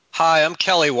Hi, I'm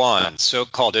Kelly Wan,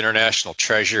 so-called international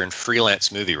treasure and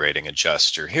freelance movie rating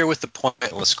adjuster, here with the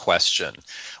pointless question.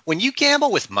 When you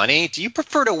gamble with money, do you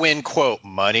prefer to win, quote,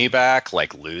 money back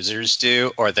like losers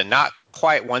do, or the not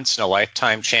quite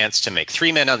once-in-a-lifetime chance to make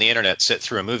three men on the internet sit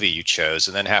through a movie you chose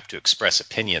and then have to express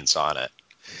opinions on it?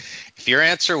 If your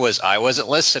answer was, I wasn't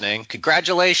listening,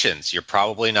 congratulations, you're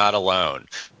probably not alone.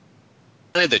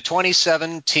 The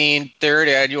 2017 third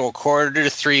annual Quarter to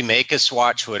Three Make Us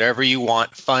Watch Whatever You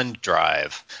Want Fund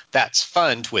Drive. That's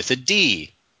fund with a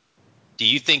D. Do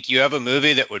you think you have a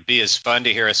movie that would be as fun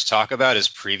to hear us talk about as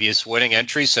previous winning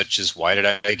entries such as Why Did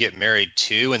I Get Married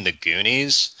 2 and The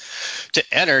Goonies? To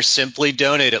enter, simply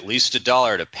donate at least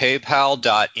 $1 to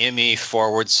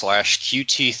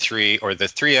paypal.me/QT3 or the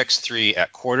 3x3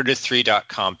 at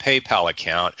quarterto3.com PayPal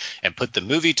account and put the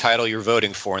movie title you're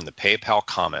voting for in the PayPal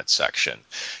comment section.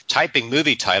 Typing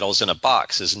movie titles in a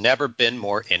box has never been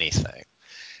more anything.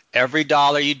 Every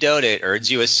dollar you donate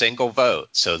earns you a single vote,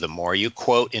 so the more you,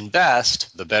 quote,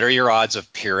 invest, the better your odds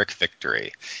of Pyrrhic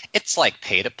victory. It's like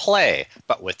pay to play,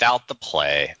 but without the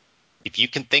play. If you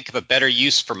can think of a better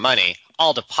use for money,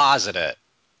 I'll deposit it.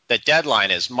 The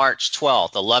deadline is March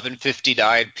 12th,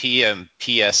 11:59 p.m.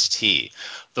 PST.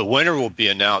 The winner will be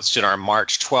announced in our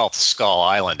March 12th Skull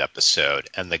Island episode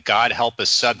and the God Help Us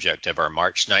subject of our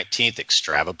March 19th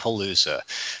Extravapalooza.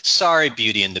 Sorry,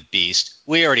 Beauty and the Beast,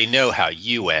 we already know how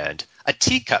you end. A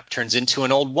teacup turns into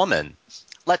an old woman.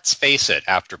 Let's face it,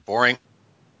 after boring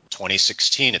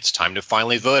 2016, it's time to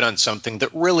finally vote on something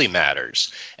that really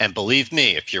matters. And believe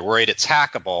me, if you're worried it's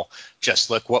hackable, just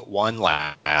look what won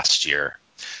last year.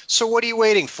 So what are you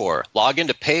waiting for? Log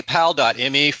into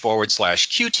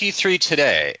paypal.me/QT3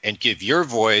 today and give your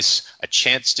voice a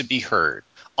chance to be heard,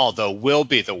 although we'll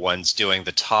be the ones doing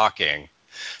the talking.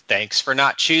 Thanks for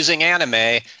not choosing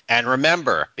anime, and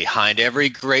remember, behind every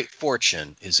great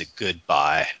fortune is a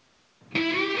goodbye.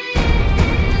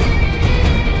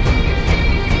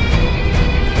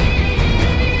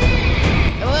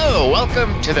 Hello,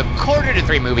 welcome to the Quarter to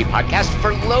Three movie podcast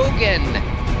for Logan.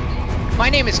 My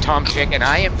name is Tom Chick, and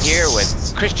I am here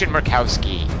with Christian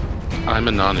Murkowski. I'm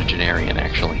a nonagenarian,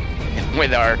 actually. And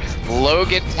with our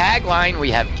Logan tagline,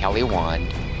 we have Kelly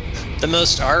Wand. The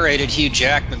most R-rated Hugh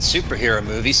Jackman superhero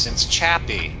movie since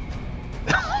Chappie.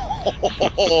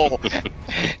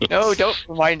 No, don't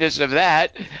remind us of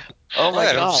that. Oh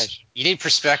my gosh. You need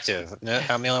perspective.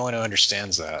 I'm the only one who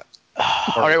understands that.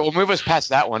 All right, well, move us past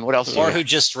that one. What else? Or who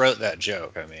just wrote that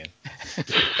joke, I mean.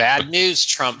 Bad news,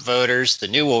 Trump voters. The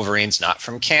new Wolverine's not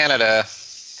from Canada.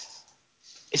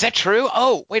 Is that true?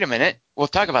 Oh, wait a minute. We'll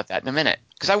talk about that in a minute.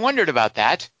 Because I wondered about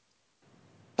that.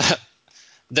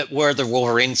 Were the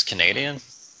Wolverine's Canadian?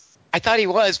 I thought he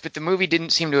was, but the movie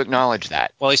didn't seem to acknowledge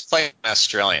that. Well, he's playing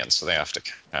Australian, so they have to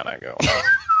kind of go.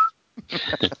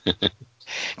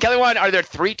 Kelly Wand, are there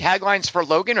 3 taglines for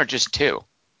Logan or just 2?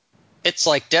 It's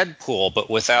like Deadpool, but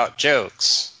without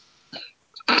jokes.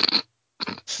 I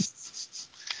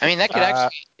mean, that could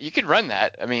actually, you could run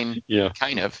that. I mean, yeah.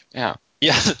 Kind of, yeah.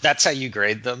 Yeah, that's how you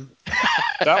grade them.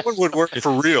 That one would work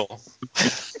for real.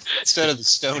 Instead of the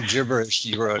stone gibberish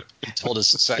you told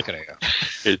us a second ago.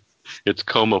 It's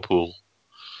Coma Pool.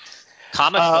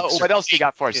 What else do you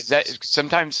got for us? Is that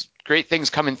sometimes great things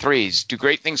come in 3s. Do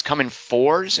great things come in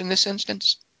 4s in this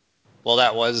instance? Well,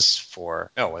 that was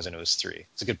 4. No, it wasn't. It was 3.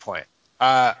 It's a good point.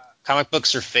 Comic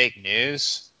books are fake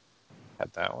news.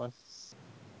 Had that one.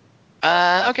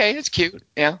 Okay, it's cute.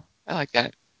 Yeah, I like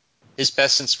that. His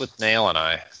best since with Nail and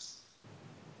I.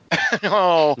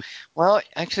 Oh, well,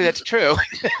 actually, that's true.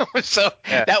 So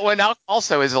yeah. That one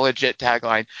also is a legit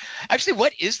tagline. Actually,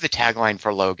 what is the tagline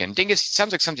for Logan? Dingus,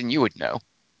 sounds like something you would know.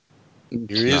 Here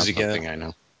he is again. Something I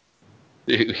know.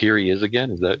 Here he is again?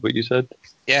 Is that what you said?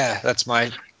 Yeah, that's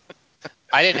mine.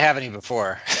 I didn't have any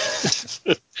before.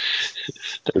 I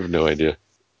have no idea.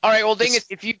 All right, well, Dingus,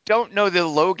 if you don't know the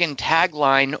Logan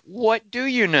tagline, what do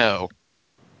you know?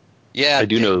 Yeah, I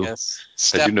do know.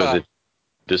 Step I do know up. that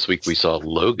this week we saw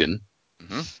Logan.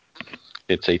 Mm-hmm.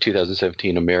 It's a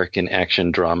 2017 American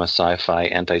action drama sci-fi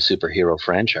anti-superhero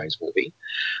franchise movie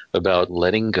about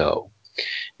letting go.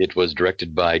 It was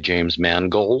directed by James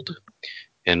Mangold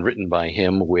and written by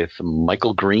him with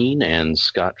Michael Green and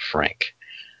Scott Frank.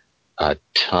 A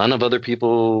ton of other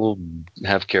people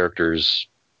have characters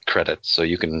credits, so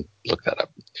you can look that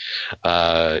up.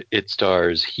 It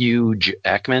stars Hugh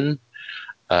Jackman,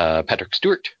 Patrick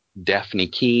Stewart, Daphne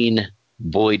Keane,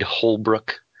 Boyd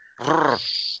Holbrook,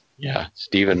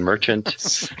 Stephen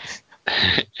Merchant,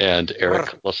 and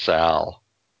Eric LaSalle.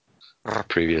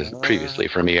 Previously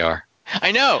from ER.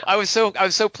 I know. I was so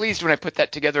pleased when I put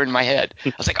that together in my head.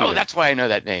 I was like, oh, that's why I know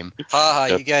that name.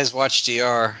 You guys watched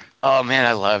ER. Oh man,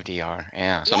 I loved ER.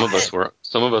 Yeah, Some of us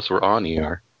were on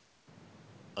ER.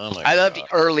 Oh my I loved God.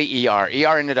 early ER.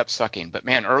 ER ended up sucking, but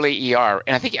man, early ER,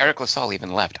 and I think Eric LaSalle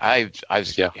even left. I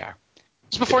was Yeah.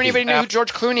 It's before anybody knew who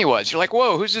George Clooney was. You're like,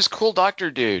 whoa, who's this cool doctor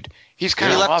dude? He's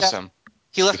kind of He left awesome.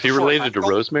 He left Is he before related to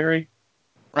Michael? Rosemary?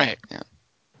 Right. Yeah.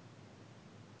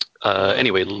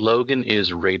 Anyway, Logan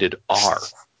is rated R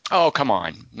Oh, come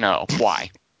on. No.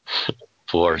 Why?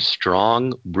 for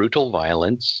strong, brutal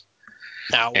violence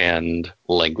Ow. and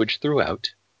language throughout,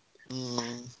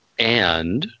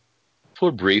 and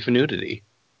for brief nudity.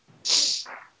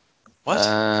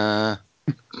 What?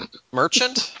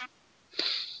 Merchant?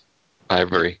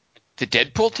 Ivory. The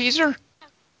Deadpool teaser?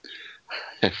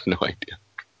 I have no idea.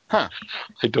 Huh.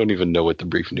 I don't even know what the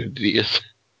brief nudity is.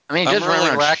 I mean, he does I'm run really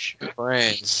around racking my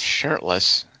brains.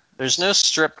 shirtless. There's no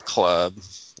strip club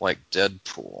like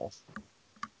Deadpool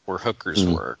where hookers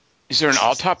work. Is there an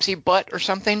autopsy butt or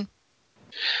something?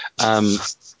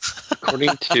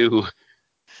 According to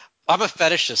I'm a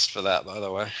fetishist for that, by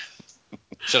the way.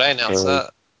 Should I announce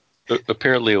that?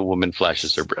 apparently a woman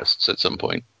flashes her breasts at some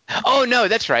point. Oh, no,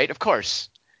 that's right. Of course.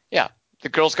 Yeah. The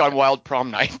Girls Gone Wild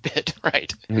prom night bit.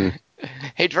 Right. Mhm.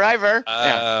 Hey, driver.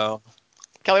 Yeah. Oh.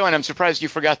 Kelly Wine, I'm surprised you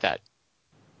forgot that.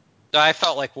 I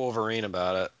felt like Wolverine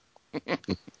about it.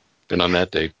 Been on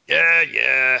that date.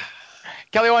 Yeah.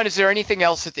 Kelly Wine, is there anything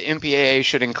else that the MPAA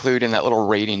should include in that little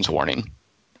ratings warning?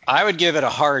 I would give it a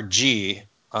hard G.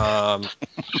 Yeah,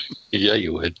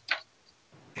 you would.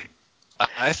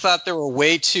 I thought there were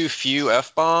way too few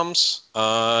F-bombs,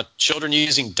 children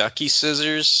using ducky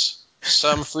scissors,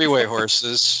 some freeway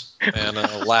horses, and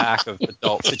a lack of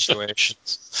adult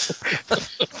situations.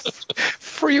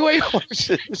 Freeway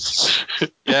horses.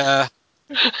 Yeah.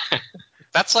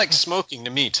 That's like smoking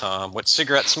to me, Tom. What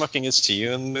cigarette smoking is to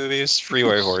you in the movies,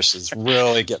 freeway horses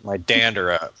really get my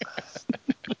dander up.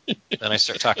 Then I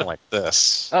start talking like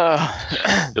this.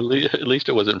 At least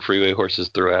it wasn't freeway horses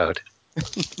throughout.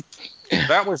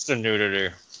 That was the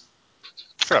nudity.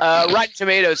 Rotten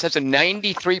Tomatoes has a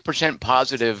 93%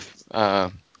 positive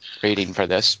rating for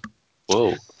this.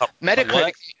 Whoa.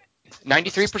 Metacritic,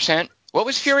 93%. What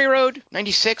was Fury Road?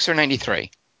 96 or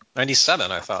 93?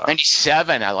 97, I thought.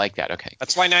 97. I like that. Okay.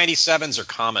 That's why 97s are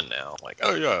common now. Like,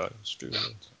 oh yeah, let's do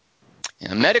that.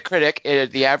 Yeah,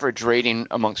 Metacritic, the average rating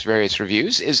amongst various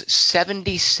reviews is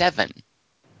 77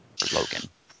 for Logan.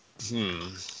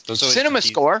 Cinema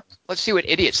Score, let's see what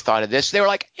idiots thought of this. They were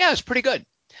like, yeah, it's pretty good.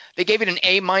 They gave it an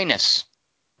A-,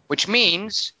 which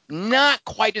means not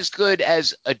quite as good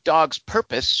as A Dog's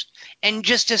Purpose and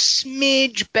just a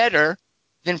smidge better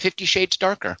than 50 Shades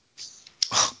Darker.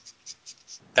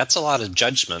 That's a lot of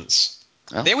judgments.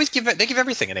 Well, They always give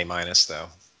everything an A-, though,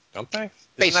 don't they?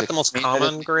 Isn't that the most Basically.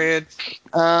 common grade?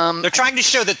 They're trying to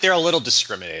show that they're a little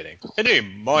discriminating. An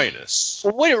A-.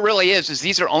 Well, what it really is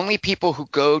these are only people who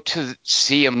go to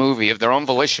see a movie of their own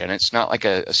volition. It's not like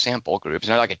a sample group. It's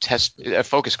not like a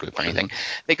focus group or anything.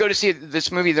 They go to see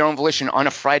this movie of their own volition on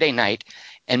a Friday night.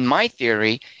 And my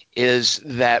theory is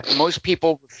that most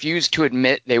people refuse to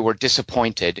admit they were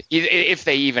disappointed, if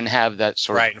they even have that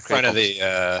sort of Right, in front of the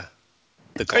Or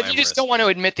glamorous. you just don't want to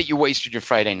admit that you wasted your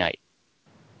Friday night.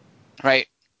 Right?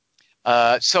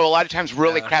 So a lot of times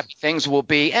really crappy things will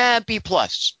be, B+.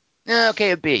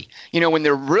 Okay, a B. When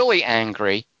they're really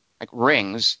angry, like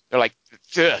Rings, they're like,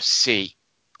 C.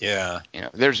 Yeah.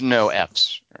 There's no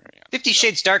Fs. 50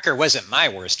 Shades Darker wasn't my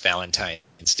worst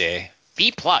Valentine's Day.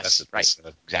 B+. That's what they Right,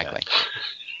 said. exactly.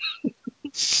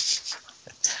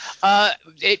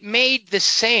 It made the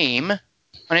same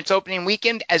on its opening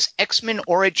weekend as X-Men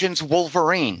Origins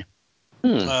Wolverine.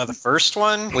 The first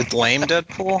one with lame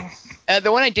Deadpool?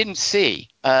 The one I didn't see.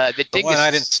 The one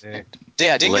I didn't see.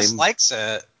 Dingus likes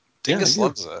it. Dingus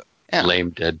loves it. Yeah.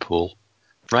 Lame Deadpool.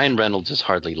 Ryan Reynolds is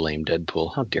hardly lame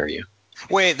Deadpool. How dare you?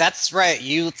 Wait, that's right.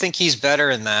 You think he's better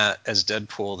in that as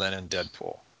Deadpool than in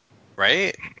Deadpool,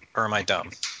 right? Or am I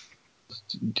dumb?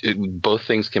 Both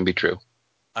things can be true.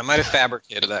 I might have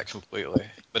fabricated that completely,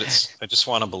 but I just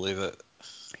want to believe it.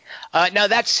 Now,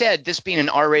 that said, this being an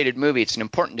R-rated movie, it's an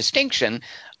important distinction.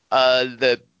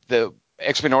 The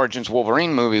X-Men Origins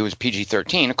Wolverine movie was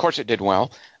PG-13. Of course, it did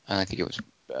well. I think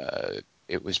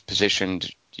it was positioned.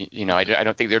 I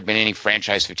don't think there'd been any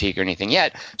franchise fatigue or anything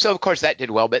yet. So, of course, that did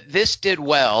well. But this did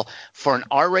well for an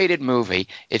R-rated movie.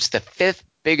 It's the fifth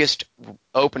biggest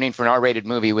opening for an R-rated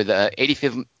movie with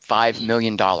 $85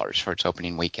 million for its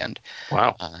opening weekend.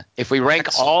 Wow. If we rank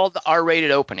all the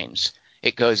R-rated openings,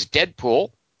 it goes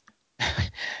Deadpool.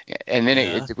 And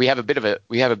then we have a bit of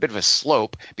a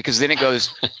slope, because then it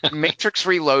goes Matrix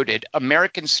Reloaded,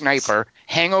 American Sniper,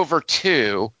 Hangover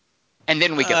 2, and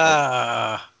then we get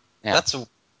That's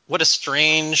What a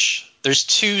strange... There's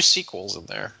 2 sequels in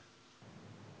there.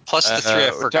 Plus the 3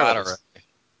 I forgot already.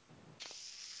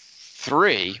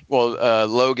 3? Well,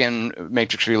 Logan,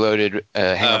 Matrix Reloaded,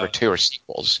 Hangover 2 are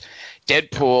sequels.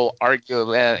 Deadpool,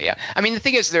 arguably, yeah. I mean, the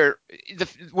thing is,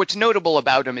 what's notable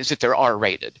about them is that they're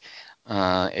R-rated.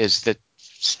 Is that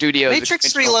studios...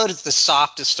 Matrix Reloaded is the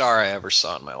softest R I ever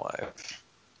saw in my life.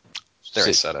 There,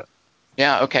 I said it.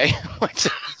 Yeah, okay.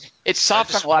 It's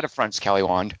soft on a lot of fronts, Kelly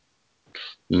Wand.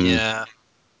 Yeah.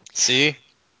 See?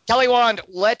 Kelly Wand,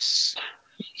 let's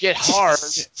get hard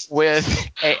with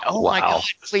a... Oh, my God.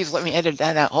 Please let me edit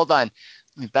that out. Hold on.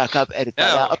 Let me back up, edit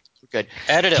that out. Okay, good.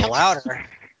 Edit it louder.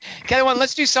 Kelly Wand,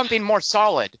 let's do something more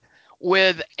solid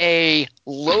with a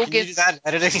Logan... Can you do that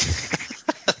editing?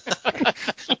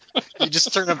 You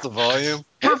just turn up the volume.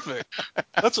 Perfect.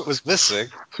 That's what was missing.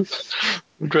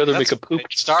 I'd rather make a poop.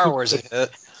 Star Wars a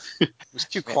hit. It was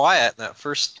too quiet in that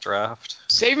first draft.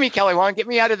 Save me, Kelly Wand. Get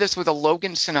me out of this with a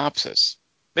Logan synopsis.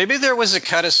 Maybe there was a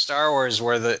cut of Star Wars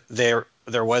where there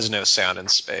was no sound in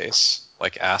space.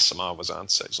 Like Asimov was on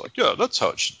stage, like, yeah, that's how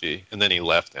it should be. And then he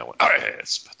left and I went, all right,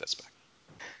 that's back.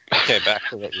 Okay, back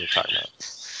to what you were talking about.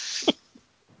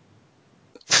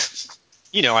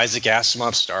 You know, Isaac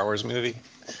Asimov's Star Wars movie.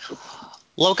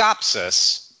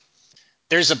 Logopsis.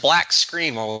 There's a black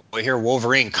screen while we hear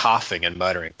Wolverine coughing and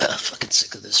muttering, fucking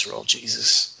sick of this role,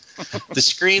 Jesus. The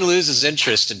screen loses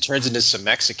interest and turns into some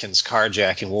Mexicans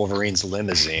carjacking Wolverine's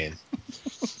limousine.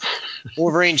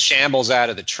 Wolverine shambles out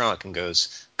of the trunk and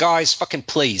goes, guys, fucking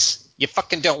please, you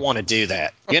fucking don't want to do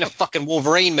that. You're in a fucking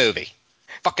Wolverine movie.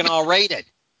 Fucking R-rated.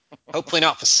 Hopefully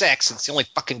not for sex. It's the only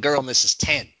fucking girl in this is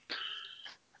 10.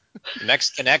 The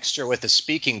Mexican extra with the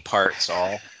speaking parts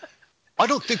all, I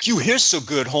don't think you hear so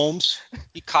good, Holmes.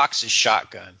 He cocks his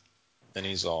shotgun. Then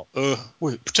he's all,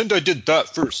 wait, pretend I did that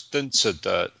first, then said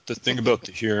that. The thing about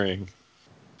the hearing.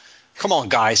 Come on,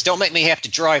 guys, don't make me have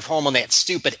to drive home on that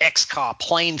stupid X-Car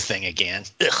plane thing again.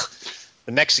 Ugh.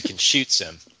 The Mexican shoots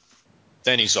him.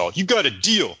 Then he's all, you got a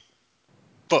deal.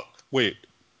 Fuck, wait.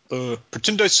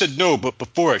 Pretend I said no, but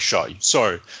before I shot you.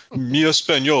 Sorry. Mi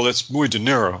español, that's muy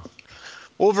dinero.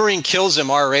 Wolverine kills him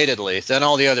R-ratedly, then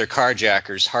all the other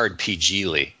carjackers hard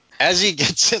PG-ly. As he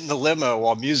gets in the limo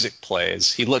while music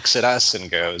plays, he looks at us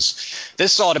and goes,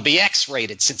 this ought to be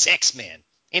X-rated since X-Men.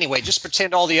 Anyway, just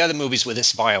pretend all the other movies were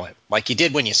this violent, like you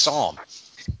did when you saw them.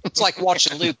 It's like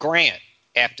watching Luke Grant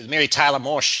after the Mary Tyler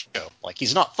Moore show. Like,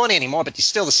 he's not funny anymore, but he's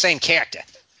still the same character.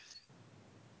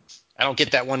 I don't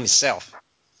get that one myself.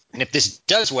 And if this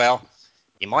does well,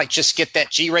 you might just get that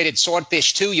G-rated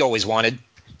Swordfish 2 you always wanted.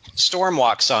 Storm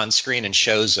walks on screen and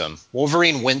shows him.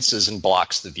 Wolverine winces and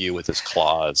blocks the view with his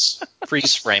claws.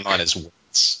 Freeze frame on his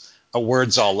wince. A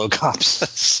word's all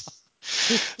Logopsis.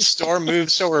 Storm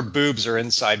moves so her boobs are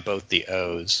inside both the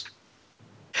O's.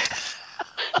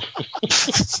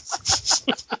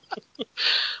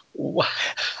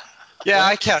 Yeah,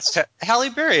 I cast Halle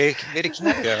Berry made a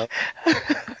cameo.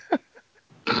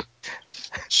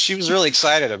 She was really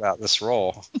excited about this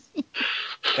role.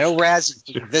 No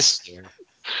Razzie this year.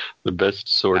 The best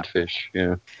swordfish,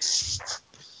 yeah.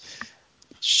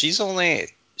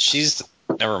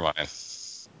 Never mind.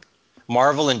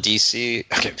 Marvel and DC.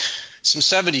 Okay. Some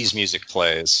 70s music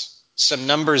plays. Some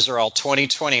numbers are all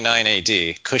 2029 AD.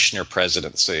 Kushner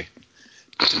presidency.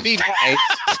 To be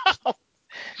nice.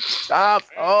 Stop.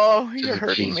 Oh, you're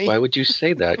hurting me. Why would you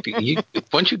say that?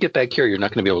 Once you get back here, you're not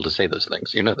going to be able to say those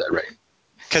things. You know that, right?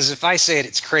 Because if I say it,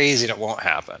 it's crazy and it won't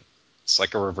happen. It's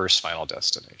like a reverse Final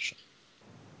Destination.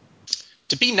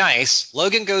 To be nice,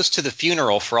 Logan goes to the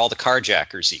funeral for all the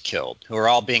carjackers he killed, who are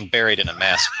all being buried in a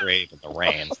mass grave in the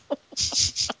rain.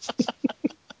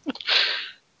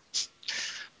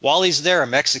 While he's there, a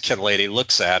Mexican lady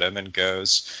looks at him and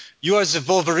goes, you are the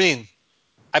Wolverine.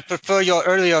 I prefer your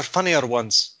earlier, funnier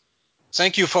ones.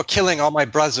 Thank you for killing all my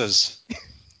brothers.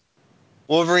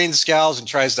 Wolverine scowls and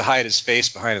tries to hide his face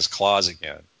behind his claws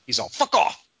again. He's all, fuck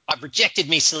off. I've rejected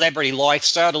me celebrity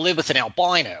lifestyle to live with an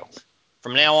albino.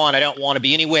 From now on, I don't want to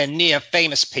be anywhere near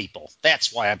famous people.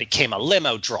 That's why I became a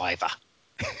limo driver.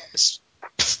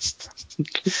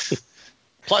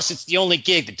 Plus, it's the only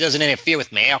gig that doesn't interfere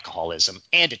with my alcoholism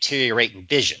and deteriorating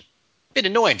vision. Bit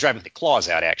annoying driving with the claws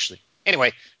out, actually.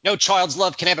 Anyway, no child's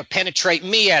love can ever penetrate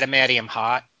me, adamantium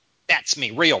heart. That's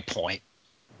me real point.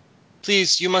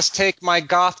 Please, you must take my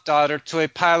goth daughter to a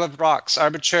pile of rocks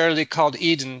arbitrarily called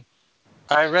Eden.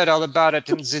 I read all about it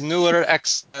in the newer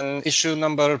X-Men issue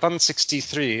number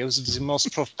 163. It was the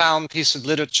most profound piece of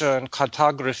literature and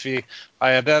cartography I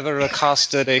have ever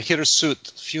accosted a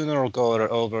hirsute funeral goer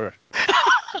over.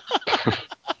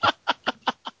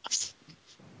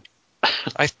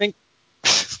 I think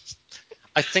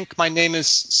I think my name is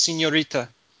Senorita.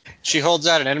 She holds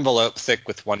out an envelope thick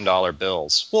with $1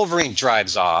 bills. Wolverine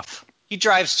drives off. He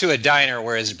drives to a diner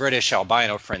where his British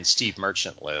albino friend Steve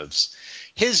Merchant lives.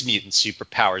 His mutant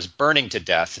superpowers burning to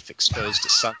death if exposed to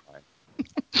sunlight.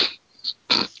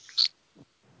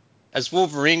 As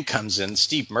Wolverine comes in,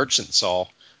 Steve Merchant's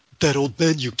all, "That old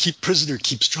man you keep prisoner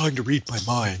keeps trying to read my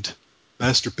mind.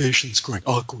 Masturbation's growing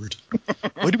awkward.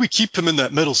 Why do we keep him in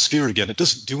that metal sphere again? It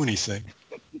doesn't do anything."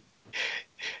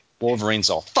 Wolverine's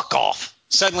all, fuck off.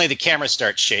 Suddenly the camera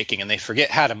starts shaking and they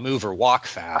forget how to move or walk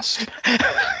fast.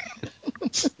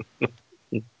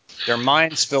 Their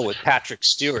minds fill with Patrick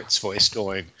Stewart's voice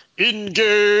going,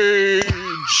 engage!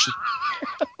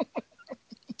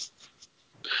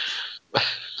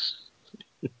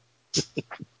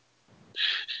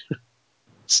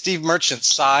 Steve Merchant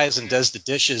sighs and does the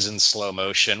dishes in slow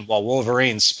motion, while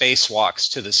Wolverine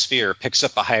spacewalks to the sphere, picks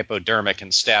up a hypodermic,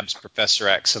 and stabs Professor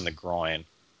X in the groin.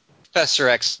 Professor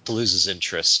X loses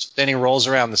interest. Then he rolls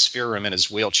around the sphere room in his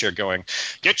wheelchair going,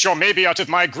 get your maybe out of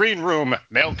my green room.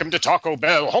 Welcome to Taco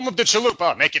Bell, home of the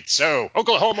chalupa. Make it so.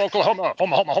 Oklahoma, Oklahoma.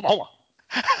 Homa, homa, homa, homa.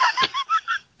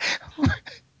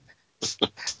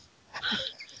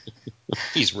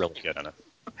 He's really good in it.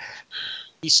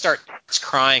 He starts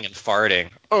crying and farting.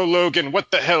 Oh, Logan,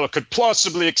 what the hell could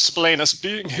possibly explain us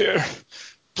being here?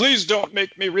 Please don't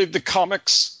make me read the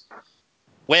comics.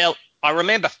 Well, I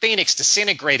remember Phoenix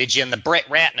disintegrated you in the Brett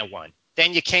Ratner one.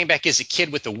 Then you came back as a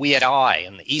kid with a weird eye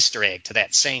and the Easter egg to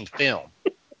that same film.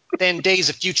 Then Days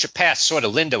of Future Past sort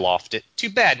of Lindelofted it.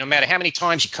 Too bad, no matter how many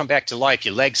times you come back to life,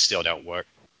 your legs still don't work.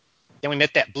 Then we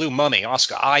met that blue mummy,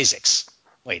 Oscar Isaacs.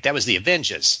 Wait, that was the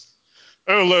Avengers.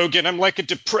 Oh, Logan, I'm like a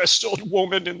depressed old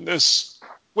woman in this.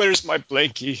 Where's my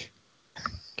blankie?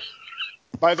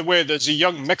 By the way, there's a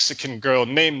young Mexican girl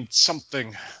named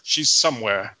something. She's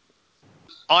somewhere.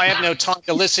 I have no time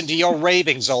to listen to your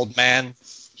ravings, old man.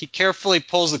 He carefully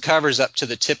pulls the covers up to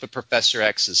the tip of Professor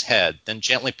X's head, then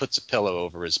gently puts a pillow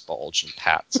over his bulge and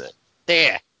pats it.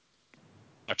 There.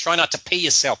 Now try not to pee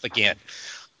yourself again.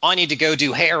 I need to go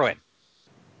do heroin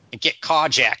and get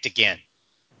carjacked again.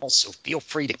 Also, feel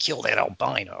free to kill that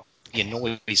albino. He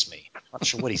annoys me. Not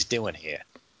sure what he's doing here.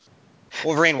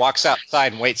 Wolverine walks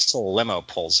outside and waits till a limo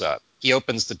pulls up. He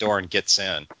opens the door and gets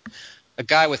in. A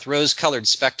guy with rose-colored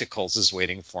spectacles is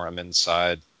waiting for him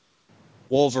inside.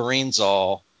 Wolverine's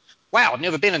all, wow, I've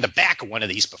never been in the back of one of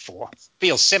these before.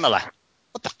 Feels similar.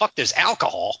 What the fuck, there's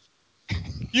alcohol?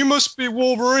 You must be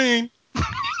Wolverine.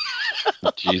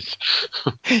 Jeez.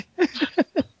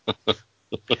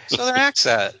 So their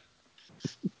accent.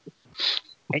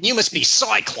 And you must be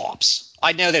Cyclops.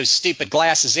 I'd know those stupid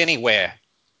glasses anywhere.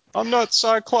 I'm not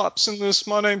Cyclops in this.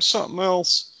 My name's something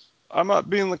else. I might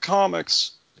be in the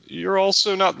comics. You're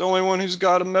also not the only one who's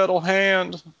got a metal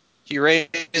hand. He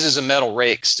raises a metal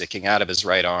rake sticking out of his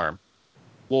right arm.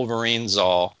 Wolverine's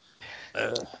all,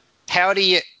 how do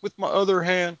you... With my other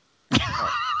hand.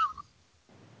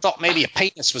 Thought maybe a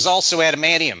penis was also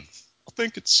adamantium. I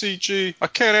think it's CG. I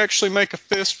can't actually make a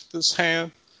fist with this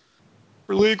hand.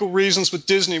 For legal reasons with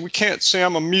Disney, we can't say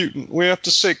I'm a mutant. We have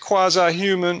to say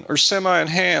quasi-human or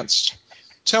semi-enhanced.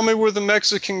 Tell me where the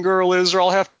Mexican girl is or I'll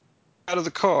have to get out of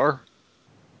the car.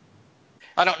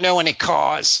 I don't know any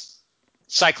cars.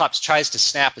 Cyclops tries to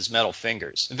snap his metal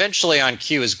fingers. Eventually, on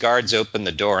cue, his guards open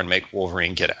the door and make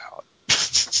Wolverine get out.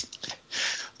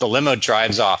 The limo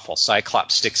drives off while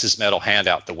Cyclops sticks his metal hand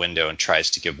out the window and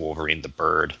tries to give Wolverine the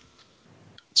bird.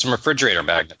 Some refrigerator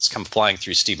magnets come flying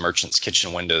through Steve Merchant's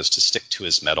kitchen windows to stick to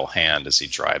his metal hand as he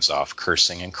drives off,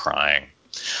 cursing and crying.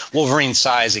 Wolverine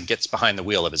sighs and gets behind the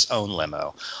wheel of his own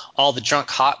limo. All the drunk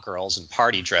hot girls in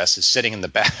party dresses sitting in the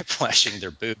back flashing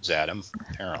their boobs at him,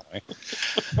 apparently,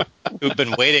 who've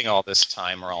been waiting all this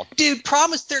time are all, dude,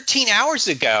 prom was 13 hours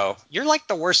ago. You're like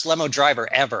the worst limo driver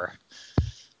ever.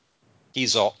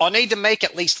 He's all, I need to make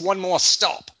at least one more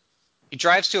stop. He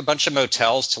drives to a bunch of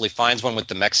motels till he finds one with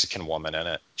the Mexican woman in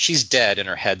it. She's dead and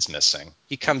her head's missing.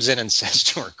 He comes in and says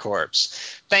to her corpse,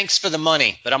 thanks for the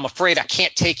money, but I'm afraid I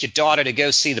can't take your daughter to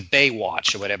go see the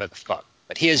Baywatch or whatever the fuck.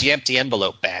 But here's your empty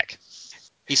envelope back.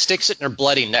 He sticks it in her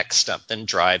bloody neck stump, then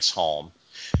drives home.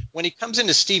 When he comes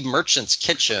into Steve Merchant's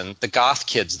kitchen, the goth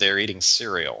kid's there eating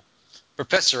cereal.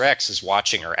 Professor X is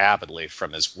watching her avidly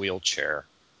from his wheelchair.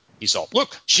 He's all,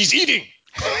 look, she's eating!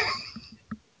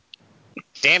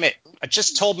 Damn it, I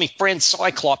just told me friend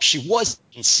Cyclops she was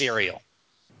eating cereal.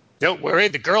 Don't worry,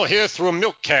 the girl here threw a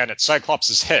milk can at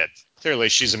Cyclops' head. Clearly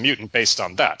she's a mutant based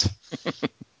on that.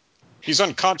 He's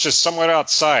unconscious somewhere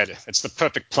outside. It's the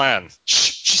perfect plan.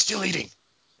 Shh, she's still eating.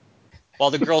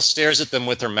 While the girl stares at them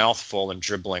with her mouth full and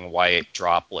dribbling white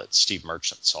droplets, Steve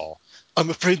Merchant's all, I'm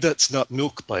afraid that's not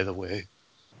milk, by the way.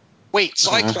 Wait,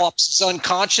 Cyclops is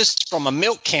unconscious from a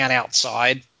milk can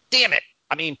outside. Damn it.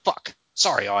 I mean, fuck.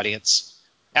 Sorry, audience.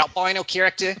 Albino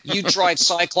character, you drive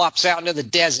Cyclops out into the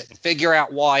desert and figure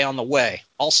out why on the way.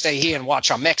 I'll stay here and watch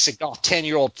our Mexican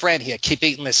 10-year-old friend here keep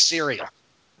eating this cereal.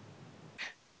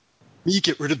 Me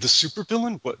get rid of the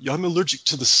supervillain? What? I'm allergic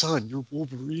to the sun. You're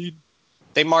Wolverine.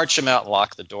 They march him out and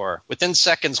lock the door. Within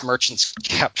seconds, Merchant's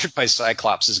captured by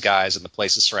Cyclops' guys and the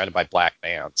place is surrounded by black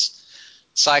vans.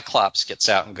 Cyclops gets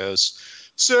out and goes,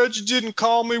 Said you didn't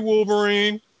call me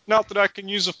Wolverine. Not that I can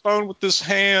use a phone with this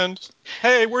hand.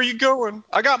 Hey, where you going?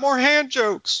 I got more hand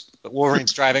jokes. but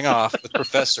Wolverine's driving off with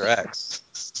Professor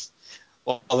X.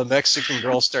 While the Mexican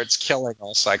girl starts killing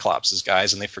all Cyclops'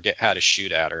 guys and they forget how to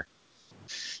shoot at her.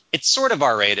 It's sort of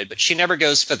R-rated, but she never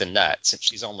goes for the nut since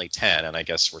she's only 10, and I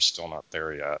guess we're still not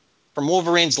there yet. From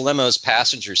Wolverine's limo's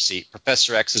passenger seat,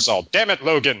 Professor X is all, Damn it,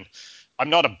 Logan. I'm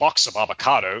not a box of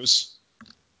avocados.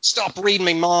 Stop reading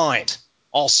me mind.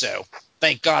 Also,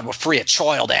 thank God we're free of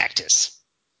child actors.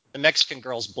 The Mexican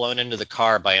girl's blown into the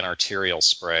car by an arterial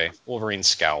spray. Wolverine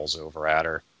scowls over at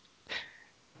her.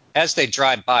 As they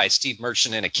drive by, Steve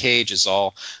Merchant in a cage is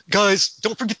all, Guys,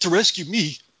 don't forget to rescue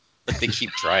me. but they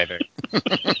keep driving.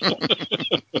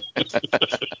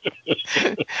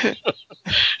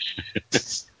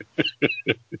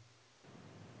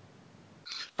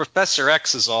 Professor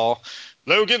X is all,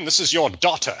 Logan, this is your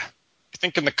daughter. I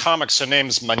think in the comics her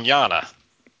name's Manana.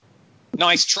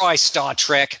 nice try, Star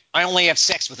Trek. I only have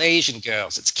sex with Asian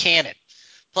girls. It's canon.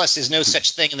 Plus, there's no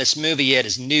such thing in this movie yet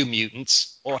as New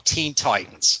Mutants, or Teen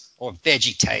Titans, or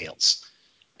Veggie Tales.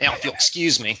 Now, if you'll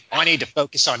excuse me, I need to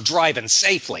focus on driving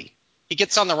safely. He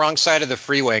gets on the wrong side of the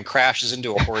freeway and crashes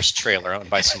into a horse trailer owned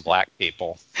by some black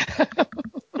people.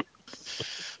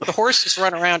 The horses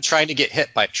run around trying to get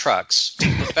hit by trucks.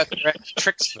 Professor X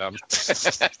tricks them.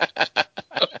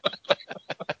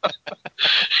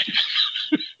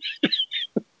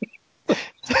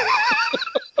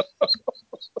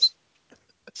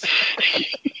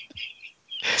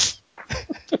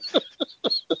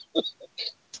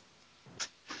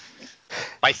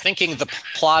 By thinking the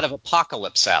plot of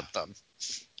Apocalypse at them,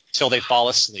 till they fall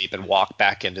asleep and walk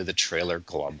back into the trailer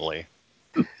glumly.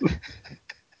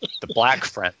 The black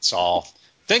friend's all,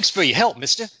 thanks for your help,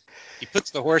 mister. He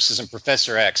puts the horses and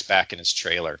Professor X back in his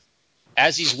trailer.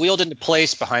 As he's wheeled into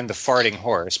place behind the farting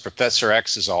horse, Professor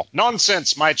X is all,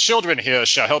 Nonsense, my children here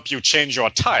shall help you change your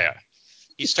tire.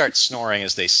 he starts snoring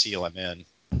as they seal him in.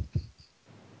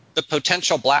 The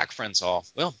potential black friend's all,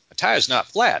 well, a tire's not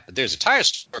flat, but there's a tire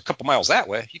store a couple miles that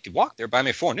way. You could walk there, buy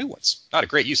me 4 new ones. Not a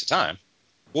great use of time.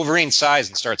 Wolverine sighs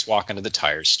and starts walking to the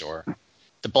tire store.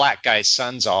 The black guy's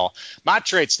son's all, my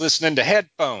trait's listening to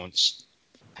headphones.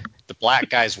 The black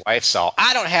guy's wife's all,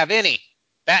 I don't have any.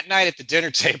 That night at the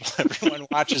dinner table, everyone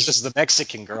watches as the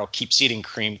Mexican girl keeps eating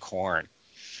cream corn.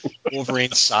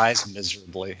 Wolverine sighs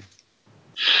miserably.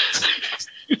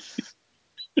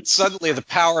 Suddenly, the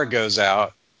power goes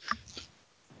out.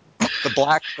 The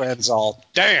black friend's all,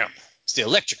 damn, it's the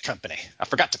electric company. I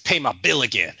forgot to pay my bill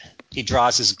again. He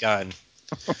draws his gun.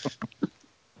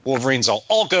 Wolverine's all,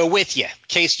 I'll go with you, in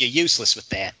case you're useless with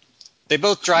that. They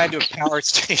both drive to a power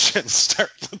station and start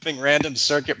flipping random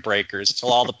circuit breakers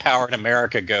till all the power in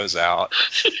America goes out.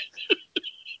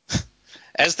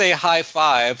 As they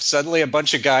high-five, suddenly a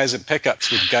bunch of guys in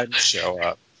pickups with guns show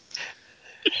up.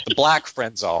 The black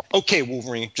friend's all, okay,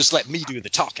 Wolverine, just let me do the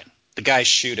talking. The guys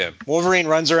shoot him. Wolverine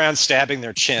runs around stabbing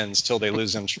their chins till they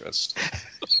lose interest.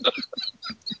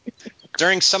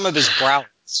 During some of his growls,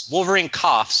 Wolverine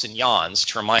coughs and yawns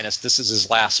to remind us this is his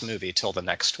last movie till the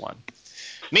next one.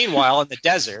 Meanwhile, in the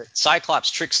desert, Cyclops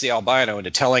tricks the albino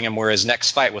into telling him where his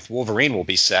next fight with Wolverine will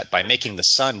be set by making the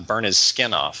sun burn his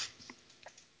skin off.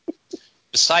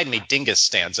 Beside me, Dingus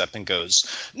stands up and goes,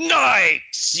 Night,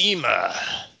 Zima!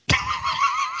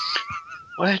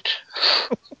 What?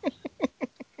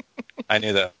 I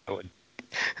knew that would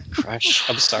crush.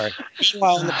 I'm sorry.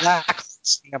 Meanwhile, in the black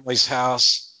family's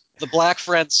house, the black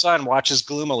friend's son watches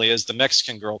gloomily as the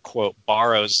Mexican girl, quote,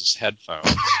 borrows his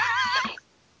headphones.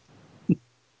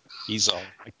 He's all,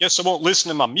 I guess I won't listen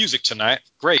to my music tonight.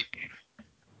 great.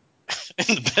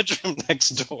 In the bedroom next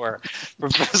door,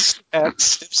 Professor X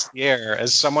sniffs the air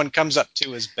as someone comes up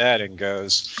to his bed and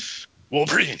goes,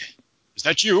 Wolverine, is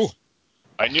that you?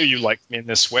 I knew you liked me in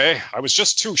this way. I was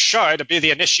just too shy to be the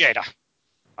initiator.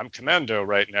 I'm commando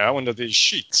right now under these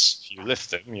sheets. If you lift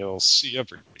them, you'll see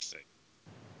everything.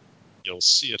 You'll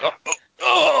see it.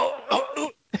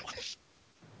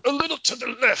 A little to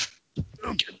the left.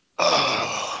 Logan.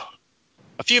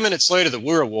 A few minutes later, the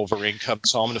Wolverine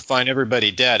comes home to find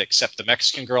everybody dead except the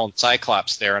Mexican girl and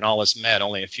Cyclops there and all his men,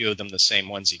 only a few of them the same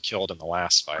ones he killed in the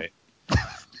last fight.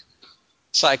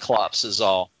 Cyclops is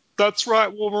all. That's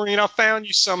right, Wolverine. I found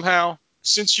you somehow.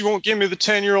 Since you won't give me the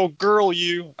 10-year-old girl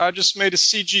I just made a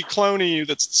CG clone of you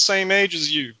that's the same age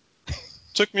as you.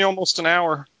 Took me almost an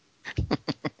hour.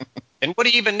 And what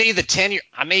do you even need the 10-year?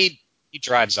 He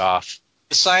drives off.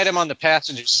 Beside him on the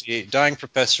passenger seat, dying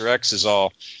Professor X is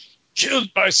all.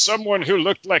 Killed by someone who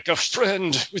looked like a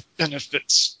friend with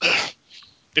benefits.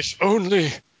 If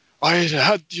only I had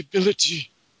had the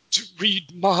ability to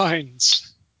read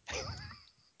minds.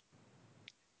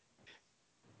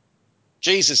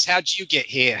 Jesus, how'd you get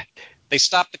here? They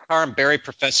stop the car and bury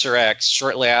Professor X,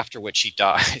 shortly after which he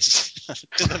dies.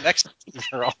 To the Mexican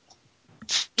girl.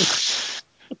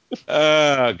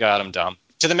 Oh, God, I'm dumb.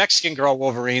 To the Mexican girl,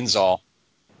 Wolverine's all.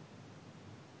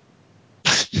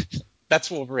 That's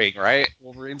Wolverine, right?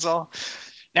 Wolverine's all.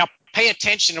 Now pay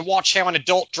attention and watch how an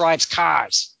adult drives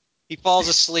cars. He falls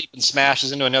asleep and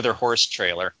smashes into another horse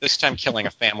trailer, this time killing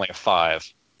a family of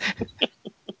 5.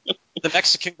 The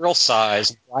Mexican girl sighs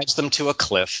and drives them to a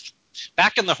cliff.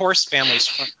 Back in the horse family's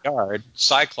front yard,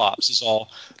 Cyclops is all,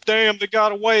 damn, they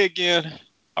got away again.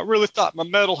 I really thought my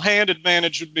metal hand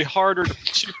advantage would be harder to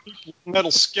 2 people with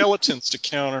metal skeletons to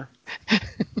counter.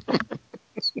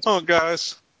 Oh,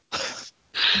 guys.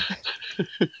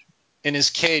 In his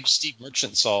cage, Steve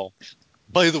Merchant's all,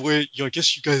 By the way, I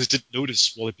guess you guys didn't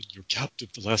notice while I've been your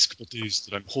captive the last couple days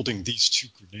that I'm holding these 2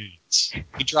 grenades.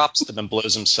 he drops them and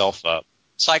blows himself up.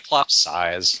 Cyclops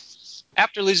sighs.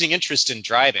 After losing interest in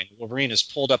driving, Wolverine is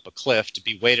pulled up a cliff to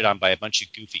be waited on by a bunch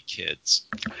of goofy kids.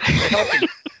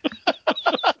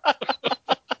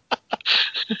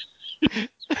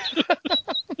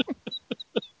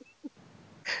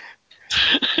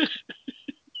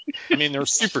 I mean, they're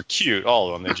super cute, all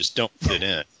of them. They just don't fit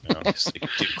in. You know, 'cause they can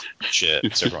do cool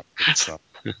shit. So everyone hates them.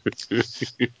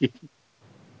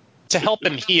 To help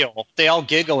him heal, they all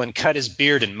giggle and cut his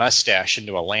beard and mustache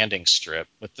into a landing strip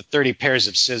with the 30 pairs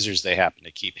of scissors they happen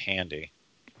to keep handy.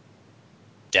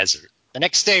 Desert. The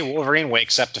next day, Wolverine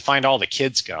wakes up to find all the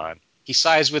kids gone. He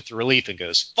sighs with relief and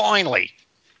goes, finally!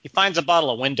 He finds a bottle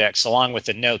of Windex along with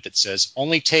a note that says,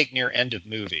 only take near end of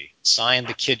movie. Signed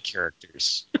the kid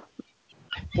characters.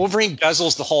 Wolverine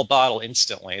guzzles the whole bottle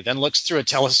instantly, then looks through a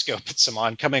telescope at some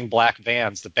oncoming black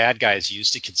vans the bad guys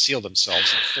use to conceal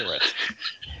themselves in the forest.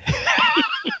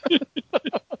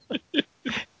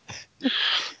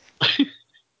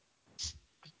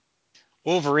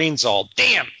 Wolverine's all,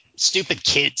 damn, stupid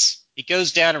kids. He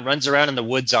goes down and runs around in the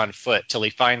woods on foot till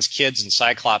he finds kids and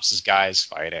Cyclops' guys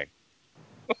fighting.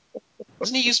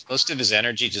 Doesn't he use most of his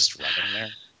energy just running there?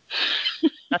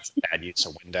 That's a bad use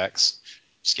of Windex.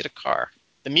 Just get a car.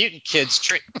 The mutant kids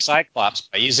trick Cyclops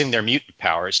by using their mutant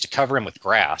powers to cover him with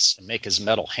grass and make his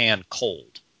metal hand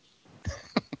cold.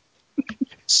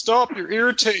 Stop, you're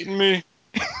irritating me.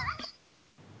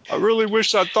 I really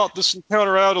wish I'd thought this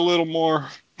encounter out a little more.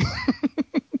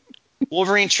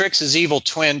 Wolverine tricks his evil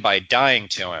twin by dying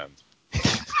to him.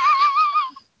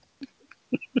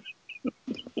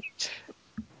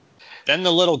 Then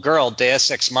the little girl Deus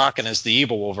Ex Machinas the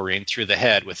evil Wolverine through the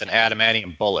head with an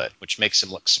adamantium bullet, which makes him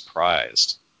look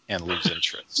surprised and lose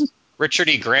interest. Richard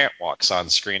E. Grant walks on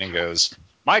screen and goes,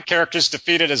 my character's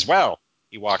defeated as well.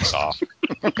 He walks off.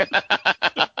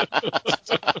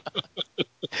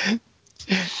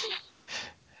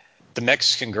 The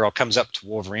Mexican girl comes up to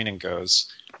Wolverine and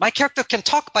goes, my character can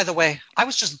talk, by the way. I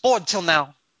was just bored till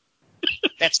now.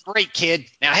 That's great, kid.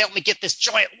 Now help me get this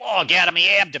giant log out of my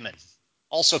abdomen.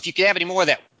 Also, if you could have any more of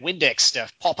that Windex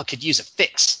stuff, Papa could use a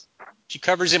fix. She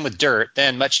covers him with dirt,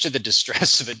 then, much to the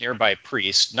distress of a nearby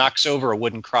priest, knocks over a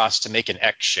wooden cross to make an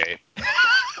X shape.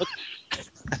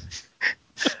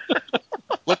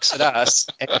 Looks at us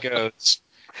and goes,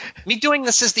 me doing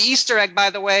this is the Easter egg,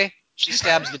 by the way. She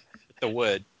stabs the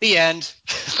wood. The end.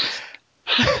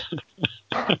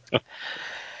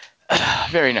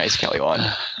 Very nice, Kelly Wan.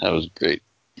 That was great.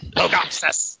 Oh, gosh,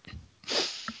 that's...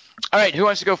 All right, who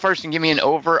wants to go first and give me an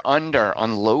over-under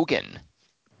on Logan?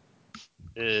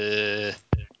 My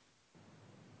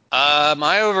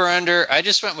over-under, I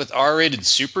just went with R-rated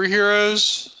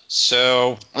superheroes,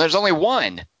 so... Well, there's only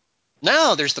one.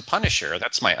 No, there's the Punisher.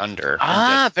 That's my under.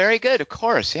 Very good, of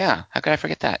course, yeah. How could I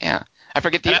forget that? Yeah. I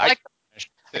forget the... I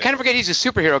kind of forget he's a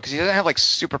superhero because he doesn't have, like,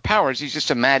 superpowers. He's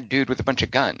just a mad dude with a bunch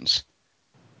of guns.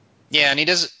 Yeah, and he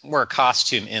doesn't wear a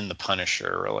costume in the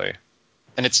Punisher, really.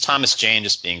 And it's Thomas Jane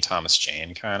just being Thomas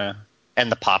Jane, kind of. And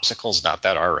the popsicle's not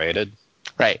that R-rated.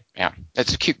 Right, yeah.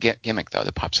 That's a cute gimmick, though,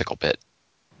 the popsicle bit.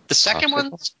 The second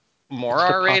one's more It's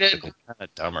the R-rated, popsicle. kind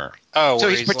of dumber. Oh, So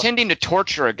he's pretending to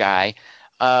torture a guy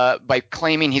by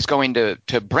claiming he's going to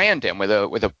brand him with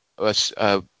a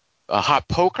hot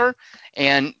poker,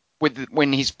 and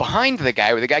when he's behind the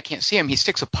guy, where the guy can't see him, he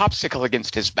sticks a popsicle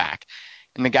against his back,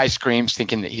 and the guy screams,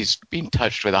 thinking that he's being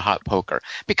touched with a hot poker.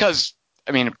 Because,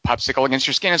 I mean, a popsicle against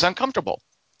your skin is uncomfortable.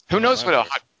 Who knows what a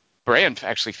hot brand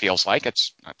actually feels like?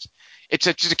 It's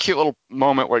just a cute little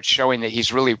moment where it's showing that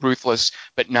he's really ruthless,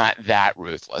 but not that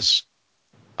ruthless.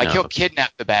 Like, he'll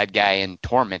kidnap the bad guy and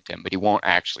torment him, but he won't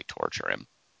actually torture him.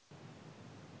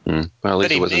 Well,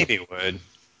 at least maybe would. It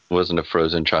wasn't a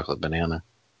frozen chocolate banana.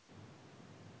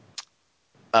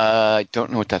 I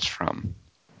don't know what that's from.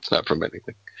 It's not from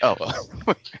anything. Oh,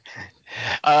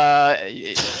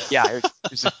 yeah,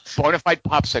 it's a bona fide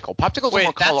popsicle. Popsicles are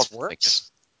more colorful. Worse?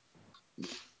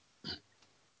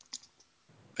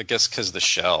 I guess because the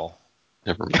shell.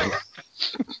 Never mind.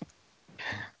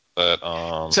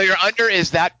 But so your under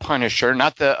is that Punisher,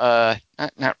 not the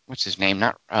not what's his name?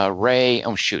 Not Ray.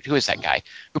 Oh shoot, who is that guy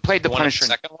who played the Punisher?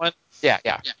 The second one. Yeah.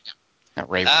 Not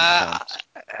Ray.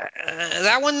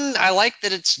 That one, I like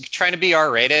that it's trying to be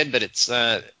R-rated, but it's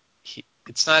not.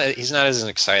 He's not as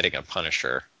exciting a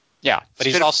Punisher. Yeah, but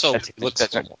he's also looks.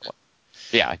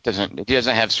 Yeah, he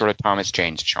doesn't have sort of Thomas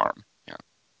Jane's charm. Yeah.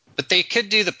 But they could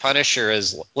do the Punisher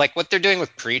as like what they're doing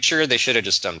with Preacher. They should have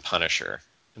just done Punisher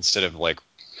instead of like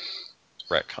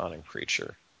retconning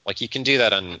Preacher. Like you can do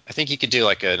that on. I think you could do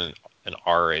like an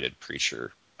R-rated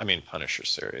Punisher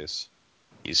series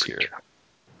easier.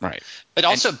 Right. It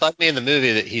also bugged me in the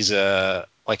movie that he's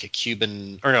like a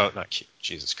Cuban, or no, not Cuban,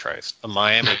 Jesus Christ, a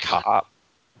Miami cop,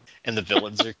 and the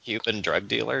villains are Cuban drug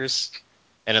dealers.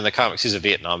 And in the comics, he's a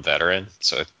Vietnam veteran,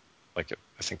 so I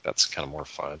think that's kind of more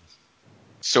fun.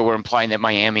 So we're implying that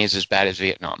Miami is as bad as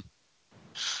Vietnam.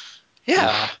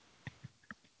 Yeah,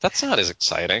 that's not as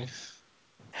exciting.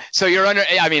 So you're under.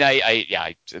 I mean,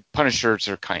 Punishers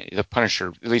are the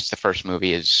Punisher. At least the first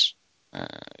movie is.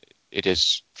 It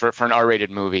is for an R-rated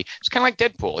movie. It's kind of like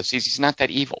Deadpool. He's not that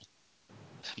evil.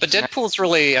 But Deadpool's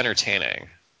really entertaining.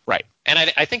 Right. And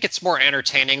I think it's more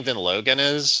entertaining than Logan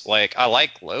is. Like, I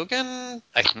like Logan,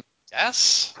 I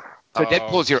guess. So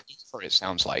Deadpool's your offer, it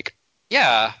sounds like.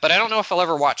 Yeah, but I don't know if I'll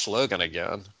ever watch Logan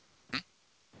again.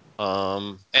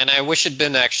 And I wish it'd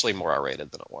been actually more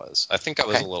R-rated than it was. I think I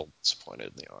was a little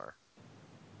disappointed in the R.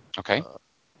 Okay.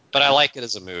 But I like it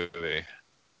as a movie,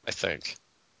 I think.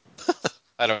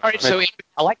 I don't. All right, so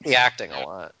I like the acting a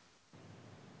lot.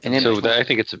 And so I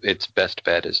think its best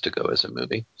bet is to go as a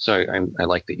movie. So I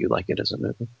like that you like it as a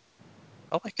movie.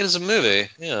 I like it as a movie.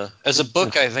 Yeah, as a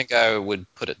book, I think I would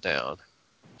put it down.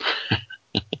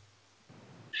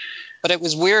 But it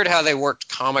was weird how they worked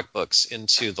comic books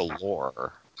into the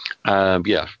lore.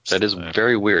 Yeah, that is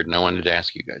very weird, and I wanted to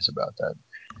ask you guys about that.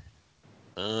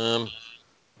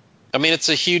 I mean, it's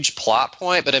a huge plot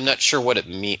point, but I'm not sure what it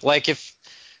means. Like,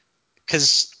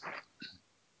 because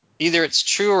either it's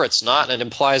true or it's not, and it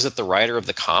implies that the writer of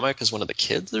the comic is one of the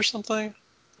kids or something.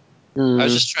 I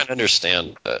was just trying to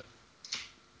understand it.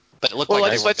 But it looked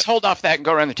like let's hold off that and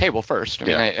go around the table first. I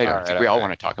mean, I don't think we all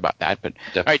want to talk about that. But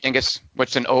all right, Dingus,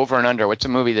 what's an over and under? What's a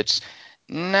movie that's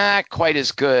not quite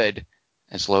as good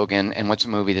as Logan, and what's a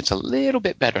movie that's a little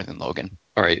bit better than Logan?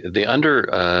 All right, the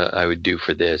under I would do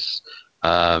for this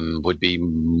would be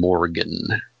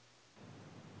Morgan.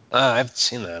 I haven't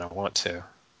seen that. I want to.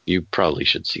 You probably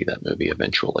should see that movie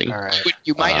eventually. All right.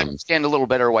 You might understand a little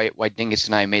better why Dingus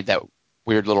and I made that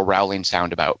weird little rowling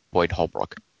sound about Boyd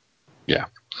Holbrook. Yeah.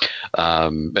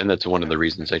 And that's one of the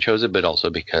reasons I chose it, but also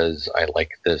because I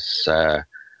like this. There's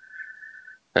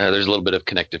a little bit of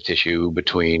connective tissue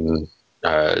between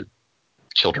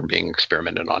children being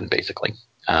experimented on, basically.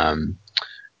 And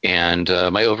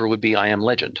my over would be I Am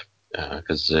Legend,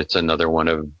 because it's another one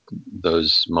of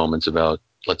those moments about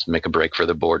let's make a break for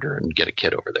the border and get a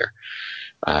kid over there.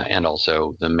 And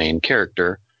also the main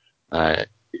character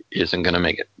isn't going to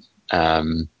make it.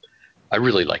 I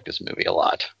really like this movie a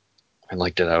lot. I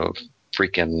liked it a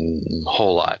freaking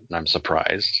whole lot, and I'm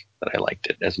surprised that I liked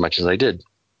it as much as I did.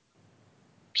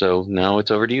 So now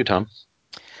it's over to you, Tom.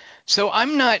 So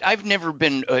I've never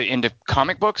been into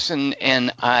comic books, and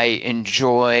I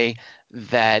enjoy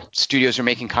that studios are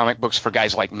making comic books for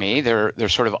guys like me. They're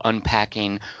sort of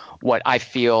unpacking what I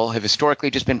feel have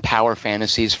historically just been power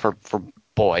fantasies for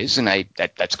boys, and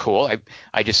that's cool.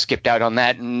 I just skipped out on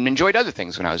that and enjoyed other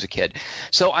things when I was a kid.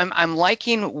 So I'm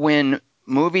liking when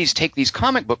movies take these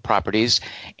comic book properties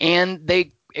and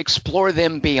they explore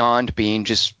them beyond being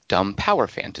just dumb power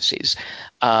fantasies.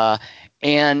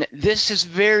 And this is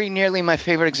very nearly my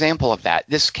favorite example of that.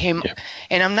 This came,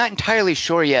 and I'm not entirely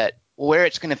sure yet where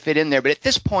it's going to fit in there, but at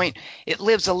this point, it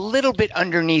lives a little bit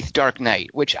underneath Dark Knight,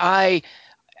 which I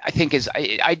I think is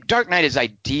Dark Knight is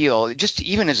ideal, just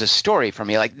even as a story for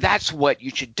me. Like, that's what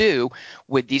you should do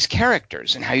with these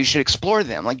characters and how you should explore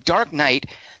them. Like, Dark Knight,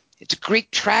 it's a Greek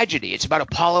tragedy. It's about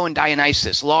Apollo and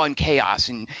Dionysus, law and chaos,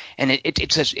 and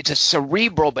it's a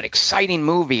cerebral but exciting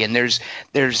movie. And there's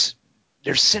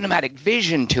cinematic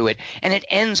vision to it, and it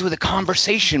ends with a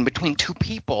conversation between two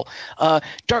people.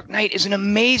 Dark Knight is an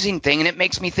amazing thing, and it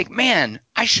makes me think, man,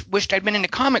 I wished I'd been into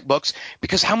comic books,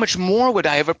 because how much more would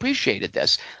I have appreciated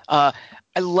this? I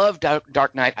love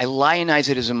Dark Knight. I lionize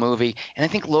it as a movie, and I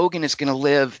think Logan is going to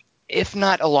live, if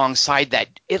not alongside that,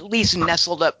 at least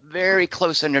nestled up very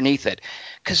close underneath it.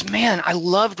 Because, man, I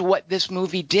loved what this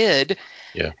movie did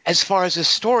as far as a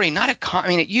story.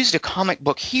 It used a comic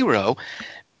book hero,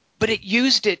 but it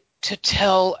used it to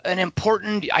tell an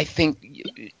important, I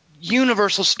think,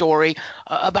 universal story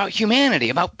about humanity,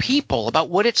 about people, about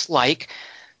what it's like,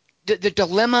 the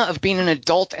dilemma of being an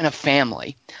adult and a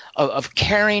family, of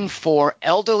caring for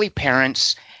elderly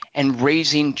parents and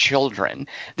raising children.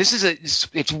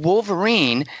 It's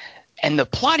Wolverine, and the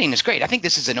plotting is great. I think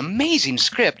this is an amazing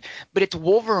script, but it's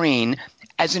Wolverine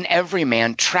as an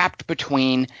everyman trapped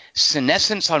between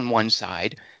senescence on one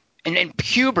side and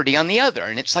puberty on the other.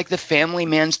 And it's like the family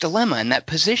man's dilemma in that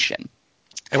position.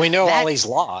 And we know Ollie's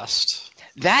lost.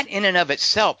 That in and of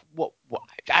itself,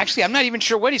 actually, I'm not even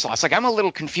sure what he's lost. Like, I'm a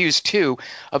little confused, too,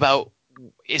 about,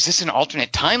 is this an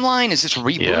alternate timeline? Is this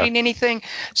rebooting anything?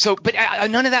 So, but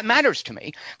none of that matters to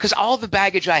me, because all the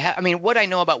baggage I have, what I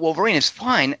know about Wolverine is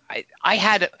fine. I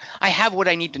have what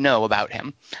I need to know about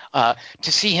him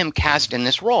to see him cast in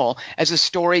this role as a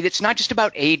story that's not just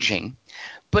about aging.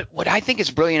 But what I think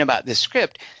is brilliant about this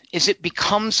script is it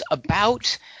becomes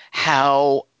about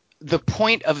how the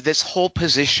point of this whole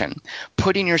position,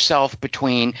 putting yourself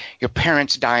between your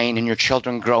parents dying and your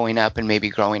children growing up and maybe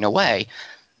growing away,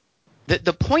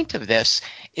 the point of this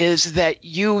is that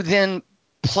you then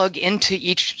plug into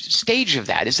each stage of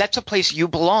that. That's a place you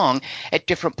belong at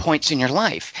different points in your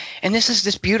life. And this is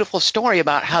this beautiful story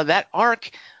about how that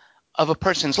arc of a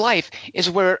person's life is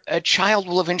where a child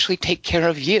will eventually take care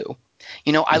of you.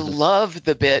 I love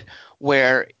the bit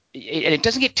where and it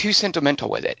doesn't get too sentimental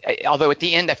with it, although at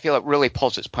the end I feel it really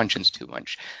pulls its punches too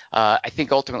much. I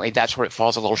think ultimately that's where it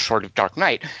falls a little short of Dark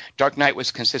Knight. Dark Knight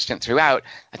was consistent throughout.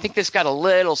 I think this got a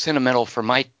little sentimental for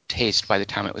my taste by the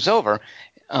time it was over.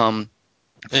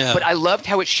 But I loved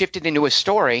how it shifted into a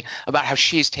story about how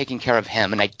she's taking care of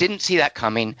him, and I didn't see that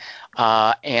coming,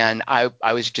 and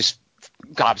I was just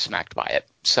gobsmacked by it.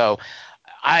 So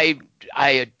I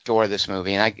adore this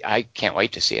movie, and I can't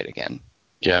wait to see it again.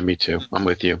 Yeah, me too. I'm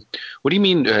with you. What do you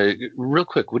mean, real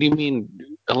quick, what do you mean,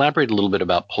 elaborate a little bit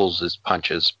about pulls his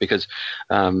punches? Because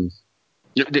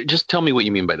just tell me what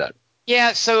you mean by that.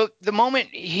 Yeah, so the moment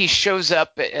he shows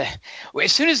up,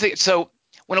 as soon as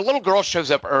when a little girl shows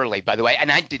up early, by the way,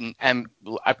 and I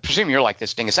presume you're like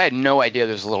this, Dingus, I had no idea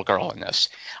there's a little girl in this.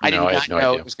 I did not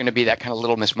know it was going to be that kind of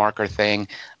Little Miss Marker thing,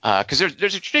 because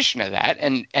there's a tradition of that,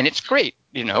 and it's great.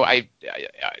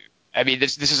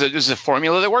 This is a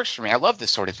formula that works for me. I love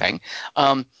this sort of thing.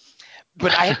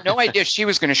 But I had no idea she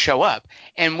was going to show up.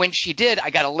 And when she did, I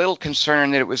got a little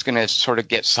concerned that it was going to sort of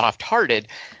get soft-hearted.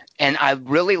 And I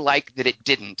really liked that it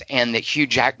didn't, and that Hugh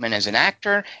Jackman as an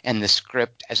actor and the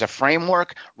script as a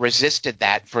framework resisted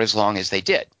that for as long as they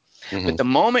did. Mm-hmm. But the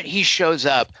moment he shows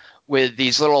up with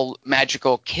these little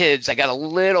magical kids, I got a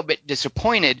little bit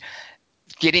disappointed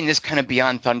getting this kind of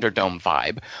Beyond Thunderdome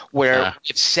vibe, where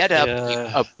it's set up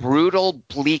a brutal,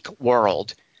 bleak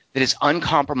world that is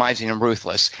uncompromising and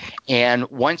ruthless. And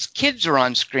once kids are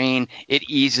on screen, it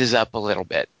eases up a little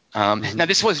bit. Now,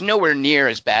 this was nowhere near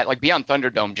as bad. Like, Beyond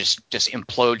Thunderdome just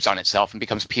implodes on itself and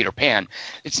becomes Peter Pan.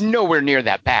 It's nowhere near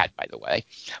that bad, by the way.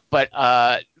 But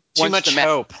too much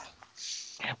hope.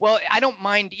 Well, I don't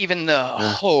mind even the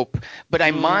hope, but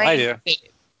I mind. I do.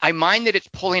 I mind that it's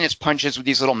pulling its punches with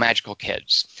these little magical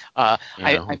kids.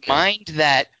 I mind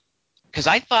that, because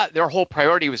I thought their whole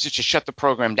priority was just to shut the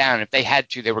program down. If they had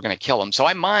to, they were going to kill them. So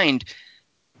I mind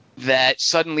that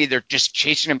suddenly they're just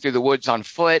chasing them through the woods on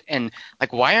foot. And,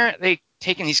 like, why aren't they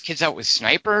taking these kids out with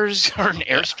snipers or an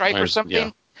airstrike or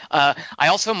something? Yeah. I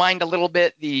also mind a little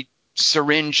bit the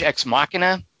syringe ex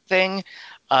machina thing,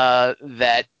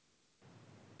 that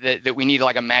we need,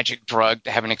 like, a magic drug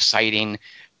to have an exciting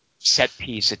set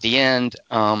piece at the end.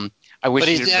 I wish. But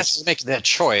he has to make that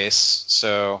choice.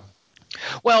 So,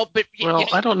 I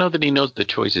don't know that he knows the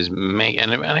choices made,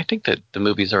 and I think that the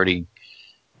movie's already.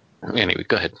 Anyway,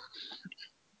 go ahead.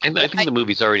 And I think the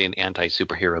movie's already an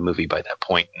anti-superhero movie by that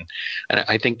point, and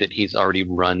I think that he's already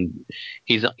run.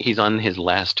 He's on his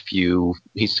last few.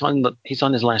 He's on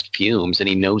his last fumes, and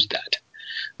he knows that.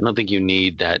 I don't think you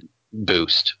need that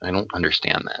boost. I don't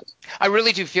understand that. I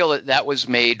really do feel that was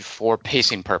made for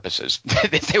pacing purposes.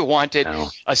 That they wanted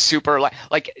a super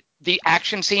like the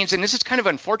action scenes, and this is kind of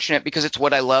unfortunate because it's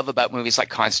what I love about movies like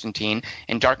Constantine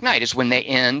and Dark Knight is when they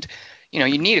end. You know,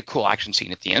 you need a cool action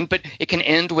scene at the end, but it can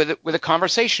end with a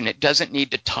conversation. It doesn't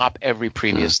need to top every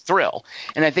previous thrill.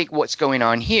 And I think what's going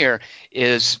on here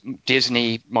is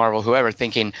Disney, Marvel, whoever,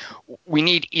 thinking we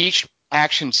need each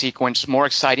action sequence more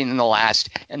exciting than the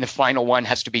last, and the final one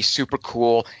has to be super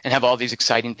cool and have all these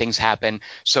exciting things happen.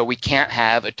 So we can't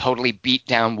have a totally beat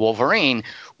down Wolverine.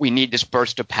 We need this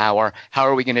burst of power. How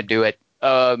are we going to do it?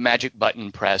 Magic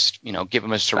button pressed. You know, give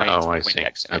him a syringe. Oh, I see.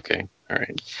 Okay. All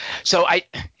right. So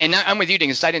I'm with you,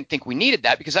 Dingus. I didn't think we needed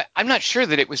that because I'm not sure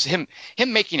that it was him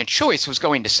making a choice was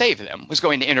going to save them, was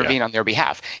going to intervene on their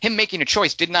behalf. Him making a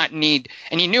choice did not need,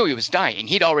 and he knew he was dying.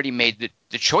 He'd already made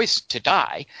the choice to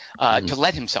die, to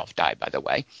let himself die, by the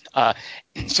way.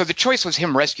 So the choice was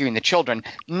him rescuing the children,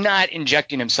 not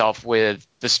injecting himself with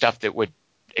the stuff that would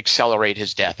accelerate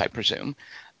his death, I presume.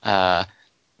 Now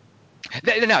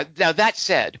that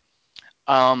said,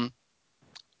 I'm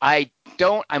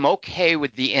okay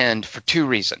with the end for two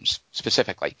reasons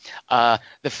specifically. The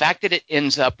fact that it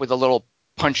ends up with a little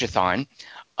punch-a-thon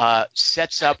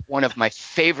sets up one of my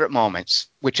favorite moments,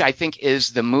 which I think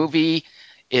is the movie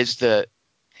is the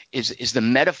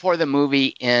metaphor of the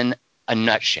movie in a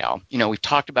nutshell. You know, we've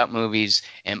talked about movies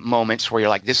and moments where you're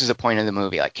like, this is the point of the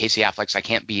movie, like Casey Affleck's I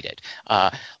Can't Beat It,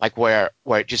 like where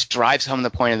it just drives home the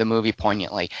point of the movie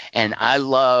poignantly. And I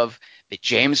love that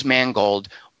James Mangold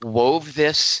wove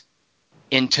this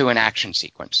into an action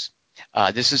sequence.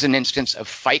 This is an instance of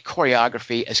fight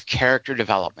choreography as character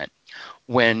development.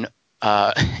 When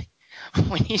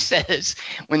he says,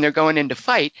 when they're going into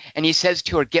fight, and he says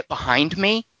to her, "Get behind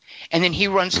me," and then he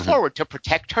runs forward to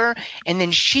protect her, and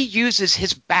then she uses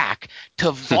his back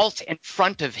to vault in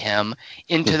front of him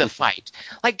into the fight.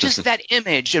 Like just that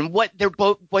image and what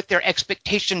their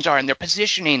expectations are and their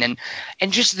positioning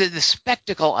and just the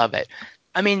spectacle of it.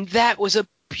 I mean, that was a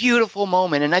beautiful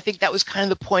moment, and I think that was kind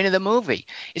of the point of the movie,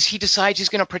 is he decides he's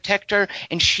going to protect her,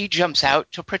 and she jumps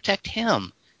out to protect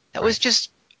him. That was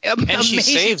just amazing. And she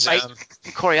saves him.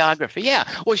 Choreography, yeah.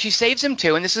 Well, she saves him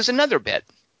too, and this is another bit.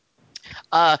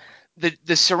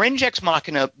 The syringe ex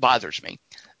machina bothers me.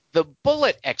 The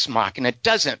bullet ex machina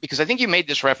doesn't, because I think you made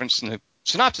this reference in the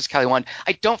synopsis, Kelly Wand.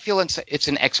 I don't feel it's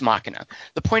an ex machina.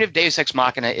 The point of Deus Ex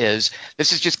Machina is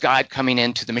this is just God coming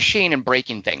into the machine and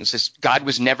breaking things. God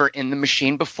was never in the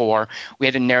machine before. We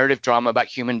had a narrative drama about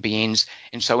human beings,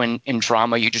 and so in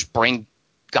drama you just bring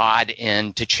God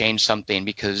in to change something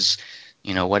because,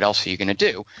 you know, what else are you going to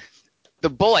do? The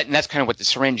bullet, and that's kind of what the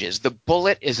syringe is. The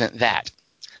bullet isn't that.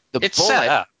 It's bullet, set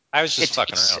up. I was just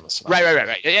fucking around with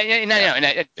Right.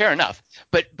 No, fair enough.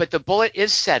 But the bullet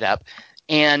is set up,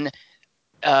 and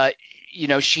you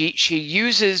know, she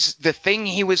uses the thing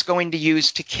he was going to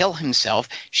use to kill himself.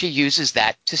 She uses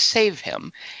that to save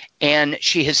him, and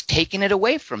she has taken it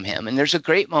away from him. And there's a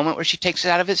great moment where she takes it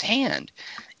out of his hand.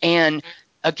 And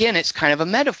again, it's kind of a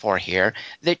metaphor here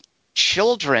that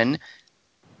children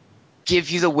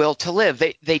give you the will to live.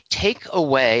 They take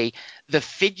away the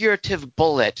figurative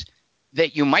bullet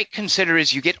that you might consider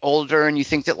as you get older and you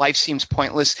think that life seems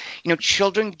pointless. You know,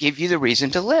 children give you the reason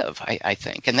to live, I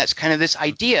think. And that's kind of this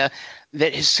idea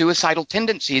that his suicidal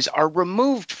tendencies are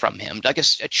removed from him. Like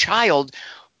a child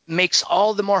makes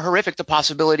all the more horrific the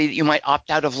possibility that you might opt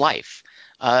out of life,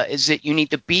 is that you need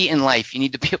to be in life. You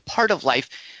need to be a part of life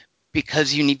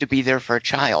because you need to be there for a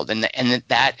child. And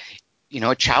that you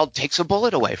know, a child takes a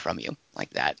bullet away from you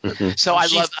like that. So I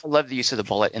love the use of the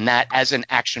bullet in that as an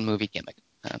action movie gimmick.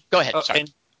 Go ahead. Sorry.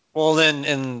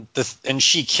 And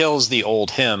she kills the old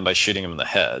him by shooting him in the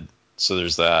head. So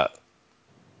there's that.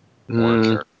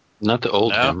 Not the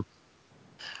old him.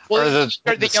 Well,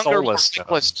 or the younger, more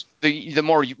reckless, the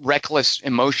more reckless,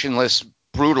 emotionless,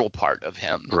 brutal part of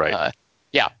him. Right.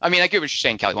 Yeah. I mean, I get what you're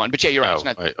saying, Kelly Wand, but yeah, you're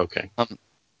right. Right. Okay.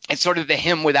 It's sort of the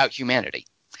him without humanity.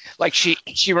 Like she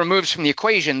removes from the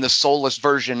equation the soulless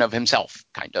version of himself,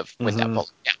 kind of, with that bullet.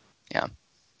 Yeah.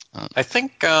 I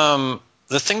think the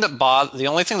only thing that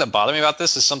bothered me about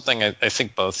this is something I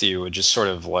think both of you would just sort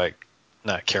of like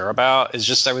not care about. Is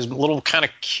just I was a little kind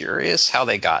of curious how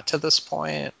they got to this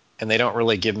point, and they don't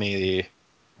really give me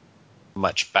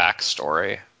much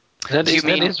backstory. That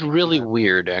is really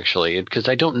weird, actually, because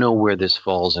I don't know where this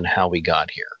falls and how we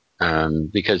got here.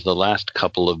 Because the last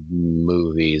couple of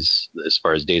movies, as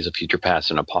far as Days of Future Past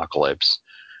and Apocalypse,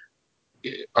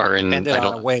 are in ended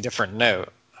on a way different note.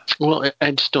 Well,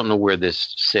 I just don't know where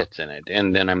this sits in it.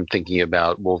 And then I'm thinking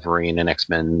about Wolverine and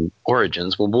X-Men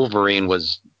Origins. Well, Wolverine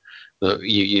was I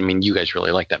mean, you guys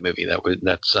really like that movie.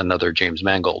 That's another James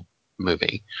Mangold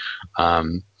movie,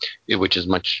 which is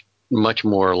much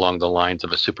more along the lines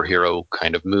of a superhero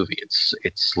kind of movie. It's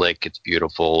slick, it's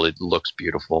beautiful, it looks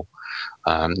beautiful.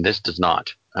 This does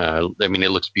not. I mean,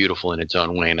 it looks beautiful in its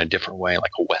own way, in a different way,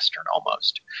 like a Western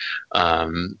almost.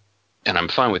 And I'm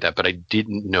fine with that, but I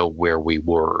didn't know where we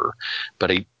were.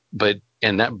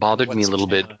 And that bothered me a little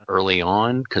bit early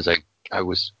on, because I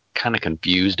was kind of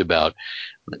confused about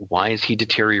why is he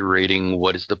deteriorating?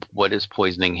 What is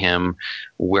poisoning him?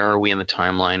 Where are we in the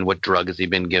timeline? What drug has he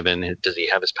been given? Does he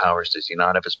have his powers? Does he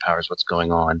not have his powers? What's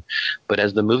going on? But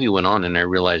as the movie went on, and I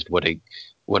realized what a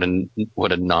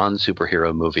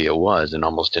non-superhero movie it was, and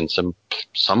almost in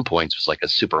some points was like a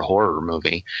super horror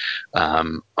movie.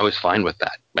 I was fine with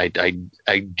that.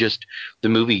 I just, the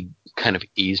movie kind of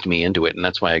eased me into it, and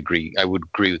that's why I would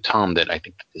agree with Tom that I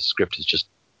think that this script is just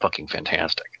fucking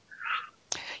fantastic.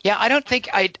 Yeah, I don't think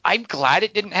I'm glad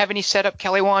it didn't have any setup,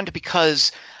 Kelly Wand,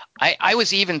 because I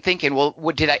was even thinking, well,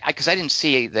 what did I – because I didn't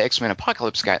see the X-Men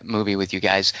Apocalypse movie with you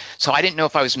guys, so I didn't know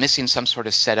if I was missing some sort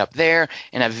of setup there,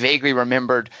 and I vaguely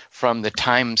remembered from the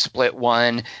time split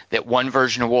one that one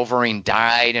version of Wolverine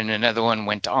died and another one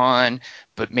went on,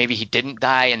 but maybe he didn't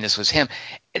die and this was him.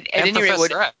 And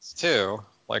Professor X, too,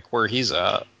 like where he's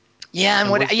at.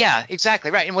 Yeah, yeah, exactly,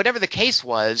 right. And whatever the case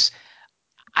was –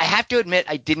 I have to admit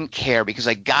I didn't care, because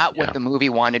I got what the movie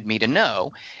wanted me to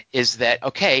know, is that,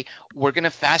 okay, we're going to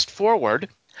fast forward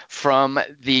from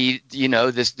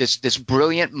this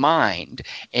brilliant mind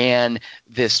and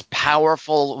this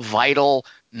powerful, vital,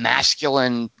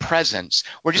 masculine presence.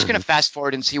 We're just going to fast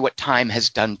forward and see what time has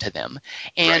done to them.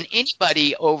 And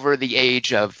anybody over the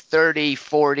age of 30,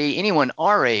 40, anyone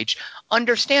our age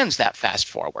understands that fast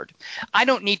forward. I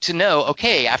don't need to know,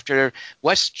 okay, after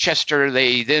Westchester,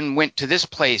 they then went to this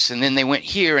place, and then they went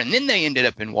here, and then they ended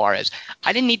up in Juarez.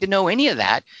 I didn't need to know any of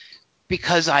that,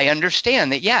 because I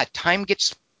understand that, time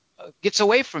gets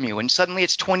away from you, and suddenly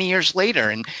it's 20 years later,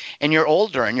 and you're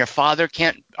older, and your father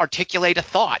can't articulate a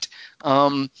thought.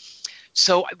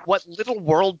 So what little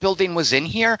world building was in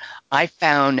here, I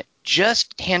found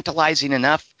just tantalizing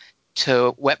enough to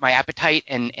whet my appetite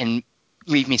and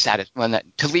leave me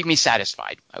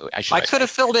satisfied. I could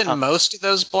have filled in most of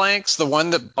those blanks. The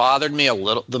one that bothered me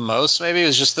the most maybe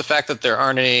was just the fact that there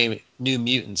aren't any new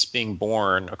mutants being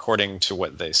born, according to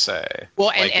what they say.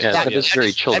 Well, that's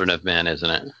very Children of Men, isn't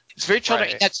it? It's very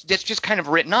Children. Right. That's just kind of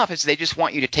written off, as they just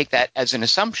want you to take that as an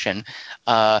assumption.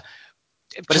 But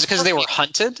is it because they were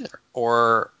hunted,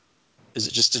 or is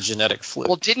it just a genetic fluke?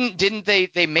 Well, didn't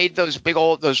they made those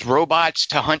those robots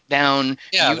to hunt down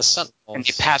the Sentinels, and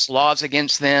they passed laws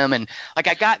against them, and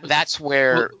that's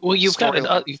where you've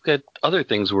got other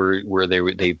things where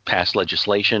they passed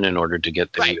legislation in order to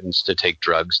get the mutants to take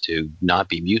drugs to not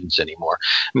be mutants anymore.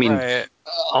 I mean,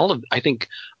 I think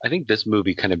this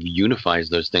movie kind of unifies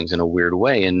those things in a weird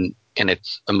way, and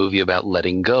it's a movie about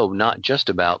letting go, not just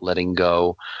about letting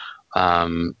go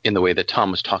in the way that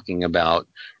Tom was talking about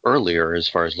earlier, as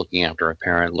far as looking after a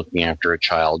parent, looking after a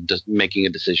child, just making a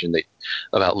decision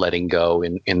about letting go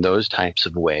in those types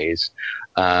of ways.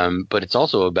 But it's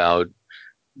also about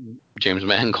James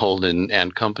Mangold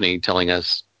and company telling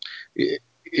us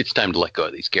it's time to let go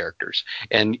of these characters.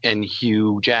 And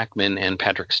Hugh Jackman and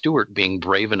Patrick Stewart being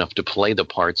brave enough to play the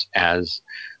parts as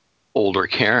older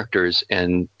characters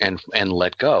and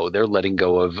let go. They're letting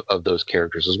go of those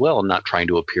characters as well, and not trying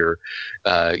to appear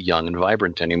young and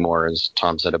vibrant anymore, as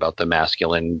Tom said about the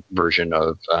masculine version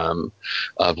of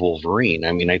Wolverine.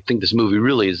 I mean, I think this movie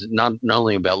really is not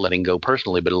only about letting go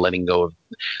personally, but letting go of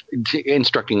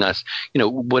instructing us,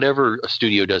 whatever a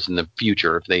studio does in the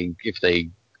future, if they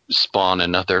spawn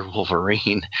another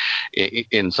Wolverine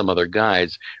in some other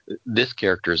guise, this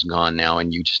character is gone now,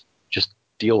 and you just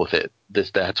deal with it.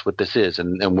 That's what this is,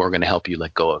 and we're going to help you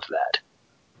let go of that.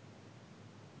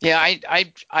 Yeah,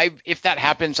 I if that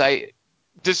happens, I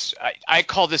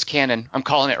call this canon. I'm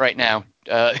calling it right now.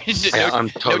 I'm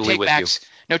totally with you.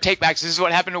 No takebacks. This is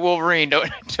what happened to Wolverine.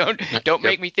 Don't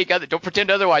make me think don't pretend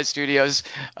otherwise, studios.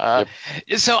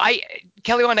 So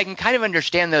Kelly Wand, I can kind of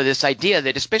understand though this idea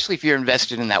that, especially if you're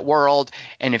invested in that world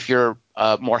and if you're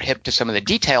more hip to some of the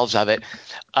details of it,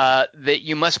 that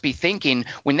you must be thinking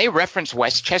when they reference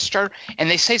Westchester and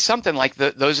they say something like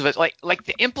those of us like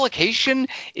the implication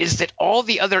is that all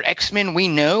the other X-Men we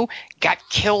know got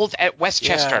killed at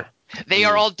Westchester. Yeah. They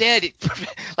are all dead.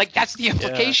 Like, that's the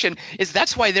implication. Is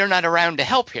that's why they're not around to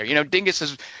help here. Dingus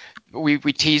is. We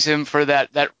tease him for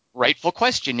that rightful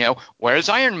question. Where's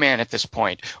Iron Man at this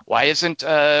point? Why isn't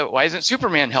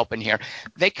Superman helping here?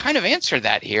 They kind of answer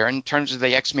that here in terms of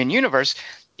the X-Men universe.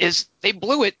 Is they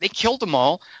blew it. They killed them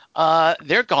all.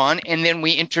 they're gone, and then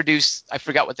we introduce, I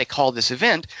forgot what they call this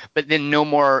event, but then no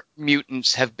more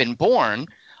mutants have been born.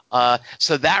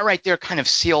 So that right there kind of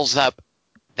seals up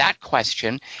that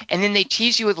question. And then they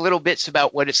tease you with little bits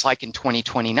about what it's like in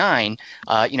 2029.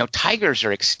 Tigers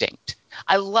are extinct.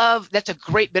 I love – that's a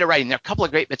great bit of writing. There are a couple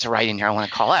of great bits of writing here I want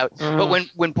to call out. But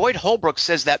when Boyd Holbrook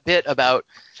says that bit about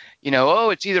 –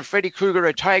 it's either Freddy Krueger or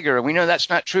a tiger, and we know that's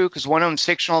not true because one of them's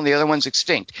fictional and the other one's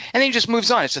extinct. And then he just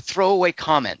moves on. It's a throwaway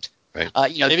comment. Right.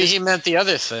 Maybe he meant the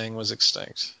other thing was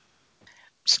extinct.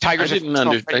 Tigers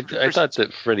I thought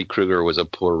that Freddy Krueger was a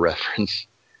poor reference.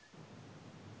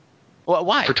 Well,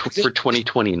 why? For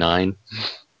 2029.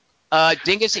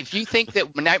 Dingus, if you think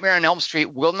that Nightmare on Elm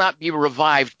Street will not be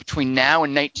revived between now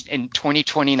and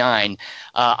 2029,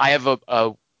 I have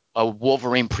a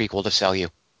Wolverine prequel to sell you.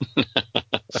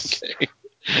 Okay.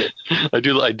 I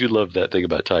do love that thing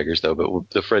about tigers, though.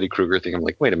 But the Freddy Krueger thing, I'm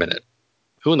like, wait a minute.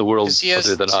 Who in the world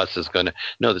other than us is going to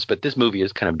know this? But this movie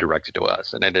is kind of directed to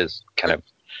us, and it is kind of.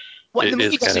 Well, the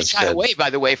movie doesn't shy away, by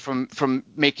the way, from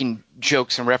making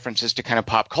jokes and references to kind of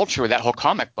pop culture with that whole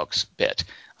comic books bit.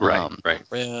 Right.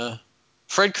 Yeah.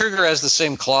 Fred Krueger has the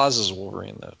same claws as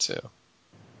Wolverine, though, too.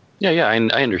 Yeah.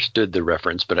 I understood the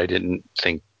reference, but I didn't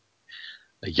think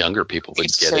younger people would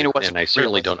get it, and I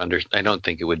certainly don't I don't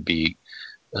think it would be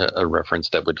a reference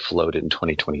that would float in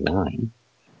 2029,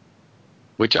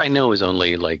 which I know is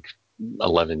only like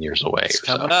 11 years away. It's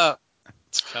coming up.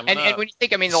 And when you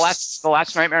think, the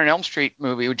last Nightmare on Elm Street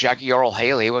movie with Jackie Earle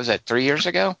Haley, what was that, 3 years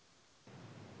ago?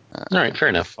 All right, fair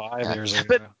enough. 5 years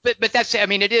ago. But that's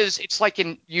it's like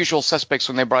in Usual Suspects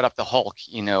when they brought up the Hulk.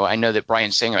 I know that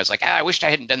Bryan Singer was like, I wished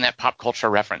I hadn't done that pop culture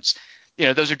reference.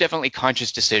 Those are definitely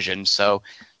conscious decisions. So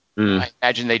I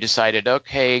imagine they decided,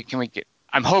 okay,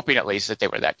 I'm hoping at least that they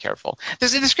were that careful. The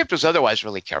script was otherwise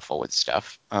really careful with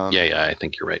stuff. I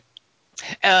think you're right.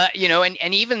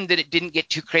 And even that it didn't get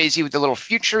too crazy with the little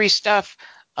future-y stuff.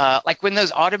 Like when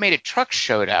those automated trucks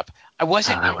showed up, I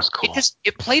wasn't. That was cool.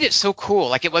 It played it so cool.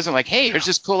 Like it wasn't like, hey, here's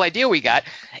this cool idea we got.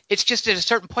 It's just at a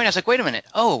certain point, I was like, wait a minute.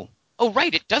 Oh,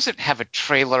 right. It doesn't have a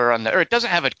trailer or it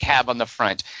doesn't have a cab on the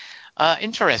front.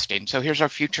 Interesting. So here's our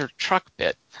future truck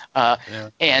bit.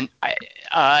 And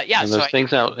those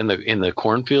things out in the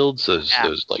cornfields,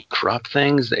 those like crop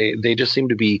things, they just seem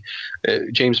to be.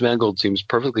 James Mangold seems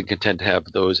perfectly content to have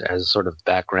those as sort of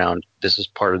background. This is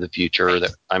part of the future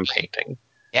that I'm painting.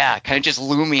 Yeah, kind of just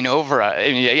looming over.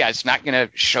 It's not going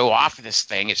to show off this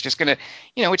thing. It's just going to,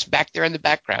 it's back there in the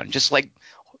background, just like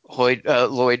Boyd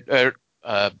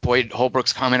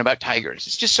Holbrook's comment about tigers.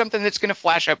 It's just something that's going to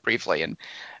flash up briefly. And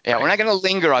we're not going to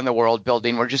linger on the world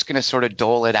building. We're just going to sort of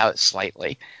dole it out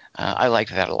slightly. I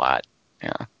liked that a lot.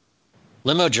 Yeah.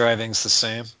 Limo driving's the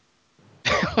same.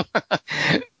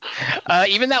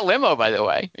 Even that limo, by the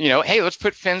way. Hey, let's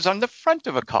put fins on the front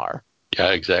of a car.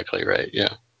 Yeah, exactly right. Yeah.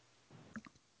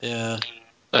 Yeah.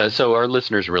 So our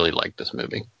listeners really like this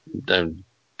movie.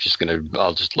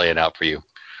 I'll just lay it out for you.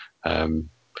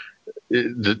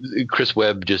 Chris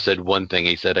Webb just said one thing.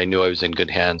 He said, I knew I was in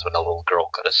good hands when a little girl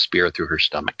got a spear through her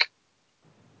stomach.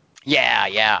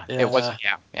 Yeah. It was,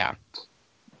 yeah.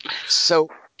 So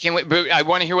I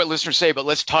want to hear what listeners say, but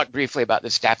let's talk briefly about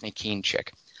this Daphne Keane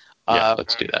chick.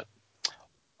 Let's do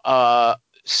that.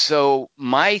 So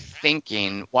my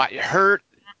thinking,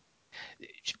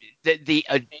 the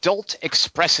adult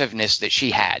expressiveness that she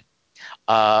had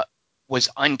was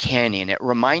uncanny, and it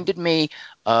reminded me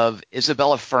of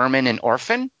Isabella Fuhrman in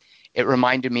Orphan. It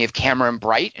reminded me of Cameron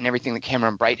Bright and everything that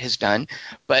Cameron Bright has done.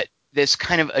 But this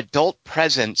kind of adult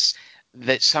presence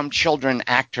that some children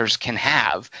actors can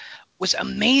have was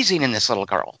amazing in this little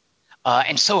girl,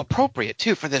 and so appropriate,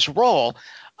 too, for this role.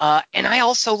 And I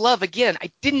also love, again, I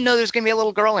didn't know there was going to be a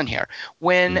little girl in here.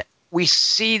 When we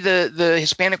see the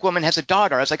Hispanic woman has a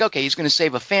daughter, I was like, okay, he's going to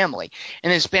save a family.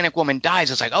 And the Hispanic woman dies.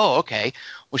 I was like, oh, okay.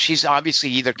 Well, she's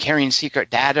obviously either carrying secret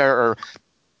data or,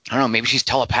 I don't know, maybe she's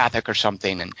telepathic or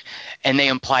something. And they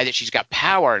imply that she's got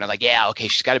power. And I'm like, yeah, okay,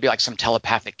 she's got to be like some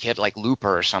telepathic kid like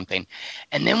Looper or something.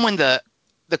 And then when the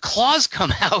claws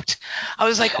come out, I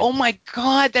was like, oh, my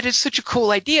God, that is such a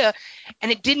cool idea. And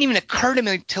it didn't even occur to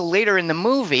me until later in the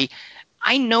movie.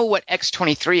 I know what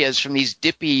X-23 is from these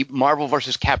dippy Marvel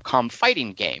vs. Capcom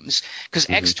fighting games, because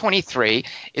X-23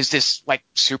 is this like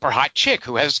super hot chick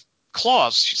who has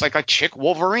claws. She's like a chick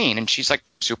Wolverine, and she's like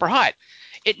super hot.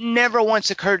 It never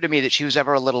once occurred to me that she was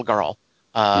ever a little girl.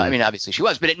 Obviously she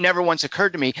was, but it never once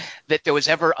occurred to me that there was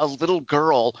ever a little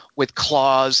girl with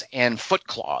claws and foot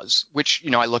claws, which,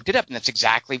 I looked it up, and that's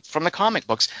exactly from the comic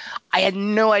books. I had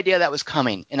no idea that was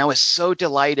coming, and I was so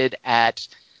delighted at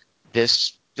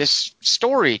this this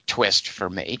story twist for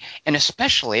me, and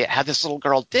especially how this little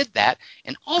girl did that,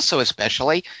 and also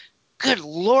especially, good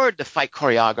Lord, the fight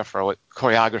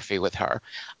choreography with her.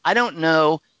 I don't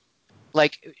know,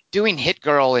 like doing Hit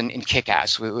Girl in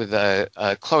Kick-Ass with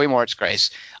Chloe Moritz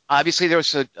Grace. Obviously, there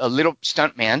was a little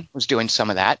stunt man was doing some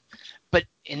of that, but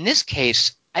in this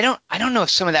case, I don't know if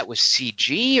some of that was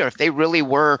CG or if they really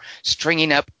were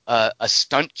stringing up a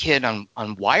stunt kid on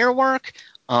wire work.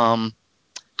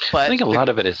 But I think a lot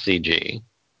of it is CG.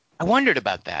 I wondered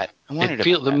about that.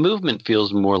 The movement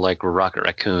feels more like Rocket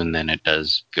Raccoon than it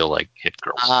does feel like Hit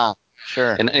Girl. Ah,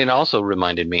 sure. And it also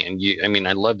reminded me, and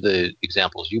I love the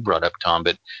examples you brought up, Tom,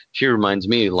 but she reminds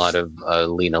me a lot of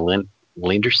Lena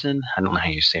Linderson. I don't know how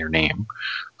you say her name.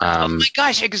 Oh my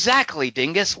gosh, exactly,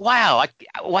 Dingus. Wow.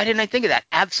 Why didn't I think of that?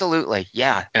 Absolutely.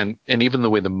 Yeah. And even the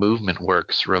way the movement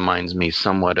works reminds me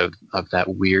somewhat of that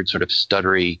weird sort of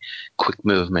stuttery, quick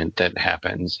movement that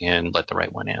happens in Let the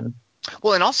Right One In.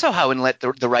 Well, and also how in Let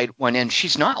the Right One In,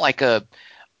 she's not like I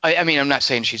mean, I'm not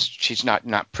saying she's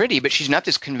not pretty, but she's not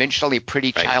this conventionally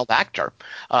pretty child actor.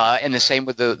 And the same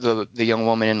with the young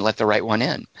woman in Let the Right One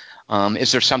In.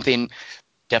 Is there something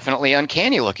definitely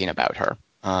uncanny looking about her?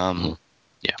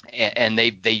 Yeah. And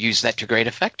they use that to great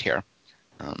effect here.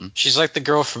 She's like the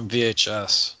girl from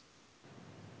VHS.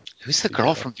 Who's the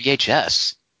girl from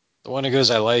VHS? The one who goes,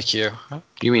 "I like you."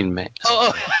 You mean May?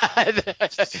 Oh,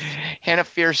 Hannah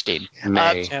Fierstein.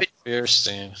 May. Hannah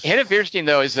Fierstein. Hannah Fierstein,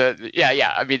 though, is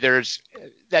yeah. I mean,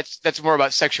 that's more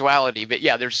about sexuality, but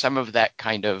yeah, there's some of that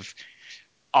kind of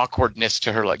awkwardness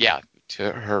to her,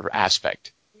 to her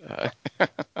aspect.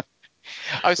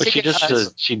 I was thinking,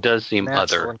 she does seem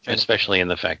other, kind of especially in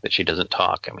the fact that she doesn't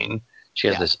talk. I mean, she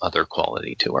has this other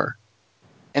quality to her.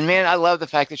 And man, I love the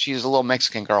fact that she's a little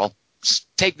Mexican girl.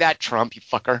 Take that, Trump, you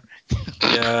fucker.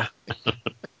 Yeah.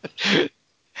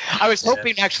 I was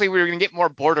hoping actually we were going to get more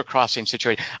border crossing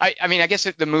situation. I mean, I guess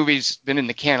the movie's been in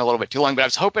the can a little bit too long, but I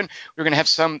was hoping we were going to have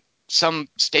some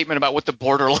statement about what the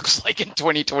border looks like in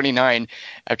 2029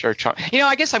 after Trump.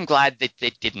 I guess I'm glad that they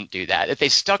didn't do that. If they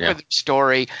stuck with the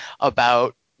story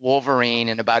about Wolverine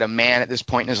and about a man at this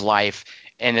point in his life,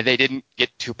 and that they didn't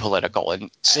get too political. And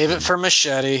Save it for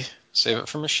Machete. Save it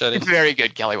for Machete. Very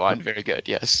good, Kelly Wand. Very good.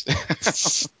 Yes.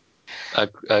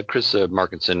 Chris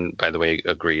Markinson, by the way,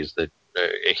 agrees that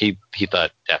he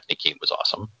thought Daphne Keane was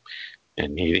awesome,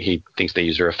 and he thinks they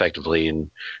used her effectively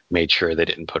and made sure they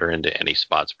didn't put her into any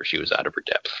spots where she was out of her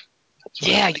depth.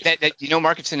 Yeah,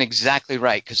 Markinson exactly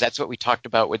right, because that's what we talked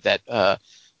about with that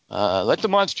Let the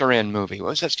Monster In movie. What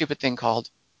was that stupid thing called?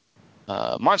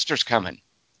 Monsters Coming.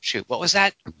 Shoot, what was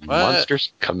that?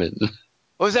 Monsters Coming.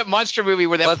 What was that monster movie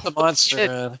where that Let the Monster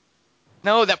In?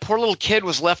 No, that poor little kid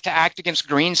was left to act against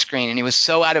green screen, and he was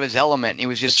so out of his element. And he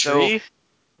was just The Tree?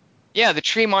 Yeah, the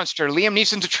tree monster. Liam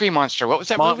Neeson's a tree monster. What was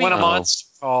that movie? When a Monster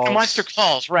Calls. A Monster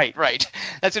Calls. Right.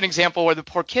 That's an example where the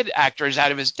poor kid actor is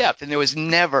out of his depth, and there was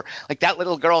never that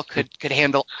little girl could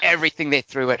handle everything they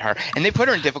threw at her, and they put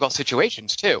her in difficult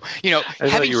situations too. I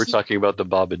thought you were talking about the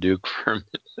Babadook for a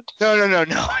minute.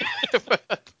 No.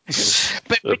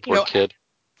 but the poor kid.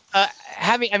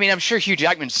 I'm sure Hugh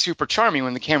Jackman's super charming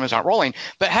when the cameras aren't rolling,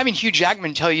 but having Hugh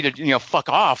Jackman tell you to, fuck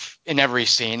off in every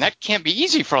scene, that can't be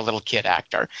easy for a little kid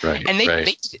actor. Right. And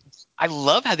I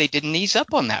love how they didn't ease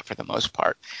up on that for the most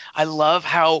part. I love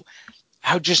how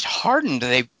just hardened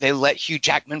they let Hugh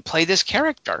Jackman play this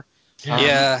character.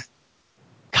 Yeah.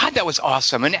 God, that was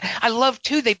awesome. And I love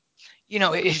too,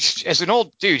 as an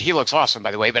old dude, he looks awesome,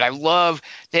 by the way, but I love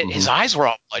that his eyes were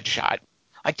all bloodshot.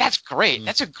 That's great.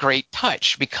 That's a great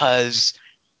touch because,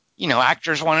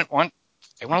 actors want to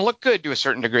look good to a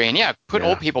certain degree. And put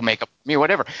old people makeup,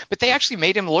 whatever. But they actually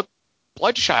made him look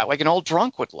bloodshot like an old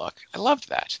drunk would look. I loved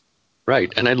that.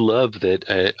 Right. And I love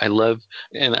that.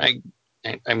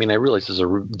 I realize this is a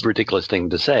ridiculous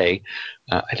thing to say.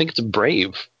 I think it's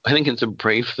brave. I think it's a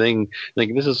brave thing.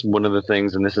 Like, this is one of the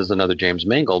things, and this is another James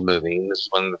Mangold movie, and this is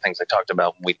one of the things I talked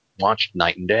about when we watched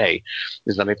Night and Day,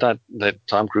 is that I thought that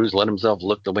Tom Cruise let himself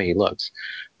look the way he looks.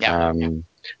 Yeah.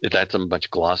 That's a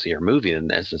much glossier movie than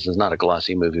this. This is not a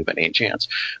glossy movie by any chance.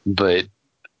 But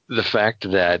the fact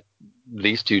that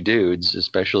these two dudes,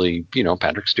 especially,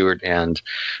 Patrick Stewart and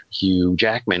Hugh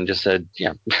Jackman, just said,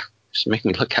 just make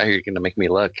me look how you're going to make me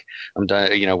look. I'm done.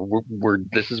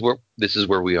 This is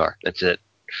where we are. That's it.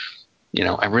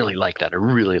 I really like that. I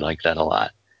really like that a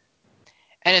lot.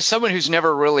 And as someone who's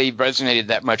never really resonated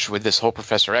that much with this whole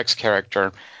Professor X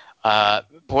character,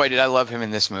 boy, did I love him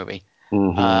in this movie.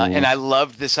 Mm-hmm. And I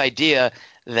loved this idea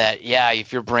that,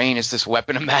 if your brain is this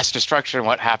weapon of mass destruction,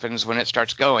 what happens when it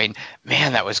starts going?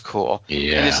 Man, that was cool.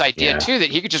 Yeah, and this idea, too, that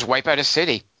he could just wipe out a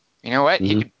city. You know what? Mhm.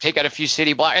 He could take out a few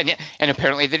city blocks, and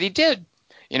apparently that he did.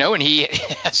 You know, and he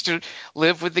has to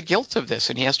live with the guilt of this,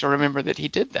 and he has to remember that he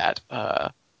did that.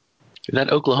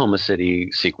 That Oklahoma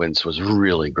City sequence was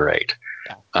really great.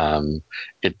 Yeah.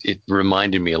 It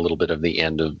reminded me a little bit of the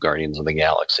end of Guardians of the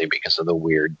Galaxy because of the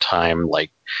weird time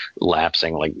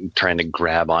lapsing, trying to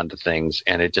grab onto things,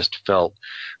 and it just felt.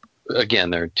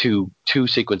 Again, there are two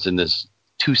sequences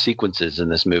in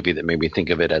this movie that made me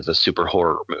think of it as a super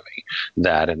horror movie.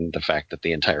 That and the fact that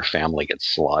the entire family gets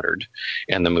slaughtered,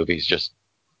 and the movie's just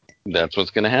that's what's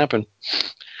going to happen.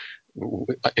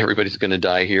 Everybody's going to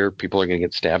die here. People are going to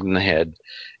get stabbed in the head,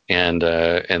 and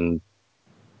the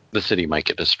city might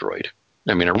get destroyed.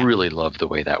 I mean, I really love the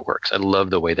way that works. I love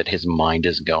the way that his mind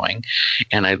is going,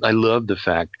 and I love the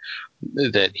fact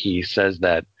that he says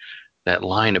that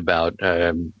line about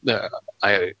I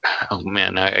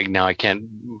can't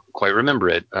quite remember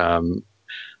it. I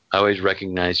always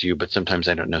recognize you, but sometimes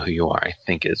I don't know who you are, I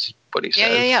think is what he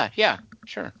says. Yeah,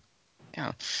 sure.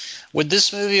 Yeah. Would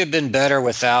this movie have been better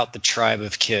without the tribe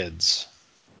of kids?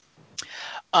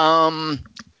 So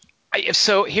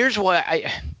here's what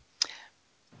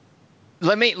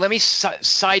let me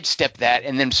sidestep that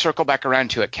and then circle back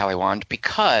around to it, Kelly Wand,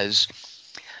 because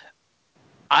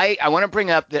I want to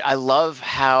bring up that I love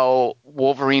how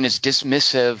Wolverine is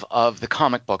dismissive of the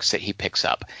comic books that he picks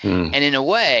up, and in a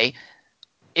way,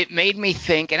 it made me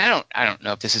think, and I don't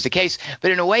know if this is the case,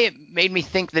 but in a way, it made me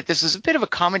think that this is a bit of a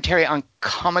commentary on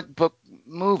comic book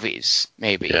movies,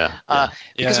 maybe.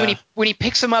 Because when he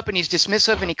picks them up and he's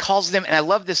dismissive and he calls them, and I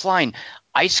love this line,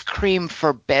 "ice cream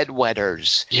for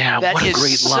bedwetters." Yeah, what a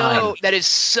great line. That is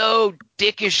so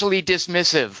dickishly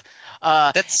dismissive.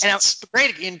 It's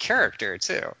great in character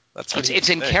too. That's what it's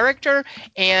in character,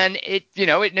 and it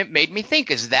made me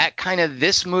think: is that kind of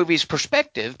this movie's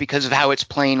perspective because of how it's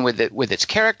playing with its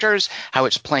characters, how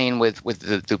it's playing with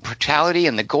the brutality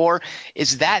and the gore?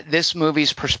 Is that this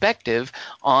movie's perspective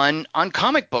on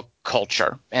comic book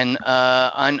culture and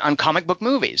on comic book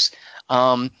movies?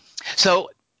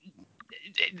 So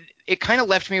it kind of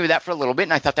left me with that for a little bit,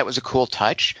 and I thought that was a cool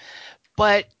touch,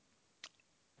 but.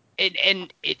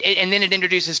 And then it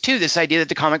introduces too this idea that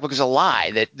the comic book is a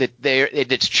lie, that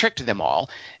it's tricked them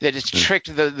all, that it's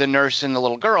tricked the nurse and the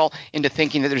little girl into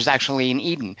thinking that there's actually an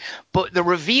Eden. But the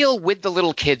reveal with the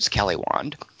little kids, Kelly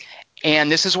Wand,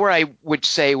 and this is where I would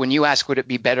say when you ask would it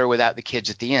be better without the kids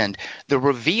at the end, the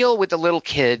reveal with the little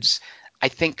kids I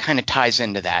think kind of ties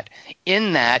into that,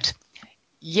 in that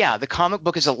yeah, the comic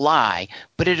book is a lie,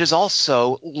 but it is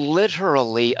also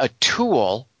literally a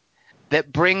tool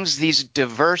that brings these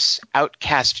diverse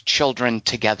outcast children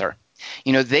together.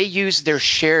 You know, they use their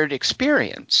shared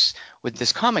experience with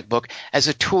this comic book as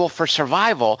a tool for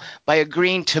survival by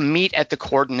agreeing to meet at the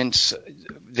coordinates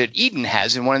that Eden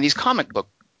has in one of these comic book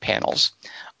panels.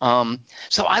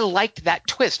 So I liked that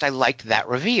twist. I liked that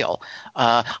reveal.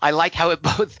 I like how it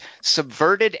both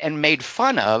subverted and made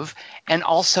fun of and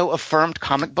also affirmed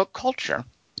comic book culture.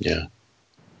 Yeah.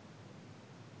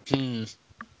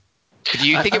 Do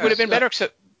you think it would have been better?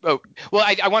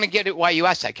 I want to get at why you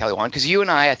asked that, Kelly Wand, because you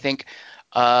and I think,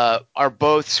 are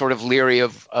both sort of leery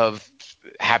of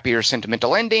happier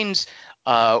sentimental endings.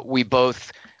 We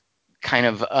both kind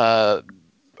of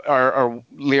are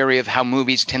leery of how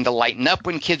movies tend to lighten up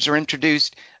when kids are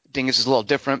introduced. Dingus is a little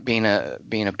different, being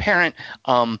a parent.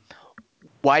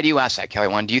 Why do you ask that, Kelly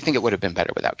Wand? Do you think it would have been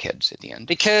better without kids at the end?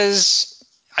 Because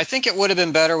I think it would have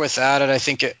been better without it.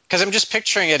 Because I'm just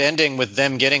picturing it ending with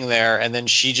them getting there, and then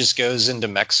she just goes into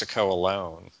Mexico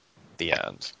alone at the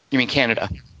end. You mean Canada?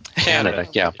 Canada,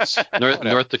 yeah.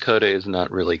 North Dakota is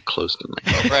not really close to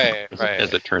me. Right.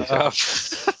 As it turns out.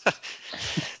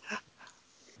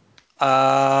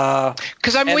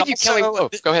 Because I'm with you, Kelly.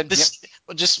 Go ahead.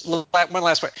 Just one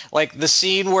last point. Like the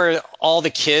scene where all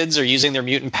the kids are using their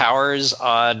mutant powers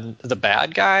on the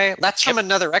bad guy. That's from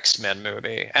another X-Men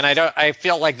movie, and I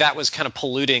feel like that was kind of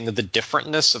polluting the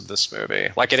differentness of this movie.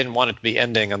 Like I didn't want it to be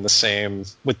ending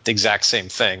with the exact same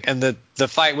thing. And the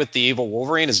fight with the evil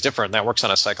Wolverine is different. That works on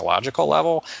a psychological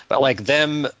level, but like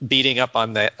them beating up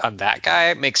on that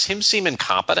guy makes him seem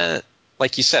incompetent.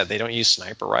 Like you said, they don't use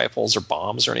sniper rifles or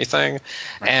bombs or anything.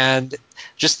 Right. And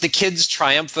just the kids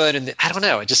triumphant, and I don't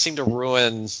know, it just seemed to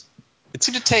ruin – it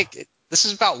seemed to take – this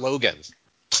is about Logan.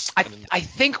 I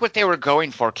think what they were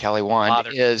going for, Kelly Wand,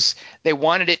 is they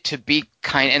wanted it to be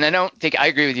and I don't think I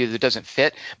agree with you that it doesn't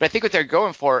fit, but I think what they're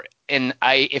going for, and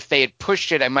if they had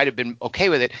pushed it, I might have been okay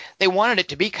with it. They wanted it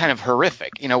to be kind of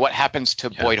horrific, what happens to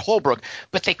Boyd Holbrook,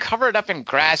 but they cover it up in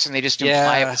grass and they just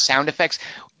imply it with sound effects.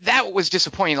 That was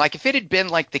disappointing. Like if it had been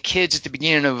like the kids at the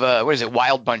beginning of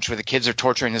Wild Bunch, where the kids are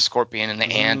torturing the scorpion and the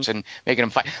ant and making them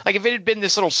fight. Like if it had been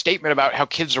this little statement about how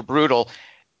kids are brutal,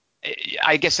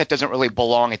 I guess that doesn't really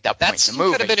belong at that point in the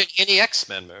movie. That could have been in any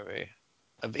X-Men movie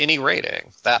of any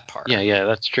rating, that part. Yeah,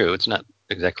 that's true. It's not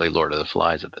exactly Lord of the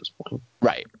Flies at this point.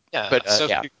 Right. Yeah.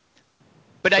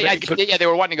 But they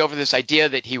were wanting to go for this idea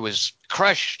that he was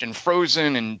crushed and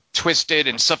frozen and twisted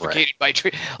and suffocated by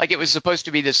tree. Like it was supposed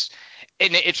to be this,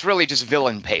 and it's really just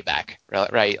villain payback,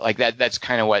 right? Like that's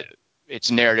kind of what its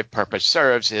narrative purpose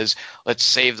serves, is let's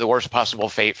save the worst possible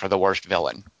fate for the worst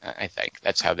villain. I think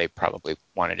that's how they probably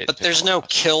wanted it. But there's no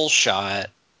kill shot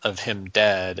of him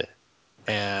dead,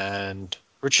 and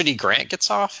Richard E. Grant gets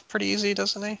off pretty easy,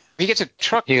 doesn't he? He gets a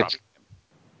truck.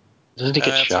 Doesn't he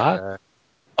get shot? Okay.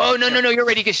 Oh no! You're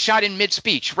right. He gets shot in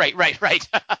mid-speech. Right. Right.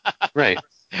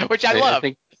 Which I love.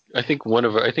 I think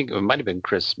it might have been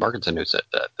Chris Markinson who said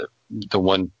that the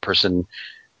one person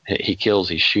he kills,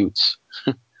 he shoots.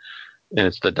 And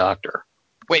it's the doctor.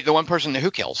 Wait, the one person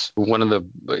who kills? One of the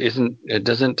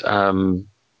doesn't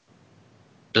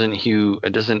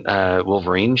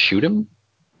Wolverine shoot him?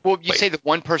 Well, you say the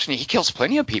one person, he kills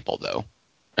plenty of people though.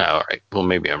 Oh, all right. Well,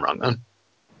 maybe I'm wrong then.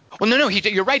 Well, no,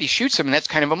 you're right. He shoots him, and that's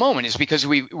kind of a moment. It's because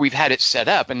we've had it set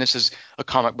up, and this is a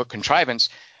comic book contrivance,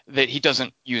 that he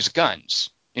doesn't use guns.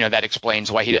 That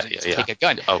explains why he doesn't take a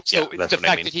gun. Oh, so the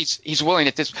fact that he's willing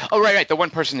at this. Oh, right. The one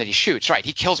person that he shoots, right?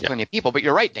 He kills plenty of people, but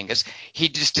you're right, Dingus. He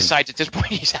just decides at this point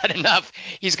he's had enough.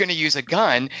 He's going to use a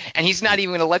gun, and he's not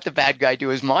even going to let the bad guy do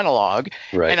his monologue.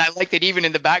 Right. And I like that even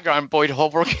in the background, Boyd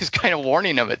Holbrook is kind of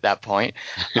warning him at that point.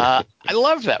 I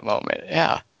loved that moment.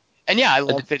 Yeah. And I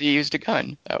loved that he used a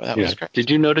gun. That was great. Did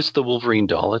you notice the Wolverine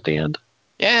doll at the end?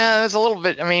 Yeah, it was a little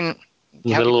bit. I mean,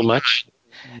 was that a little much?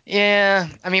 Yeah,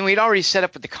 I mean, we'd already set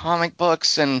up with the comic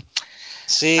books, and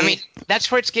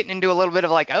that's where it's getting into a little bit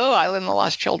of like, Island of the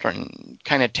Lost Children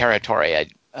kind of territory.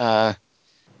 But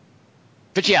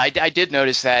I did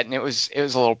notice that, and it was a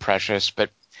little precious.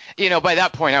 But by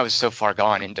that point, I was so far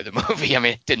gone into the movie. I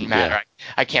mean, it didn't matter. Yeah.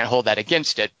 I can't hold that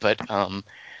against it. But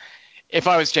if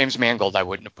I was James Mangold, I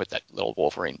wouldn't have put that little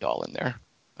Wolverine doll in there.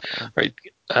 Right.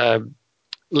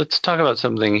 Let's talk about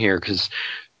something here, because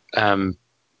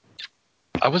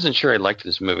I wasn't sure I liked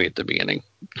this movie at the beginning.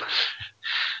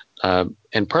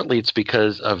 And partly it's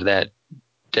because of that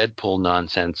Deadpool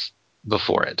nonsense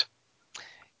before it.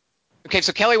 Okay,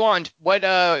 so Kelly Wand,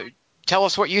 tell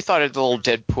us what you thought of the little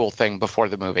Deadpool thing before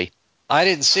the movie. I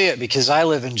didn't see it because I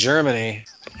live in Germany,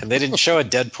 and they didn't show a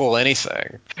Deadpool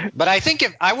anything. But I think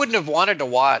I wouldn't have wanted to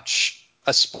watch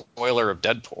a spoiler of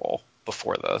Deadpool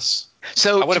before this.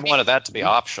 So I would have wanted that to be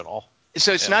optional.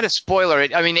 So it's not a spoiler.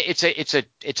 I mean, it's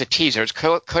a teaser. It's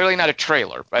clearly not a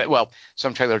trailer. Right? Well,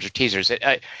 some trailers are teasers.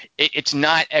 It's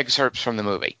not excerpts from the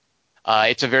movie.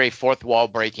 It's a very fourth wall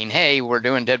breaking. Hey, we're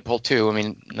doing Deadpool 2. I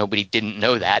mean, nobody didn't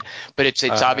know that, but it's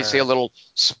obviously a little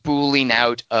spooling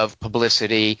out of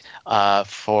publicity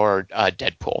for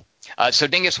Deadpool. So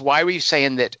Dingus, why were you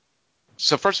saying that?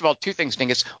 So first of all, two things,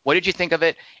 Dingus. What did you think of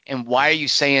it, and why are you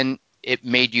saying it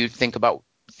made you think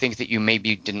that you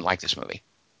maybe didn't like this movie?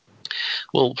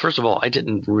 Well, first of all, I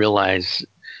didn't realize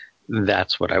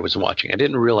that's what I was watching. I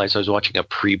didn't realize I was watching a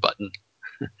pre-button.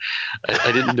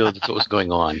 I didn't know that's what was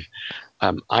going on.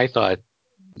 I thought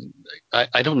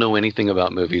I don't know anything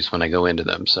about movies when I go into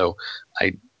them, so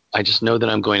I just know that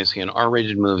I'm going to see an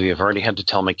R-rated movie. I've already had to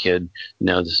tell my kid,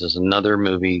 no, this is another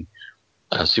movie,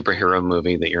 a superhero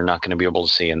movie that you're not going to be able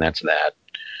to see, and that's that.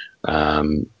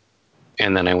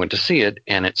 And then I went to see it,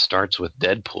 and it starts with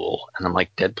Deadpool. And I'm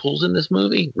like, Deadpool's in this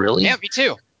movie? Really? Yeah, me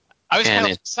too. I was kind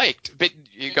of psyched, but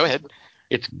you go ahead.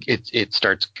 It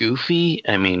starts goofy.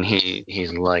 I mean,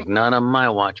 he's like, not on my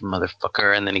watch,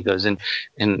 motherfucker. And then he goes in,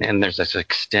 and there's this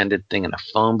extended thing in a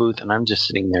phone booth, and I'm just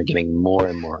sitting there getting more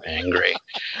and more angry.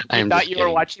 I thought you were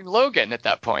watching Logan at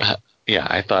that point. Yeah,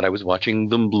 I thought I was watching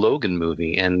the Logan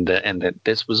movie, and that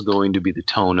this was going to be the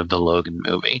tone of the Logan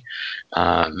movie.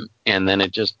 And then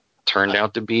it just turned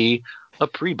out to be a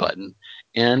pre-button,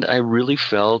 and I really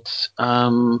felt I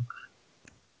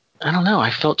don't know, I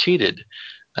felt cheated.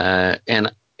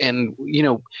 And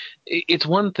it's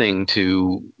one thing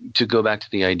to go back to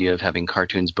the idea of having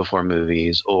cartoons before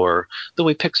movies, or the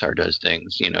way Pixar does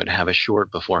things, to have a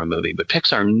short before a movie. But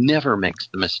Pixar never makes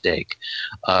the mistake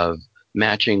of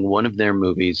matching one of their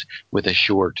movies with a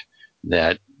short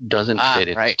that doesn't fit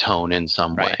its right. tone in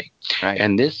some Right. way. Right.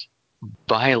 And this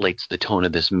violates the tone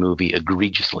of this movie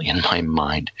egregiously in my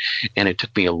mind. And it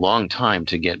took me a long time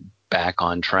to get back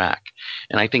on track.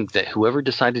 And I think that whoever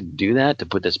decided to do that, to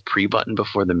put this pre-button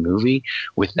before the movie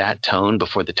with that tone,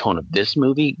 before the tone of this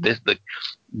movie, the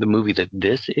movie that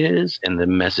this is and the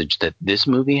message that this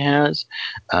movie has,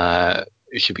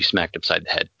 it should be smacked upside the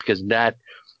head. Because that,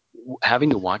 having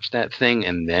to watch that thing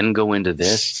and then go into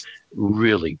this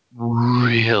really,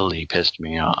 really pissed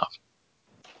me off.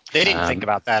 They didn't think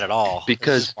about that at all.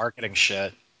 Because it's just marketing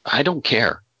shit. I don't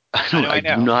care. I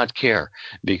do not care,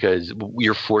 because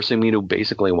you're forcing me to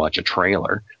basically watch a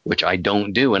trailer, which I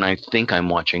don't do, and I think I'm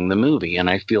watching the movie, and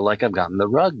I feel like I've gotten the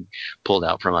rug pulled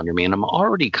out from under me, and I'm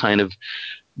already kind of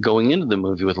going into the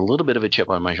movie with a little bit of a chip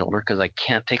on my shoulder because I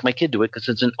can't take my kid to it because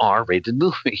it's an R-rated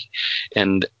movie,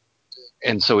 and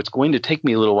so it's going to take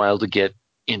me a little while to get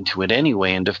into it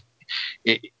anyway, and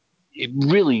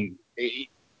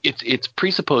It's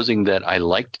presupposing that I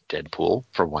liked Deadpool,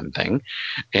 for one thing,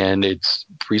 and it's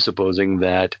presupposing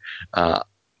that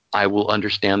I will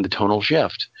understand the tonal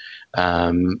shift.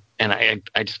 And I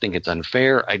just think it's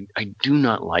unfair. I do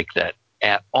not like that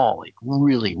at all. It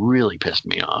really, really pissed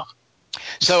me off.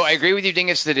 So I agree with you,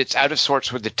 Dingus, that it's out of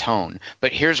sorts with the tone,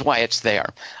 but here's why it's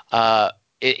there.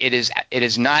 It is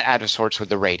not out of sorts with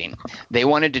the rating. They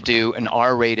wanted to do an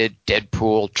R-rated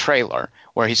Deadpool trailer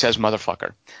where he says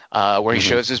motherfucker, where he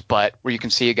shows his butt, where you can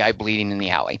see a guy bleeding in the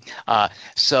alley.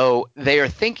 So they are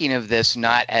thinking of this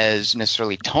not as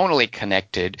necessarily tonally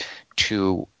connected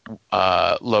to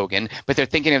Logan, but they're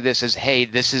thinking of this as, hey,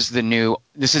 this is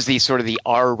the sort of the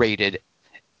R-rated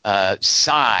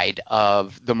side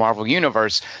of the Marvel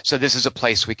Universe. So this is a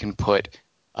place we can put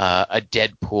a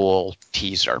Deadpool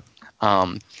teaser.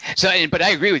 But I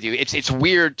agree with you. It's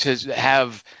weird to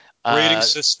have rating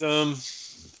system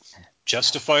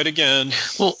justified again.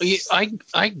 Well, I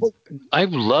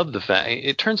love the fact.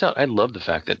 It turns out I love the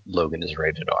fact that Logan is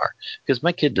rated R, because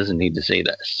my kid doesn't need to see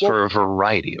this for a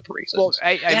variety of reasons.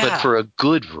 But for a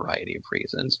good variety of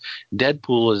reasons,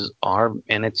 Deadpool is R,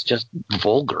 and it's just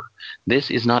vulgar.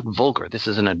 This is not vulgar. This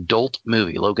is an adult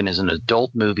movie. Logan is an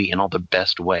adult movie in all the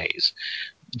best ways.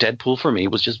 Deadpool for me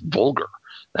was just vulgar.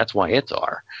 That's why it's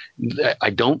R. I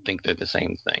don't think they're the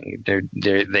same thing.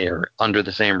 They're under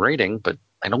the same rating, but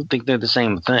I don't think they're the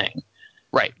same thing.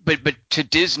 Right, but to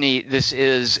Disney, this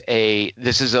is a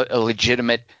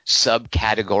legitimate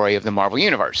subcategory of the Marvel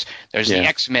Universe. There's the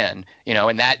X-Men,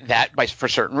 and that for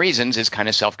certain reasons is kind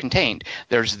of self-contained.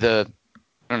 There's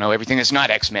everything that's not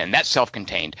X-Men, that's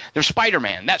self-contained. There's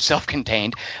Spider-Man, that's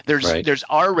self-contained. There's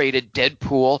R-rated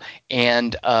Deadpool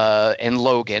and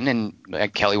Logan, and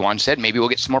like Kelly Wand said, maybe we'll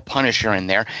get some more Punisher in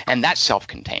there, and that's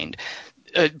self-contained.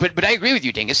 But I agree with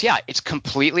you, Dingus. Yeah, it's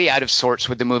completely out of sorts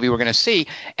with the movie we're going to see,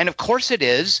 and of course it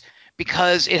is,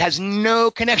 because it has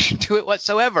no connection to it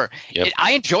whatsoever. Yep.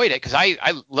 I enjoyed it because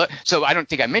so I don't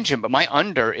think I mentioned, but my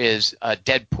under is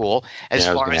Deadpool as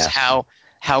far as how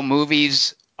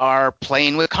movies are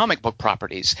playing with comic book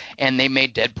properties, and they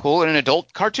made Deadpool an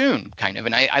adult cartoon kind of,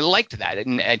 and I liked that.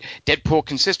 And Deadpool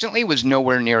consistently was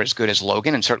nowhere near as good as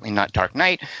Logan, and certainly not Dark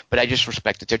Knight, but I just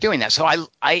respect that they're doing that. So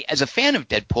I as a fan of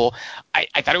Deadpool,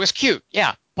 I thought it was cute,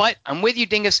 yeah. But I'm with you,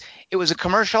 Dingus. It was a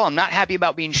commercial. I'm not happy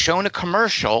about being shown a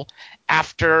commercial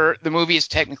after the movie is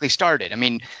technically started. I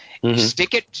mean,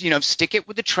 stick it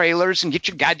with the trailers and get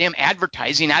your goddamn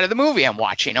advertising out of the movie I'm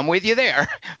watching. I'm with you there.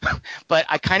 But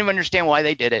I kind of understand why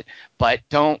they did it. But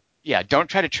don't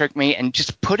try to trick me and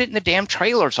just put it in the damn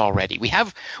trailers already. We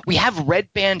have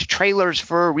red band trailers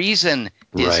for a reason,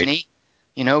 Disney.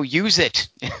 Right. Use it.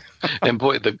 And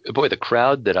the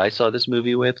crowd that I saw this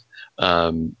movie with,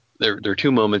 there are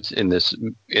two moments in this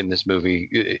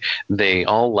movie. They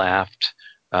all laughed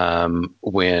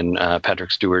when Patrick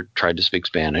Stewart tried to speak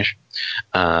Spanish.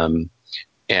 And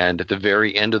at the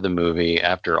very end of the movie,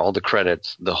 after all the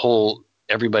credits,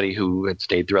 everybody who had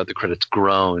stayed throughout the credits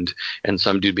groaned, and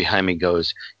some dude behind me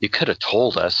goes, "You could have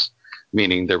told us,"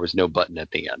 meaning there was no button at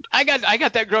the end. I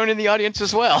got that groan in the audience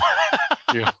as well.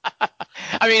 Yeah.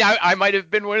 I mean, I might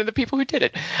have been one of the people who did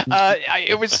it.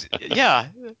 It was, yeah.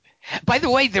 By the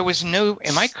way, there was no.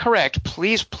 Am I correct?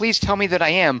 Please tell me that I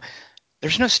am.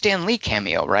 There's no Stan Lee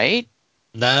cameo, right?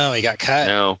 No, he got cut.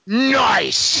 No.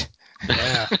 Nice.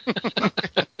 Yeah.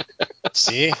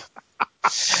 See?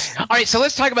 All right, so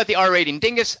let's talk about the R rating.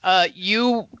 Dingus,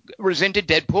 you resented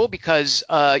Deadpool because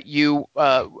it's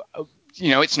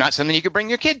not something you could bring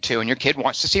your kid to, and your kid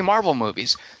wants to see Marvel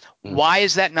movies. Why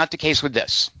is that not the case with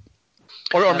this?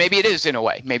 Or maybe it is in a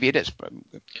way. Maybe it is.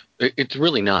 It's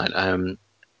really not.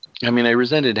 I mean, I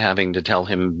resented having to tell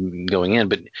him going in,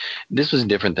 but this was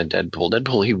different than Deadpool.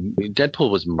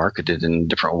 Deadpool was marketed in a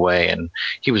different way, and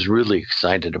he was really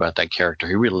excited about that character.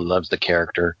 He really loves the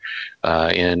character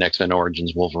in X-Men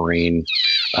Origins Wolverine.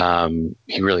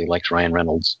 He really liked Ryan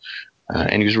Reynolds,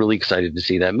 and he was really excited to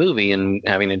see that movie. And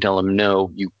having to tell him,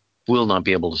 no, you will not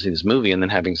be able to see this movie, and then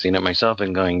having seen it myself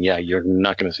and going, yeah, you're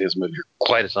not going to see this movie for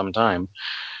quite some time.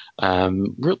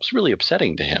 It was really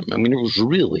upsetting to him. I mean, it was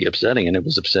really upsetting, and it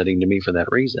was upsetting to me for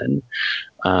that reason.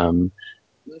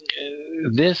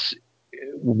 This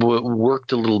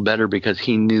worked a little better because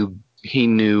he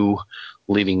knew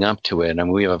leading up to it. I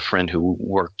mean, we have a friend who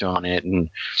worked on it,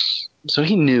 and so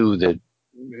he knew that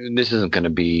this isn't going to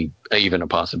be even a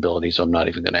possibility, so I'm not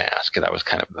even going to ask. That was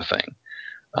kind of the thing.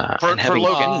 For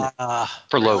Logan?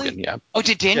 For really? Logan, yeah. Oh,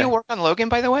 did Daniel work on Logan,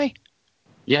 by the way?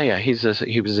 Yeah.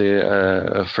 He was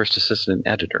a first assistant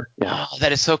editor. Yeah. Oh,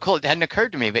 that is so cool. It hadn't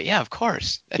occurred to me, but yeah, of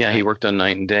course. That's he worked on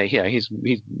Night and Day. Yeah,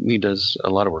 he does a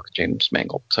lot of work with James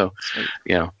Mangold. So,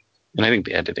 yeah, and I think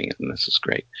the editing in this is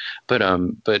great. But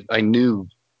I knew,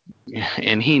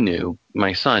 and he knew,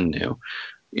 my son knew,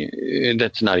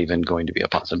 that's not even going to be a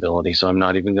possibility. So I'm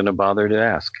not even going to bother to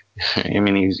ask. I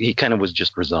mean, he kind of was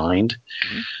just resigned,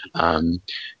 and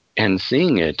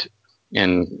seeing it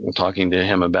and talking to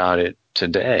him about it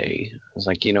today, I was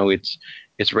like,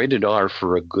 it's rated R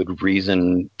for a good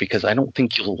reason, because I don't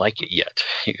think you'll like it yet.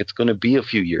 It's going to be a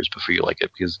few years before you like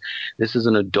it, because this is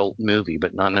an adult movie,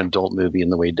 but not an adult movie in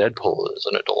the way Deadpool is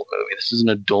an adult movie. This is an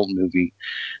adult movie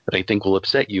that I think will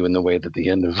upset you in the way that the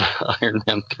end of Iron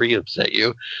Man 3 upset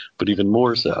you, but even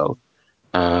more so.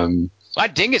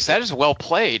 Dingus, that is well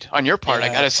played on your part, I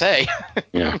got to say.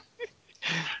 Yeah.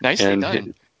 Nicely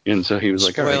done. And so he was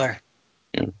like, spoiler. all right.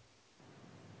 Yeah.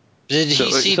 Did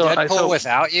he see Deadpool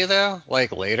without you, though?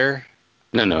 Like, later?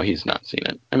 No, he's not seen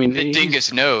it. I mean,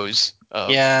 Dingus knows.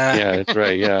 Yeah, that's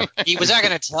right. Yeah, he was not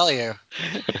going to tell you.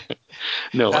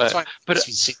 No, that's why but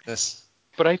you've seen this.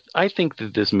 But I think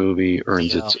that this movie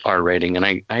earns its R rating, and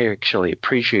I actually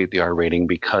appreciate the R rating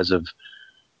because of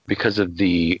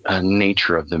the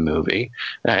nature of the movie.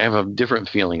 I have a different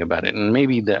feeling about it, and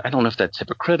maybe I don't know if that's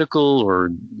hypocritical or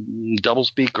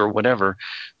doublespeak or whatever,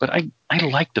 but I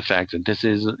like the fact that this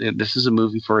is a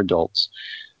movie for adults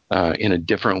in a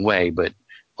different way, but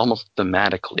almost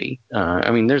thematically.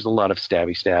 I mean, there's a lot of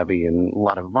stabby and a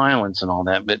lot of violence and all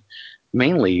that, but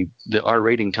mainly the R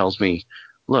rating tells me,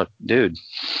 look, dude,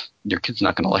 your kid's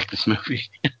not going to like this movie.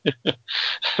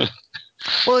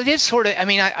 Well, it is sort of – I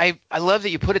mean, I love that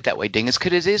you put it that way, Dingus,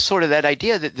 because it is sort of that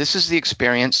idea that this is the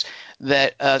experience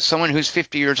that someone who's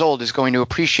 50 years old is going to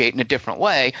appreciate in a different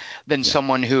way than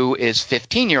someone who is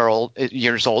 15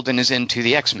 years old and is into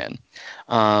the X-Men.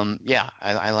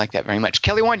 I like that very much.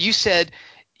 Kelly Wand, you said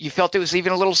you felt it was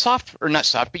even a little soft – or not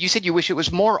soft, but you said you wish it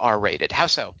was more R-rated. How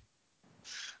so?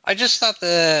 I just thought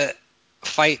the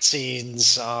fight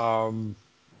scenes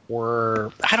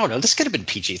were – I don't know. This could have been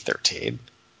PG-13.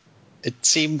 It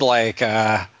seemed like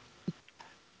no,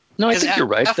 I think you're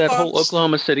right. That whole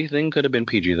Oklahoma City thing could have been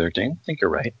PG-13. I think you're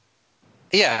right.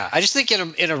 Yeah, I just think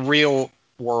in a real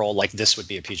world like this would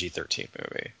be a PG-13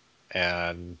 movie,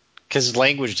 and because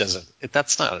language doesn't.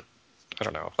 That's not. I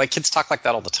don't know. Like kids talk like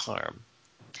that all the time.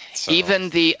 So.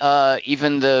 Even the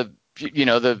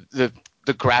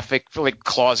graphic like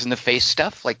claws in the face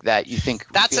stuff like that. You think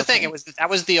that's the thing? That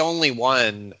was the only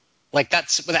one. Like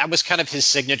that was kind of his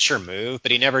signature move,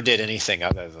 but he never did anything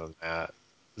other than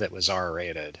that was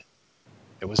R-rated.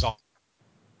 It was all.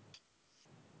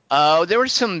 There were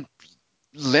some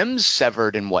limbs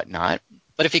severed and whatnot.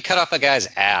 But if he cut off a guy's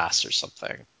ass or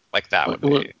something, like that would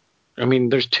be. I mean,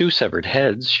 there's 2 severed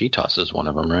heads. She tosses one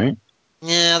of them, right?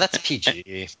 Yeah, that's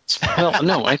PG. Well,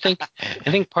 no, I think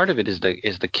part of it is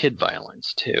the kid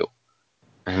violence too.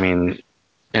 I mean.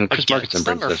 And Chris Markinson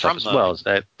brings this up as well. Is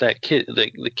that kid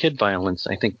the kid violence?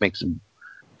 I think makes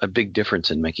a big difference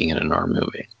in making it an R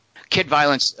movie. Kid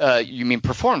violence? You mean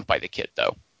performed by the kid,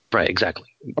 though? Right, exactly.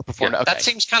 Okay. That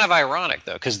seems kind of ironic,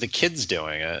 though, because the kid's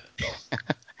doing it.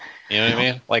 You know what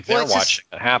I mean? Like they're watching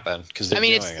it happen because they're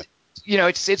doing it.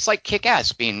 It's like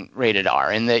Kick-Ass being rated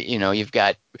R, and that you've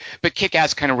got, but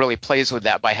Kick-Ass kind of really plays with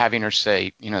that by having her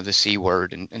say the C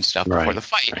word and stuff before the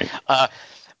fight. Right.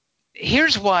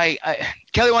 Here's why,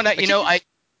 Kelly, go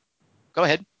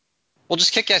ahead. Well,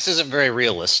 just Kick-Ass isn't very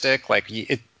realistic. Like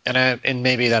and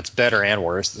maybe that's better and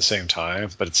worse at the same time.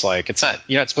 But it's like it's not.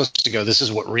 You're not supposed to go. This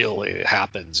is what really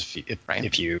happens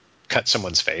if you cut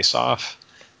someone's face off.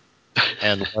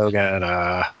 And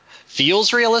Logan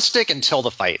feels realistic until the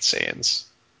fight scenes.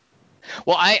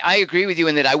 Well, I agree with you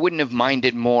in that I wouldn't have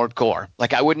minded more gore.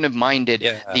 Like, I wouldn't have minded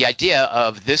the idea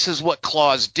of this is what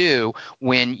claws do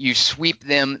when you sweep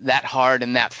them that hard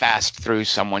and that fast through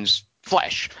someone's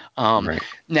flesh. Right.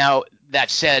 Now, that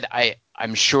said,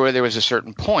 I'm sure there was a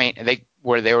certain point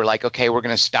where they were like, okay, we're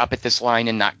going to stop at this line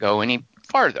and not go any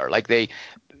farther. Like, they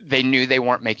knew they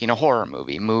weren't making a horror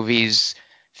movie. Movies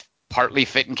partly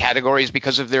fit in categories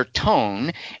because of their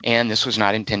tone, and this was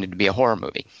not intended to be a horror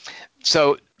movie.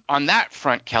 So on that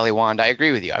front, Kelly Wand, I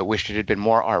agree with you. I wish it had been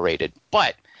more R-rated.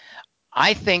 But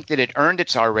I think that it earned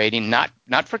its R rating, not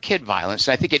for kid violence.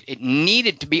 I think it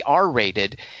needed to be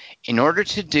R-rated in order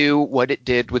to do what it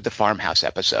did with the Farmhouse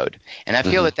episode. And I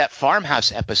feel that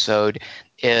Farmhouse episode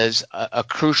is a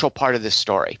crucial part of this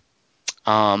story.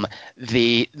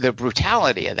 The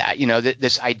brutality of that,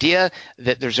 this idea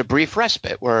that there's a brief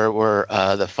respite where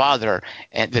the father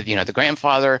and the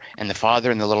grandfather and the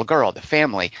father and the little girl, the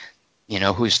family,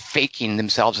 who's faking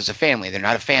themselves as a family. They're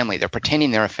not a family. They're pretending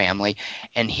they're a family.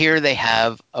 And here they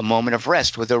have a moment of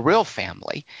rest with a real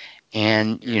family.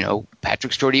 And,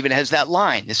 Patrick Stewart even has that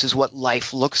line, this is what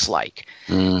life looks like.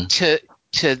 To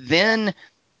then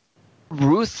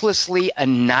ruthlessly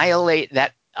annihilate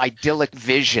that idyllic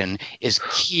vision is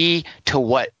key to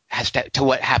what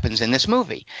happens in this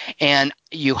movie. And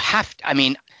you have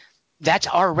to, that's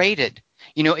R-rated.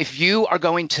 If you are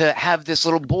going to have this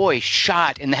little boy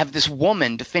shot and have this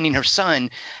woman defending her son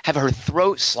have her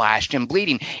throat slashed and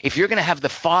bleeding, if you're going to have the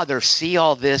father see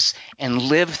all this and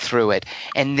live through it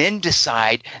and then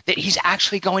decide that he's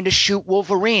actually going to shoot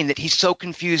Wolverine, that he's so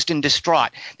confused and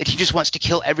distraught that he just wants to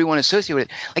kill everyone associated with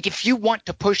it. Like, if you want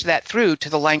to push that through to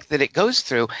the length that it goes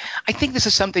through, I think this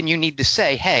is something you need to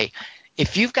say, hey,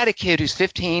 if you've got a kid who's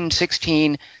 15,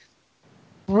 16,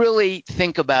 really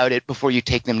think about it before you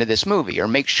take them to this movie, or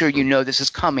make sure this is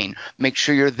coming. Make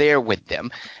sure you're there with them.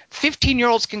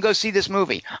 15-year-olds can go see this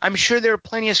movie. I'm sure there are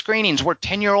plenty of screenings where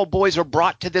 10-year-old boys are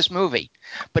brought to this movie.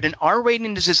 But an R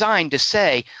rating is designed to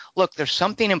say, look, there's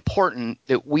something important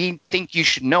that we think you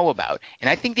should know about. And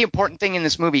I think the important thing in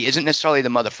this movie isn't necessarily the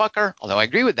motherfucker, although I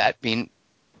agree with that being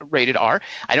rated R.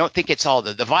 I don't think it's all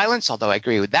the violence, although I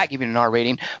agree with that giving an R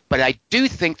rating. But I do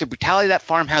think the brutality of that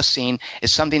farmhouse scene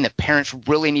is something that parents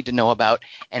really need to know about,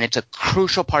 and it's a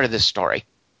crucial part of this story.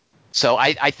 So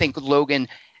I think Logan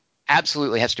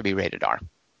absolutely has to be rated R.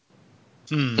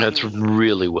 That's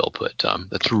really well put, Tom.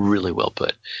 That's really well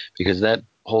put. Because that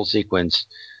whole sequence,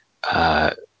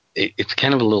 it's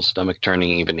kind of a little stomach turning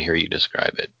even to hear you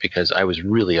describe it, because I was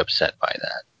really upset by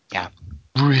that. Yeah.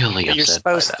 Really But upset you're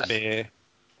supposed by that. to be.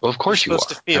 Well, of course you're you are.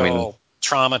 supposed to feel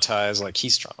traumatized, like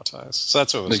he's traumatized. So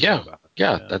that's what it was about.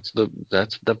 Yeah, that's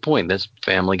the point. This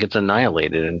family gets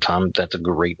annihilated, and Tom, that's a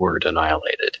great word,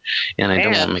 annihilated. And I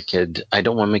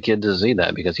don't want my kid to see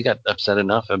that, because he got upset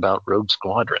enough about Rogue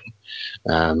Squadron.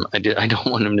 I don't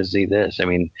want him to see this.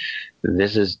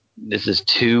 This is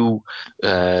too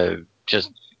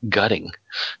just gutting.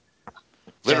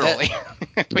 Literally.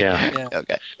 Yeah.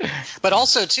 Okay. But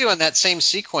also, too, in that same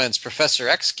sequence, Professor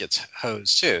X gets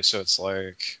hosed, too. So it's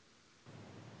like,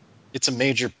 it's a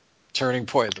major turning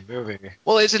point in the movie.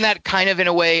 Well, isn't that kind of, in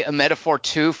a way, a metaphor,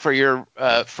 too, for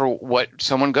for what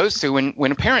someone goes through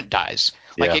when a parent dies?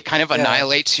 Like, it kind of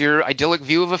annihilates your idyllic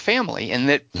view of a family, and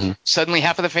that suddenly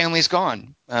half of the family is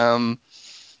gone.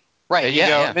 Right.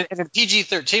 In a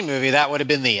PG-13 movie, that would have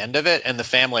been the end of it, and the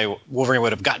family, Wolverine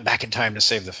would have gotten back in time to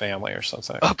save the family or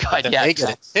something. Oh, God, yeah. They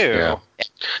get it, too. Yeah.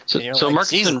 So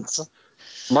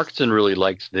Markinson really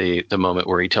likes the moment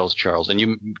where he tells Charles, and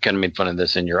you kind of made fun of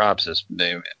this in your opsis,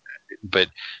 but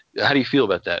how do you feel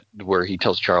about that, where he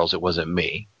tells Charles it wasn't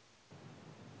me?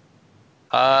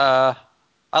 I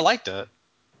liked it.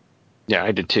 Yeah,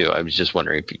 I did too. I was just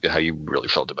wondering how you really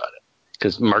felt about it,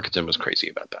 because Markinson was crazy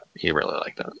about that. He really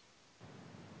liked that.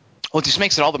 Well, it just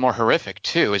makes it all the more horrific,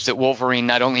 too, is that Wolverine,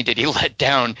 not only did he let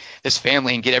down this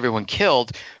family and get everyone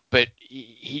killed, but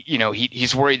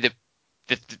he's worried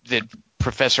that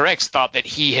Professor X thought that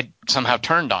he had somehow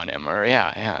turned on him, or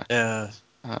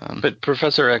but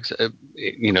Professor X,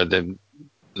 the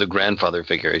grandfather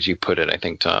figure, as you put it, I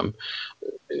think, Tom,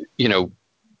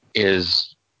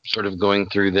 is sort of going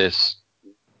through this.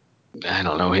 I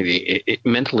don't know.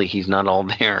 Mentally, he's not all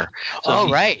there. So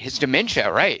right, his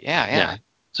dementia, right? Yeah.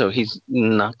 So he's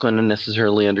not going to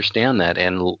necessarily understand that,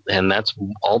 and that's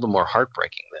all the more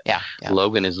heartbreaking that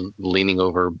Logan is leaning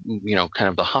over, kind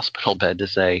of the hospital bed to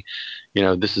say,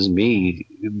 this is me,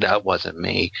 that wasn't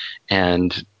me,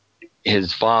 and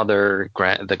his father,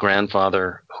 the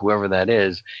grandfather, whoever that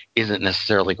is, isn't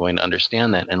necessarily going to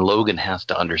understand that, and Logan has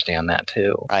to understand that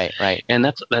too. Right. And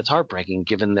that's heartbreaking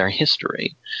given their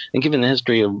history, and given the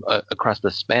history of across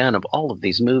the span of all of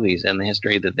these movies and the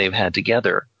history that they've had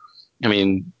together. I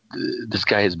mean, this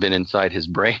guy has been inside his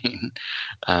brain,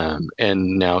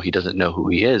 and now he doesn't know who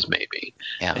he is. Maybe.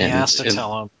 Yeah. He has to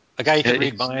tell him. A guy who could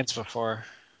read minds before.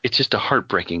 It's just a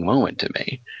heartbreaking moment to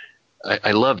me.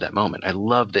 I love that moment. I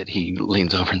love that he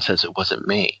leans over and says, "It wasn't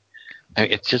me."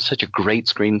 It's just such a great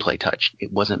screenplay touch.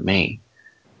 It wasn't me.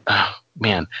 Oh,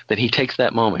 man, that he takes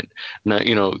that moment. Now,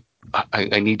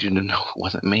 I need you to know it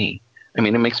wasn't me. I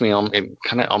mean, it makes me, it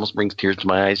kind of almost brings tears to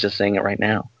my eyes just saying it right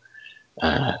now.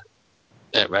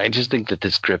 I just think that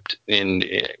this script, and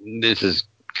this is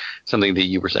something that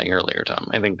you were saying earlier, Tom.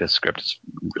 I think this script is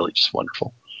really just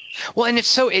wonderful. Well, and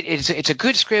it's a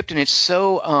good script, and it's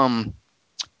so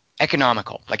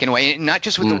economical, like in a way, not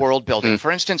just with the world building. For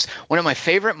instance, one of my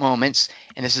favorite moments,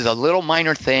 and this is a little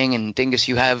minor thing, and Dingus,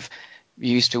 you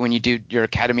used to, when you do your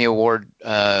Academy Award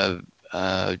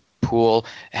pool,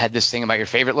 had this thing about your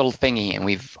favorite little thingy, and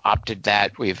we've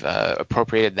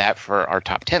appropriated that for our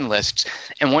top 10 lists.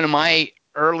 And one of my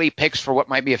early picks for what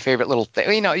might be a favorite little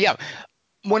thing,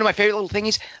 one of my favorite little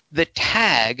thingies, the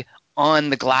tag on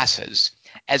the glasses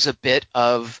as a bit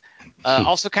of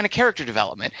also kind of character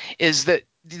development, is that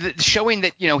showing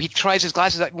that he tries his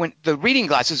glasses, when the reading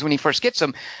glasses, when he first gets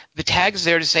them, the tag's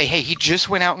there to say, hey, he just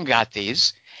went out and got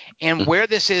these. And where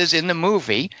this is in the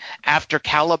movie, after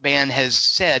Caliban has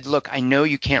said, look, I know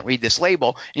you can't read this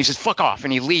label, and he says, fuck off,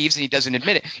 and he leaves and he doesn't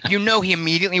admit it, he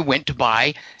immediately went to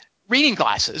buy reading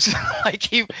glasses.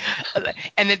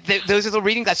 Those are the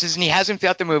reading glasses, and he has them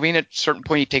throughout the movie, and at a certain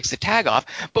point he takes the tag off.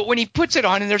 But when he puts it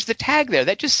on and there's the tag there,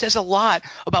 that just says a lot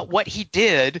about what he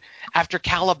did after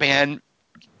Caliban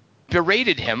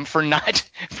berated him for not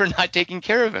taking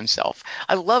care of himself.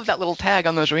 I love that little tag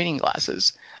on those reading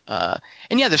glasses. The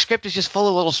script is just full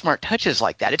of little smart touches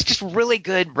like that. It's just really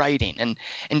good writing,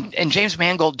 and James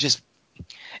Mangold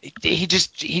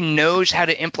he knows how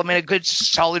to implement a good,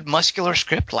 solid, muscular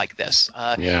script like this.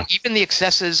 Even the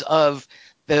excesses of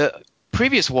the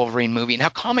previous Wolverine movie and how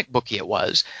comic booky it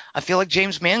was, I feel like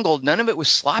James Mangold, none of it was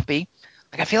sloppy.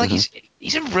 Like, I feel like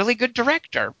he's a really good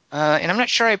director, and I'm not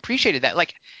sure I appreciated that.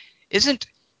 Like,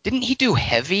 didn't he do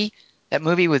Heavy, that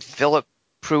movie with Philip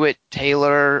Pruitt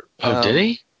Taylor? Oh, did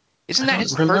he? Isn't that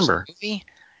his first movie?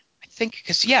 I think,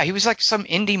 because he was like some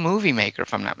indie movie maker,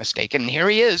 if I'm not mistaken. And here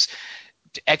he is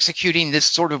executing this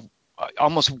sort of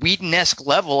almost Whedon-esque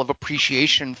level of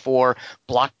appreciation for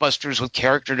blockbusters with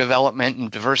character development and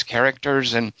diverse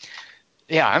characters. And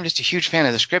I'm just a huge fan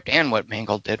of the script and what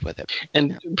Mangold did with it.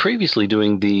 And previously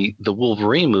doing the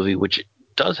Wolverine movie, which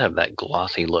does have that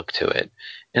glossy look to it,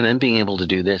 and then being able to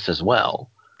do this as well.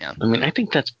 Yeah. I mean, I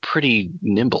think that's pretty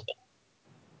nimble.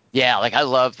 Yeah, like I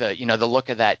love the look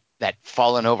of that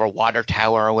fallen over water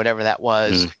tower or whatever that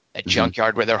was, that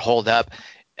junkyard where they're holed up.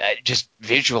 Just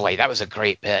visually, that was a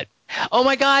great bit. Oh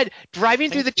my God, driving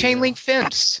through the chain link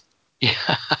fence. Yeah.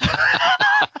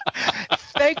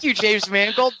 Thank you, James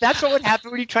Mangold. That's what would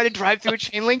happen when you try to drive through a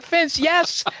chain link fence.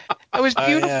 Yes, that was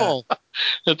beautiful.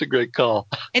 That's a great call.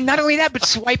 And not only that, but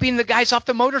swiping the guys off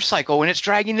the motorcycle when it's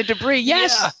dragging the debris.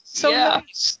 Yes,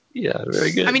 nice. Yeah,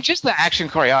 very good. I mean, just the action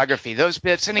choreography, those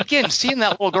bits. And again, seeing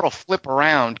that little girl flip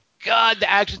around, God, the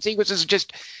action sequences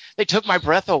just, they took my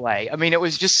breath away. I mean, it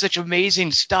was just such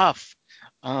amazing stuff.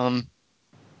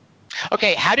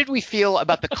 Okay, how did we feel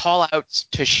about the call-outs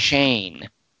to Shane?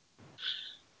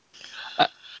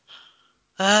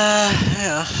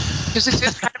 Yeah. Because this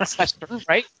is kind of a Western,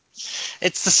 right?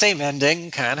 It's the same ending,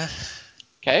 kind of.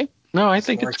 Okay. No, I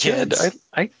think it's good.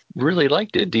 I really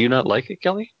liked it. Do you not like it,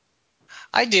 Kelly?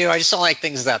 I do. I just don't like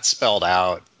things that spelled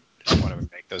out. I want to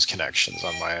make those connections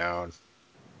on my own.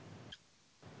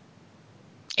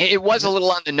 It was a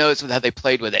little on the nose with how they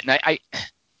played with it, and I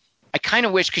kind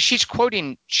of wish, because she's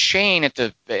quoting Shane at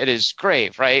his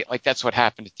grave, right? Like that's what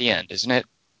happened at the end, isn't it?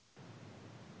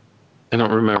 I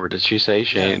don't remember. Did she say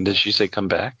Shane? Yeah. Did she say come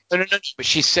back? No. But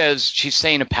she's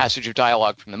saying a passage of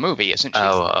dialogue from the movie, isn't she?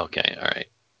 Oh, okay, all right.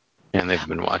 And they've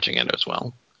been watching it as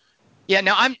well. Yeah.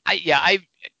 No, I'm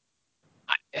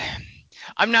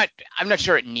not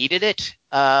sure it needed it.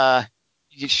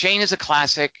 Shane is a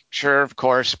classic, sure, of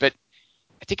course, but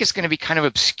I think it's going to be kind of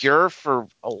obscure for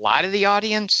a lot of the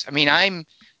audience. I mean, I'm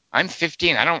 50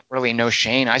 and I don't really know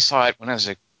Shane. I saw it when I was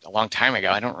a long time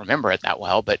ago. I don't remember it that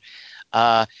well, but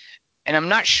and I'm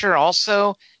not sure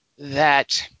also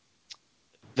that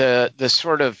the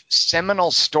sort of seminal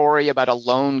story about a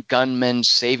lone gunman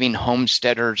saving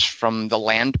homesteaders from the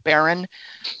land baron,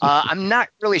 I'm not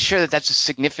really sure that that's a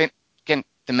significant significant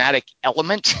thematic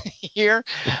element here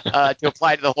to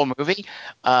apply to the whole movie.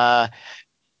 Now,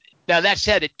 that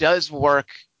said, it does work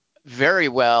very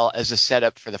well as a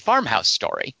setup for the farmhouse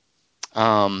story.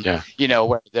 You know,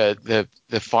 where the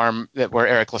farm where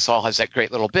Eric LaSalle has that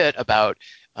great little bit about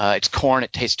it's corn,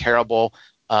 it tastes terrible.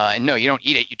 And no, you don't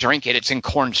eat it, you drink it. It's in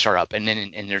corn syrup. And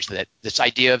then there's this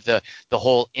idea of the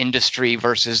whole industry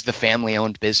versus the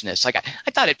family-owned business. Like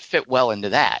I thought it fit well into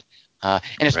that. And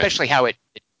especially how it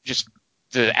just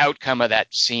the outcome of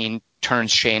that scene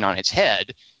turns Shane on its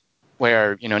head,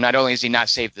 where, you know, not only does he not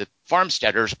save the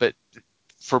farmsteaders, but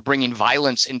for bringing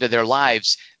violence into their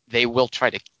lives, they will try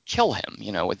to kill him,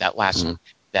 you know, with that last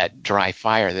that dry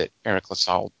fire that Eric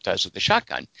LaSalle does with the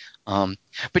shotgun.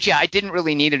 But yeah, I didn't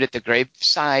really need it at the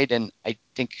graveside, and I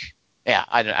think, yeah,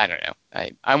 I don't know.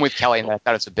 I'm with Kelly, and I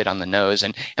thought it's a bit on the nose,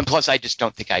 and plus I just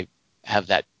don't think I have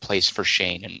that place for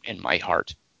Shane in my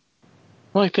heart.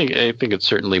 Well, I think it's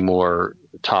certainly more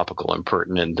topical and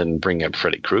pertinent than bringing up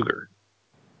Freddy Krueger.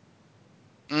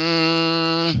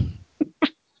 I'll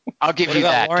give What you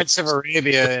about that. Lawrence of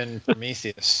Arabia and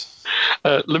Prometheus?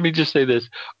 Let me just say this.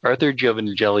 Arthur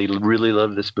Giovannicelli really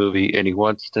loved this movie, and he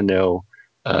wants to know,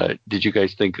 did you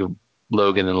guys think of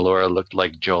Logan and Laura looked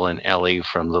like Joel and Ellie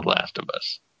from The Last of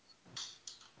Us?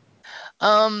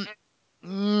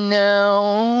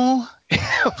 No.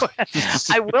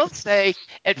 I will say,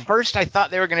 at first I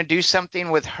thought they were going to do something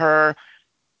with her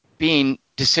being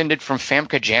descended from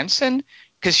Famke Janssen,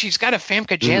 because she's got a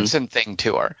Famke Janssen thing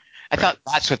to her. I thought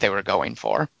that's what they were going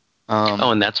for.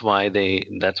 And that's why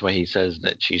he says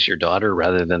that she's your daughter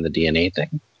rather than the DNA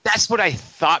thing. That's what I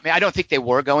thought. I don't think they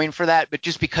were going for that, but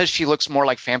just because she looks more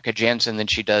like Famke Janssen than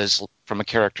she does from a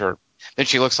character, than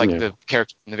she looks like the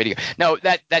character in the video. Now,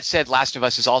 that said, Last of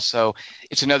Us is also,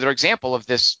 it's another example of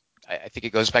this. I think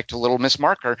it goes back to Little Miss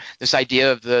Marker, this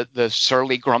idea of the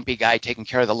surly, grumpy guy taking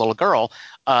care of the little girl.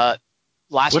 What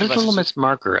is Little Miss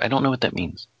Marker? I don't know what that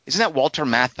means. Isn't that Walter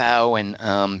Matthau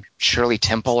and Shirley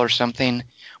Temple or something?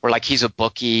 Where like he's a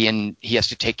bookie and he has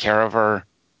to take care of her.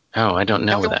 Oh, I don't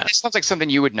know that. It sounds like something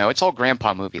you would know. It's all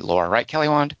grandpa movie lore, right, Kelly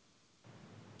Wand?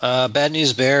 Bad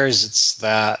News Bears, it's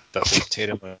that, but with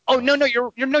Tatum. Oh no,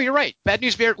 you're right. Bad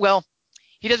News Bears. Well,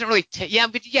 he doesn't really.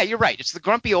 You're right. It's the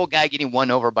grumpy old guy getting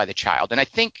won over by the child, and I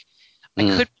think I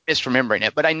could be misremembering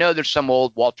it, but I know there's some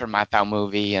old Walter Matthau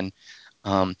movie, and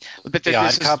but The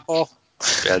Odd Couple.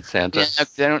 Bad Santa.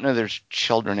 Yeah, I don't know. There's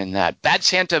children in that. Bad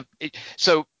Santa.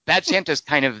 So Bad Santa's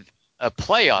kind of a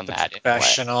play on that.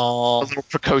 Professional. A little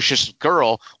precocious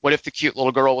girl. What if the cute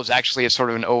little girl was actually a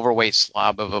sort of an overweight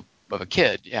slob of a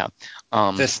kid? Yeah.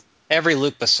 Every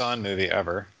Luc Besson movie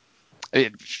ever.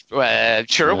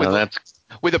 Sure.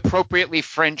 With appropriately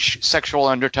French sexual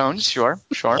undertones. Sure.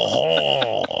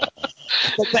 Oh.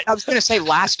 But I was going to say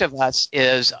Last of Us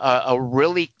is a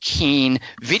really keen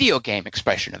video game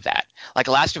expression of that. Like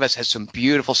Last of Us has some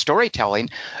beautiful storytelling,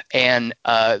 and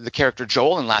the character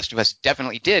Joel in Last of Us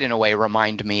definitely did, in a way,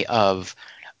 remind me of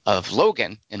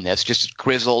Logan in this. Just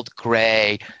grizzled,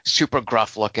 gray, super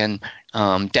gruff looking.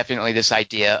 Definitely this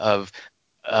idea of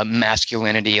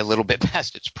masculinity a little bit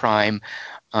past its prime.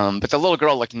 But the little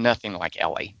girl looked nothing like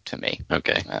Ellie to me.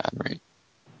 Okay, right.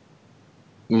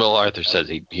 Well, Arthur says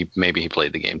he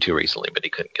played the game too recently, but he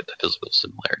couldn't get the physical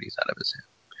similarities out of his head.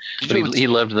 But he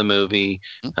loved the movie,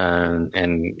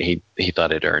 and he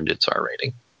thought it earned its R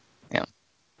rating. Yeah.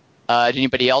 Did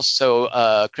anybody else?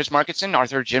 So Chris Markinson,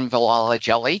 Arthur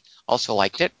Giovannicelli also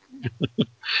liked it.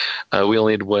 We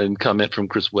only had one comment from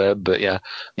Chris Webb, but yeah.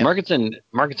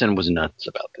 Markinson was nuts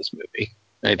about this movie.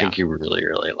 I think he really,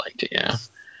 really liked it. Yeah.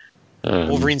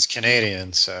 Wolverine's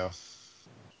Canadian, so.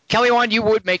 Kelly Wand, you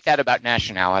would make that about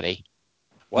nationality.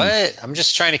 What? I'm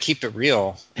just trying to keep it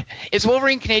real. Is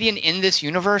Wolverine Canadian in this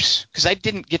universe? Because I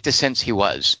didn't get the sense he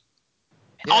was.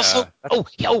 Yeah, also,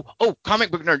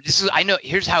 comic book nerd.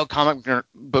 Here's how a comic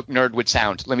book nerd would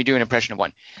sound. Let me do an impression of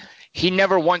one. He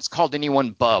never once called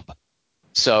anyone bub.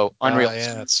 So unreal.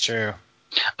 Yeah, that's true.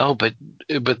 Oh, but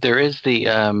there is the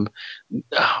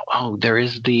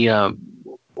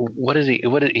what is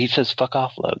he says? Fuck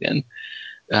off, Logan.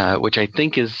 Which I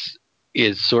think is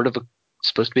sort of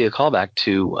supposed to be a callback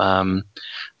to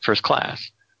First Class,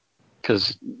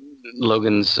 because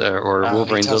Logan's or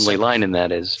Wolverine's only line in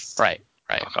that is right.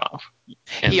 Fuck off.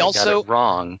 And he also got it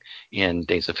wrong in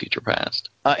Days of Future Past.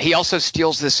 He also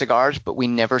steals the cigars, but we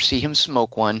never see him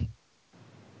smoke one.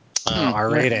 Our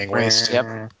rating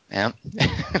wasted. Yep.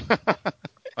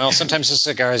 Well, sometimes a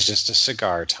cigar is just a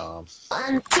cigar, Tom.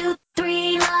 1, 2,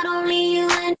 3, not only you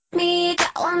and me,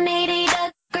 got 180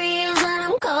 degrees, and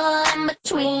I'm caught in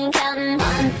between counting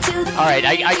 1, 2, 3. All right,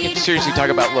 I could seriously talk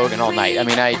about Logan all night. I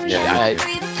mean,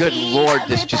 good Lord,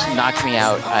 this just knocked me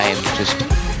out. I am just,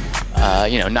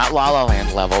 not La La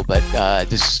Land level, but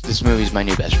this movie's my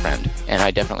new best friend, and I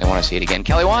definitely want to see it again.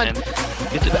 Kelly Wand.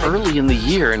 It's early in the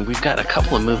year, and we've got a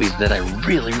couple of movies that I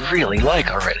really, really like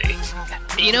already.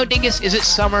 Dingus, is it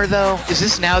summer, though? Is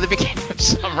this now the beginning of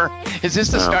summer? Is this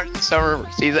the start of the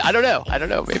summer season? I don't know.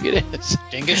 Maybe it is.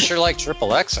 Dingus sure like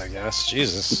Triple X, I guess.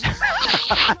 Jesus.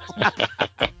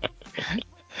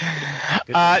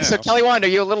 So, Kelly Wand, are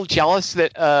you a little jealous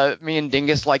that me and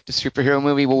Dingus liked the superhero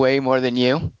movie way more than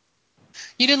you?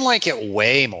 You didn't like it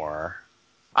way more.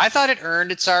 I thought it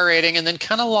earned its R rating and then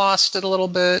kind of lost it a little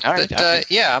bit. All right, but okay.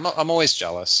 yeah, I'm always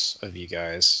jealous of you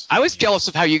guys. I was jealous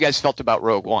of how you guys felt about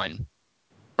Rogue One.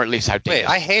 Or at least how Dingus. Wait,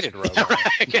 I hated Rogue One.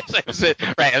 I guess that was it.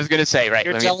 Right, I was going to say, right.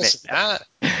 You're jealous of that?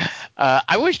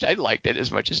 I wished I'd liked it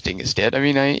as much as Dingus did. I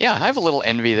mean, I have a little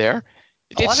envy there.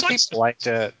 A lot of people liked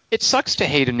it. It sucks to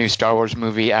hate a new Star Wars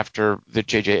movie after the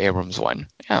J.J. Abrams one.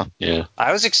 Yeah.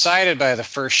 I was excited by the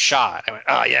first shot. I went,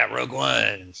 oh, yeah, Rogue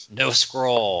One, no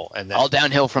scroll. And then, all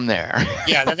downhill from there.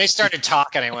 Yeah, then they started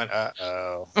talking. I went,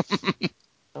 uh-oh.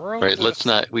 Right, let's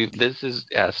not. This is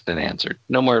asked and answered.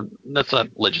 No more. Let's not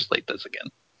legislate this again.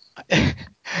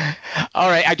 All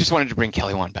right, I just wanted to bring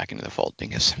Kelly Wand back into the fold,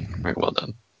 Dingus. Very well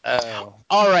done. Oh.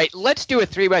 All right, let's do a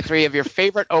 3x3 of your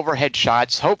favorite overhead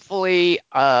shots. Hopefully,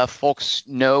 folks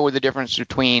know the difference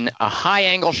between a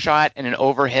high-angle shot and an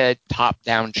overhead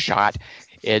top-down shot.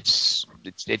 It's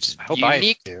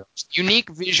unique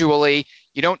visually.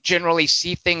 You don't generally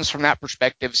see things from that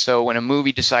perspective, so when a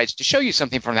movie decides to show you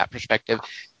something from that perspective,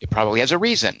 it probably has a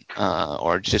reason,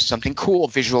 or just something cool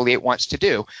visually it wants to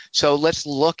do. So let's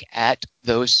look at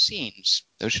those scenes.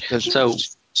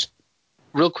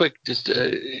 Real quick, just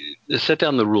set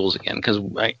down the rules again, because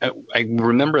I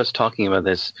remember us talking about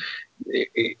this.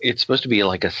 It's supposed to be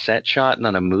like a set shot,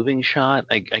 not a moving shot.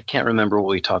 I can't remember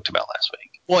what we talked about last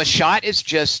week. Well, a shot is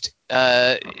just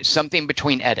something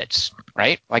between edits,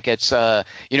 right? Like it's,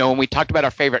 when we talked about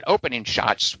our favorite opening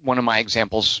shots, one of my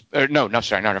examples, not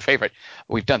our favorite.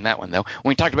 We've done that one, though.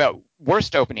 When we talked about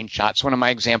worst opening shots, one of my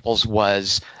examples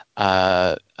was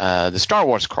the Star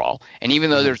Wars crawl. And even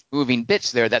though there's moving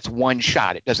bits there, that's one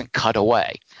shot. It doesn't cut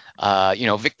away.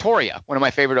 Victoria, one of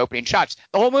my favorite opening shots.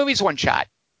 The whole movie's one shot.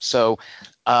 So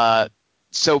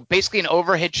basically an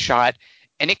overhead shot,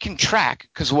 and it can track,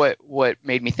 because what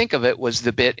made me think of it was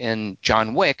the bit in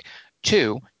John Wick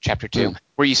 2, Chapter 2,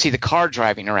 where you see the car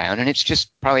driving around, and it's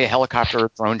just probably a helicopter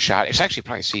drone shot. It's actually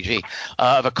probably CG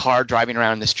of a car driving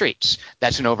around the streets.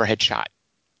 That's an overhead shot.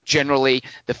 Generally,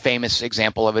 the famous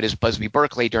example of it is Busby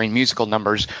Berkeley during musical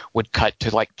numbers would cut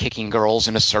to like kicking girls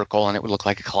in a circle, and it would look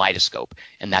like a kaleidoscope,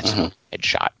 and that's an overhead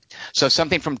shot. So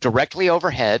something from directly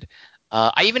overhead.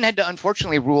 I even had to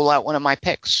unfortunately rule out one of my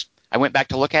picks. I went back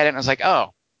to look at it, and I was like,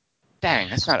 oh, dang,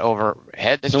 that's not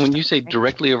overhead. So when you say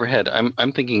directly overhead,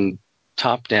 I'm thinking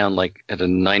top down, like at a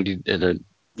 90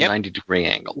 degree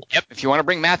angle. Yep. If you want to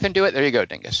bring math into it, there you go,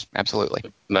 Dingus. Absolutely.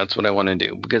 That's what I want to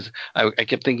do, because I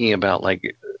kept thinking about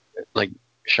like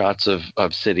shots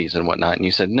of cities and whatnot, and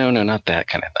you said no, not that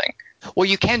kind of thing. Well,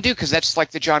 you can do, because that's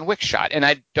like the John Wick shot, and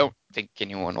I don't think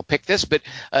anyone will pick this, but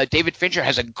David Fincher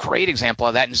has a great example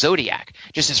of that in Zodiac.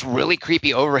 Just this really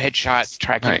creepy overhead shot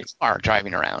tracking a car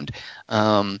driving around.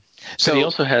 So he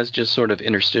also has just sort of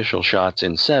interstitial shots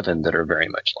in Seven that are very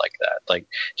much like that, like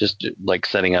just like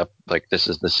setting up like this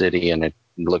is the city, and it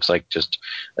looks like just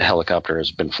a helicopter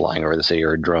has been flying over the city,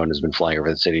 or a drone has been flying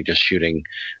over the city, just shooting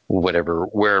wherever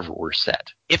we're set.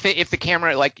 If the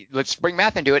camera, like, let's bring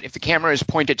math into it. If the camera is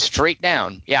pointed straight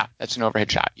down, yeah, that's an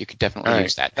overhead shot. You could definitely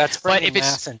use that. That's bringing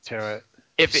math into it.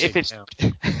 If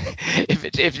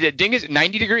the ding is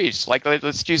 90 degrees, like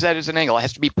let's use that as an angle. It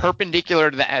has to be perpendicular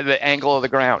to the angle of the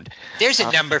ground. There's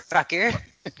a number, fucker.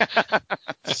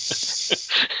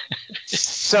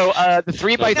 So the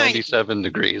 3x3 97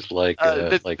 degrees, like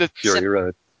Fury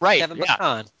Road. Right.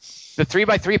 Yeah. The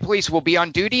 3x3 police will be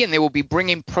on duty, and they will be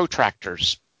bringing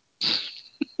protractors.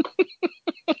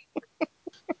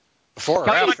 Before or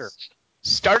after?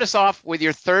 Start us off with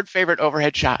your third favorite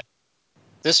overhead shot.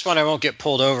 This one I won't get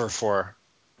pulled over for.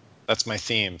 That's my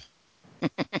theme.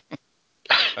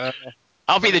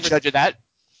 I'll be the judge of that.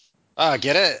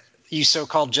 Get it? You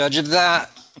so-called judge of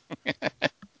that?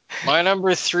 My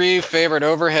number 3 favorite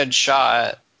overhead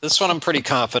shot. This one I'm pretty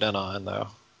confident on, though.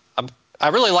 I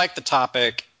really like the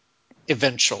topic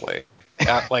eventually.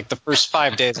 Like the first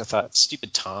 5 days, I thought,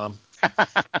 stupid Tom.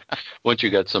 Once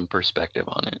you got some perspective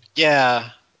on it.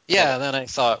 Yeah. Yeah, and then I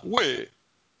thought, wait,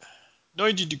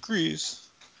 90 degrees.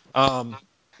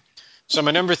 So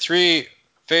my number 3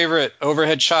 favorite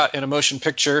overhead shot in a motion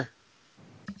picture,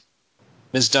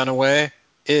 Ms. Dunaway,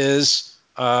 is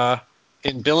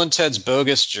in Bill and Ted's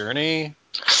Bogus Journey,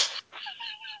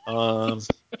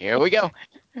 Here we go.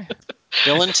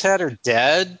 Bill and Ted are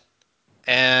dead,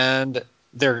 and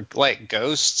they're like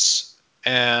ghosts.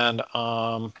 And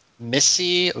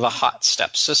Missy, the hot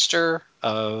stepsister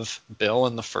of Bill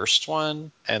in the first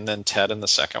one, and then Ted in the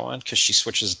second one, because she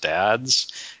switches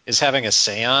dads, is having a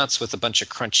seance with a bunch of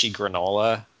crunchy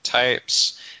granola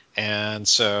types. And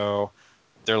so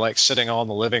they're like sitting all in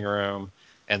the living room,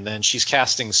 and then she's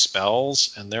casting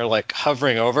spells, and they're like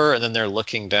hovering over, and then they're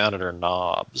looking down at her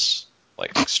knobs,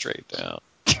 like straight down.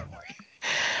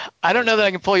 I don't know that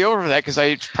I can pull you over for that because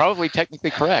it's probably technically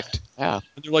correct. Yeah.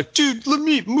 And they're like, dude, let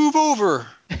me move over.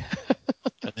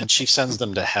 And then she sends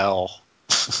them to hell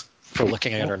for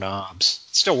looking at her knobs.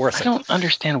 It's still worth it. I don't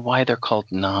understand why they're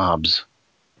called knobs.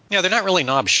 Yeah, they're not really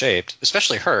knob-shaped,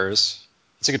 especially hers.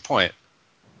 That's a good point.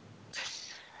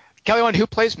 Kelly, who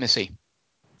plays Missy?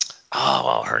 Oh,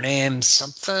 well, her name's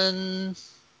something.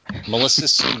 Melissa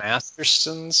C.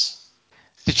 Masterson's?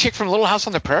 The chick from Little House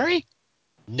on the Prairie?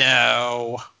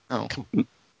 No. Oh.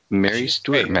 Mary She's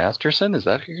Stuart great. Masterson? Is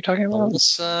that who you're talking about?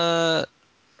 Melissa.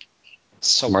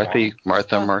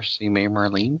 Martha Marcy May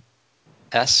Marlene?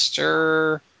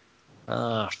 Esther.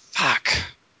 Fuck.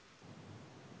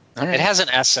 All right. It has an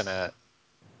S in it.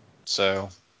 So.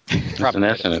 There's an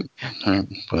S in it.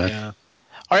 Yeah.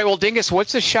 All right, well, Dingus,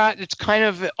 what's the shot that's kind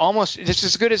of almost just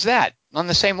as good as that, on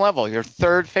the same level, your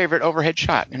third favorite overhead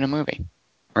shot in a movie?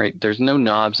 Right. There's no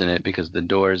knobs in it because the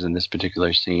doors in this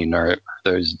particular scene are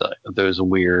those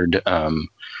weird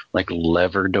like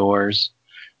lever doors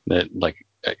that like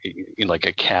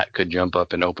a cat could jump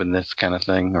up and open this kind of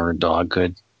thing, or a dog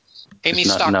could. Amy It's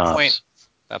not Stockpoint. knobs.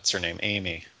 That's her name.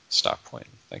 Amy Stockpoint.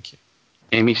 Thank you.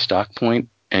 Amy Stockpoint,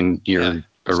 and your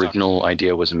original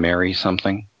idea was Mary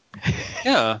something?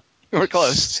 Yeah. We're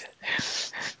close.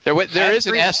 There is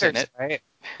an S in it. Right?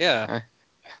 Yeah.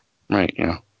 Right,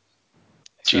 yeah.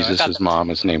 So I thought Jesus' that- mom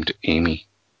is named Amy.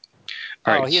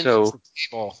 All right, he so invents the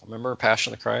table. Remember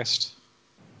Passion of the Christ?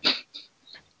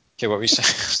 Okay, what were you saying?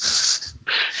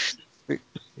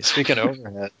 Speaking of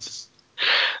overhead.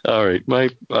 all right, my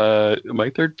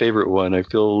third favorite one. I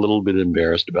feel a little bit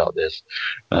embarrassed about this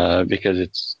because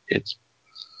it's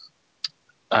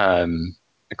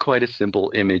quite a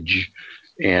simple image,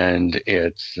 and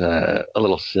it's a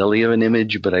little silly of an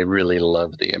image, but I really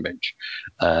love the image.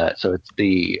 So it's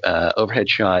the overhead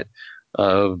shot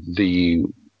of the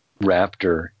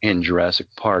raptor in Jurassic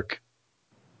Park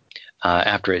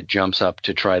after it jumps up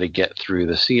to try to get through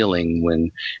the ceiling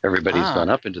when everybody's gone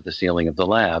up into the ceiling of the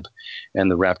lab,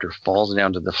 and the raptor falls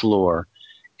down to the floor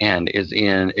and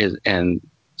and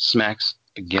smacks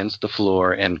against the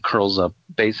floor and curls up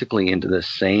basically into the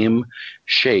same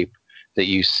shape that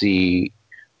you see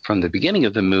from the beginning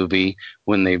of the movie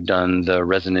when they've done the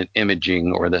resonant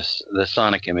imaging or the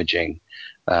sonic imaging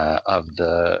of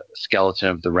the skeleton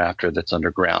of the raptor that's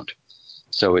underground.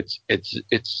 So it's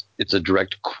a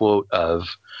direct quote of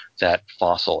that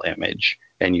fossil image,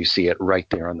 and you see it right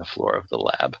there on the floor of the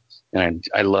lab. And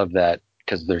I love that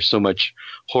because there's so much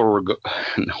horror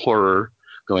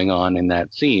going on in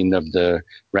that scene of the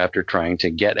raptor trying to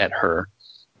get at her,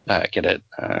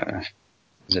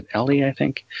 is it Ellie, I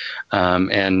think?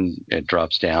 And it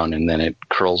drops down, and then it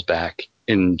curls back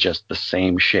in just the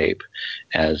same shape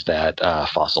as that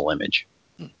fossil image.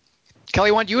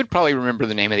 Kelly, you would probably remember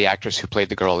the name of the actress who played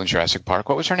the girl in Jurassic Park.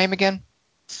 What was her name again?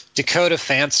 Dakota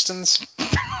Fanstons.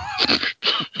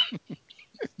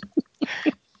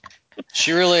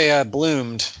 She really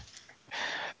bloomed.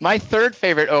 My third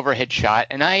favorite overhead shot,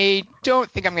 and I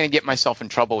don't think I'm going to get myself in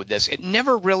trouble with this. It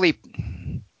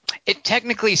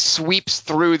technically sweeps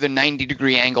through the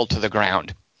 90-degree angle to the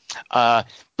ground. But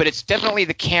it's definitely,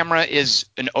 the camera is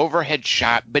an overhead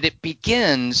shot, but it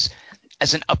begins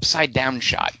as an upside-down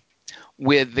shot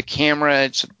with the camera,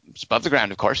 it's above the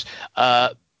ground, of course,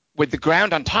 with the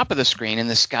ground on top of the screen and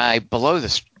the sky below the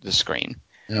screen.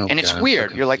 Oh, and it's God, weird.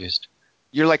 so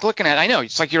You're like looking at it. I know,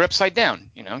 it's like you're upside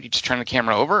down. You just turn the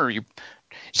camera over,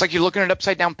 it's like you're looking at an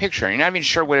upside down picture, and you're not even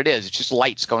sure what it is. It's just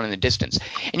lights going in the distance.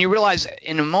 And you realize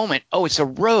in a moment, oh, it's a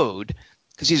road,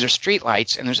 because these are street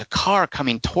lights, and there's a car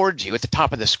coming towards you at the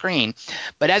top of the screen.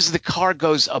 But as the car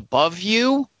goes above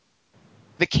you,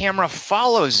 the camera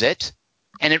follows it,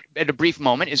 and at a brief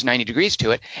moment is 90 degrees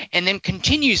to it, and then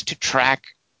continues to track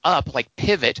up, like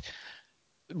pivot,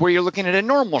 where you're looking at a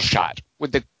normal shot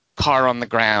with the car on the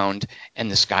ground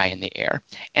and the sky in the air,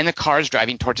 and the car is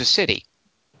driving towards a city.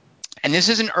 And this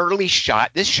is an early shot.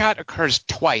 This shot occurs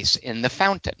twice in The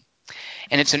Fountain,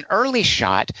 and it's an early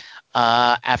shot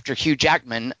after Hugh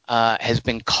Jackman has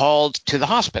been called to the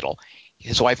hospital.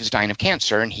 His wife is dying of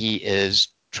cancer, and he is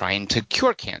trying to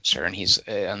cure cancer, and he's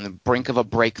on the brink of a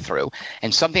breakthrough.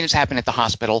 And something has happened at the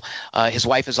hospital. His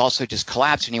wife has also just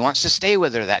collapsed, and he wants to stay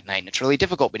with her that night. And it's really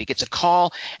difficult, but he gets a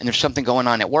call, and there's something going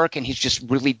on at work, and he's just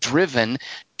really driven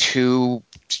to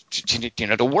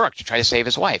work to try to save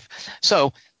his wife.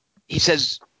 So he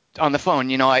says on the phone,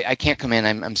 I can't come in.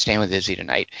 I'm staying with Izzy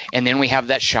tonight. And then we have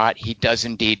that shot. He does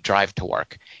indeed drive to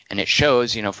work, and it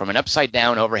shows, from an upside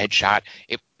down overhead shot,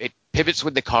 it pivots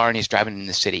with the car, and he's driving in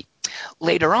the city.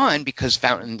 Later on, because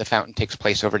the fountain takes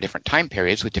place over different time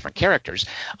periods with different characters,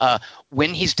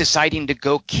 when he's deciding to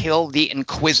go kill the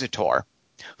Inquisitor,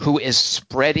 who is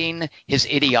spreading his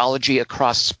ideology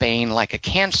across Spain like a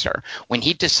cancer, when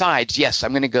he decides, yes,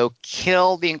 I'm going to go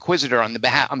kill the Inquisitor on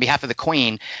behalf of the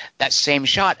Queen, that same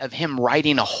shot of him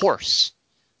riding a horse.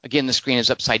 Again, the screen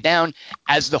is upside down.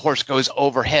 As the horse goes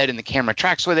overhead and the camera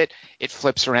tracks with it, it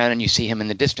flips around and you see him in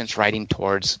the distance riding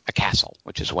towards a castle,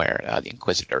 which is where the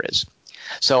Inquisitor is.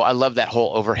 So I love that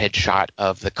whole overhead shot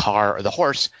of the car or the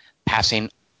horse passing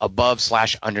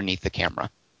above/underneath the camera.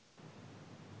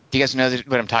 Do you guys know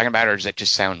what I'm talking about, or does that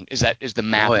just sound? Is the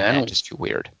math in that just too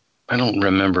weird? I don't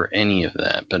remember any of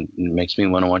that, but it makes me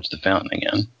want to watch The Fountain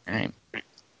again. All right,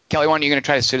 Kelly, are you going to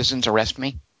try to Citizens Arrest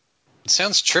Me? It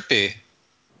sounds trippy.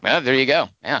 Well, there you go.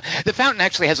 Yeah, The Fountain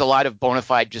actually has a lot of bona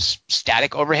fide, just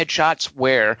static overhead shots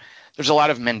where there's a lot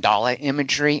of mandala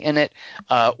imagery in it,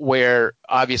 where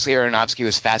obviously Aronofsky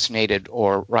was fascinated,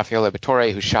 or Raffaele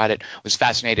Bettore, who shot it, was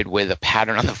fascinated with a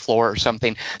pattern on the floor or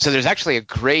something. So there's actually a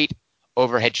great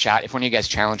overhead shot. If one of you guys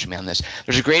challenge me on this,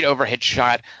 there's a great overhead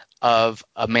shot of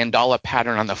a mandala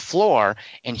pattern on the floor,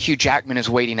 and Hugh Jackman is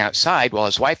waiting outside while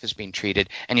his wife is being treated,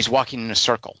 and he's walking in a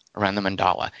circle around the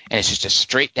mandala, and it's just a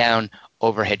straight down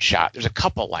overhead shot. There's a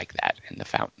couple like that in The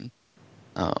Fountain.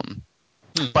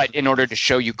 But in order to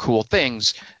show you cool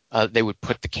things, they would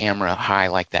put the camera high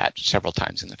like that several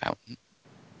times in The Fountain.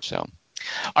 So,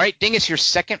 all right, Dingus, your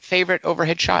second favorite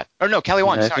overhead shot? Or no, Kelly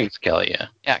Wand, sorry. I think it's Kelly, yeah.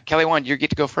 Yeah, Kelly Wand, you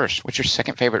get to go first. What's your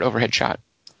second favorite overhead shot?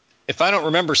 If I don't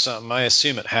remember something, I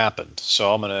assume it happened,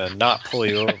 so I'm going to not pull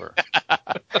you over.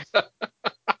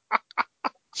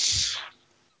 It's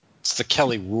the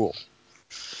Kelly rule.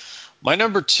 My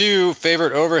number 2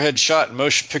 favorite overhead shot in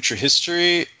motion picture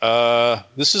history,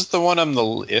 this is the one I'm the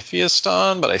iffiest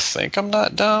on, but I think I'm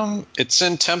not dumb. It's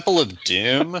in Temple of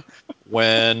Doom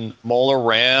when Mola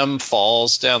Ram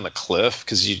falls down the cliff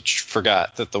because he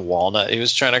forgot that the walnut he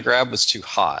was trying to grab was too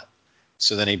hot.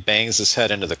 So then he bangs his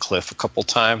head into the cliff a couple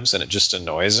times, and it just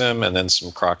annoys him, and then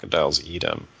some crocodiles eat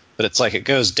him. But it's like it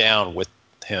goes down with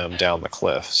him down the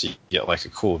cliff, so you get like a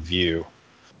cool view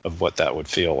of what that would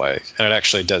feel like. And it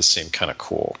actually does seem kind of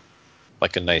cool,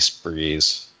 like a nice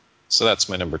breeze. So that's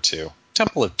my number 2,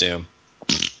 Temple of Doom.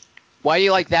 Why do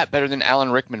you like that better than Alan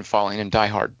Rickman falling in Die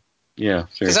Hard? Yeah,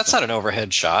 because that's not an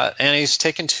overhead shot, and he's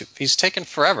taken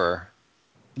forever.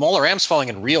 Mola Ram's falling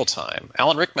in real time.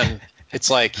 Alan Rickman,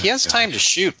 it's like he has time to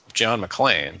shoot John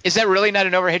McClane. Is that really not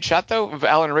an overhead shot though of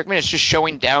Alan Rickman? It's just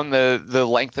showing down the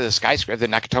length of the skyscraper, the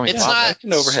Nakatomi Plaza. It's not That's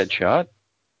an overhead shot.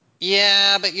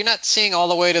 Yeah, but you're not seeing all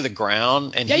the way to the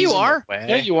ground. And yeah, you are.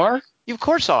 Yeah, you are. You of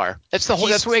course are. That's the whole.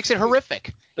 That's what makes it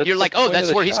horrific. You're like, oh,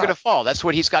 that's where he's going to fall. That's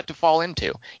what he's got to fall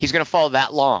into. He's going to fall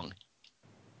that long.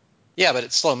 Yeah, but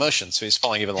it's slow motion, so he's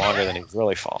falling even longer than he's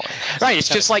really falling. Right. It's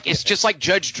just like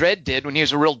Judge Dredd did when he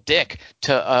was a real dick to.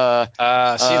 See,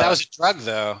 that was a drug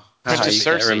though. Princess You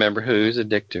Cersei. can't remember who he's a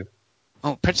dick to.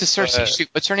 Oh, Princess Cersei. Shoot,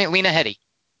 what's her name? Lena Headey.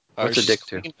 What's a dick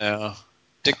to? No,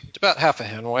 dick about half a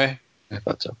Henway. I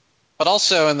thought so. But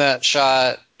also in that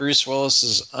shot, Bruce Willis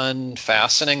is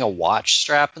unfastening a watch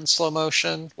strap in slow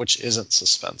motion, which isn't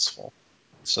suspenseful.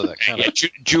 So that kind of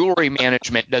jewelry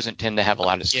management doesn't tend to have a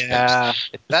lot of suspense. Yeah,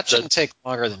 that shouldn't take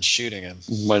longer than shooting him.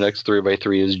 My next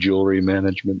 3x3 is jewelry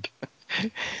management.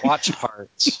 Watch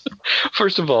parts.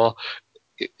 First of all,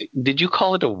 did you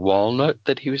call it a walnut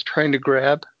that he was trying to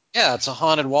grab? Yeah, it's a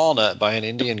haunted walnut by an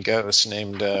Indian ghost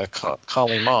named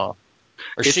Kali Ma.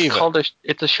 Or it's Shiva. called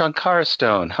it's a Shankara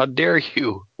stone. How dare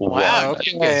you? Wow. Walnut.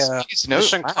 Okay. No, The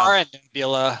Shankara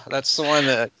Nebula. That's the one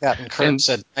that Captain Kirk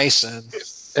said nice in.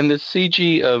 And the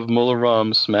CG of Mola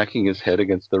Ram smacking his head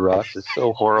against the rocks is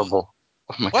so horrible.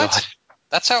 Oh my What? god.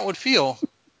 That's how it would feel.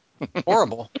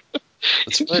 Horrible.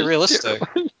 It's very realistic.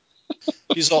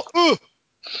 He's all, ugh!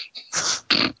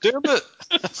 Damn it!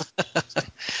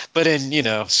 But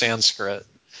in, Sanskrit.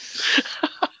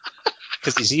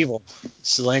 Because he's evil.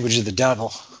 It's the language of the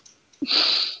devil.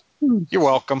 You're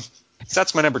welcome. So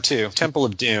that's my number 2, Temple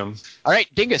of Doom. All right,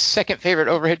 Dingus, second favorite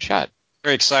overhead shot.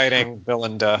 Very exciting,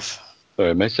 villain death. All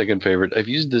right, my second favorite. I've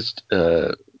used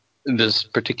this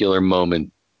particular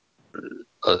moment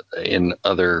in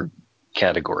other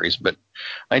categories, but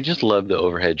I just love the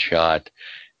overhead shot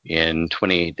in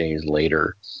 28 Days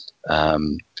Later,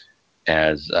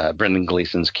 as Brendan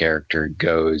Gleeson's character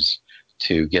goes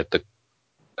to get the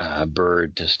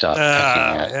bird to stop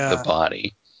pecking at the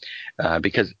body.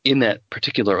 Because in that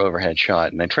particular overhead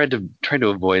shot, and I tried to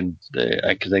avoid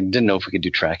because I didn't know if we could do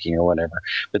tracking or whatever,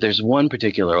 but there's one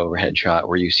particular overhead shot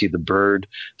where you see the bird,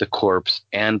 the corpse,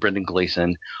 and Brendan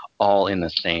Gleeson all in the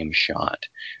same shot,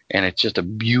 and it's just a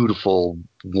beautiful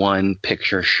one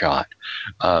picture shot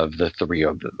of the three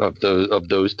of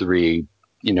those three,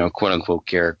 quote unquote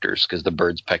characters, because the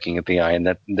bird's pecking at the eye,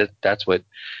 and that's what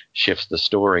shifts the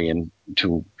story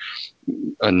into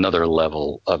another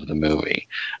level of the movie.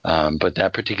 But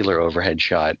that particular overhead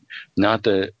shot, not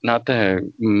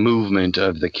the movement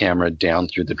of the camera down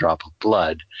through the drop of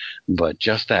blood, but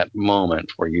just that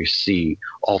moment where you see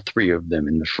all three of them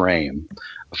in the frame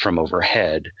from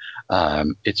overhead.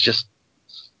 It's just,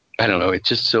 I don't know. It's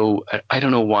just so, I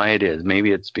don't know why it is.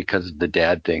 Maybe it's because of the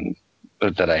dad thing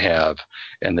that I have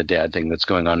and the dad thing that's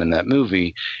going on in that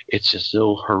movie. It's just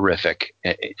so horrific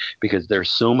because there's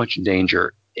so much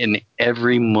danger in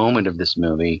every moment of this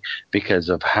movie because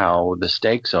of how the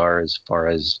stakes are as far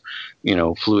as,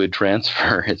 fluid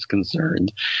transfer is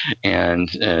concerned, and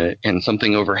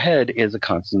something overhead is a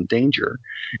constant danger,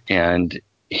 and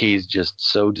he's just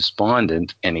so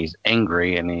despondent, and he's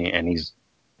angry, and he's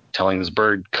telling this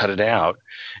bird, cut it out,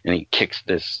 and he kicks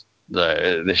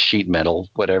the sheet metal,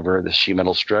 whatever, the sheet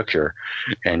metal structure,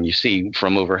 and you see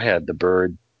from overhead the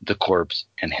bird, the corpse,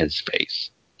 and his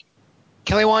face.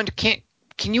 Kelly Wand,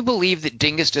 can you believe that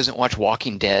Dingus doesn't watch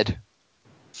Walking Dead?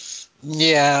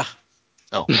 Yeah.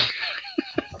 Oh.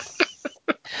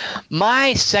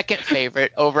 My second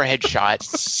favorite overhead shot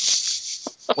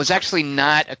was actually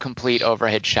not a complete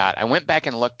overhead shot. I went back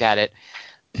and looked at it,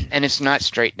 and it's not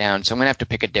straight down, so I'm going to have to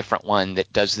pick a different one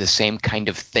that does the same kind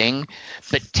of thing.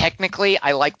 But technically,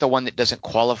 I like the one that doesn't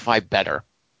qualify better.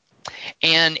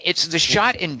 And it's the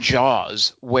shot in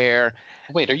Jaws where...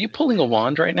 Wait, are you pulling a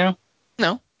wand right now?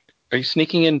 No. Are you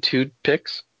sneaking in two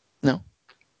picks? No.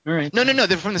 All right. No,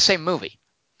 they're from the same movie.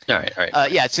 All right.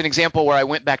 Yeah, it's an example where I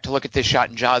went back to look at this shot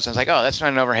in Jaws, and I was like, oh, that's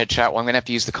not an overhead shot. Well, I'm going to have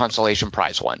to use the consolation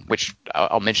prize one, which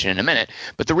I'll mention in a minute.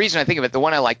 But the reason I think of it, the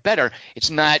one I like better, it's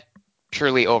not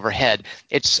purely overhead.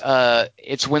 It's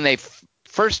when they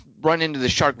first run into the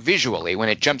shark visually, when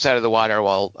it jumps out of the water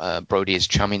while Brody is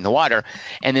chumming the water,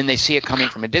 and then they see it coming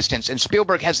from a distance. And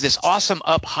Spielberg has this awesome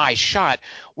up-high shot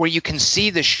where you can see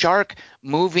the shark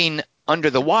moving under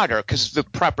the water, because the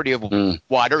property of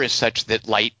water is such that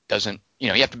light doesn't,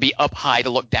 you have to be up high to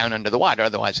look down under the water,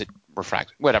 otherwise it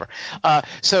refracts, whatever.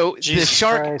 So Jesus the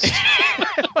shark...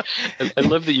 I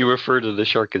love that you refer to the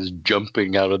shark as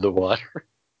jumping out of the water.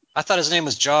 I thought his name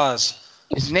was Jaws.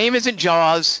 His name isn't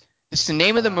Jaws. It's the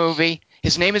name of the movie.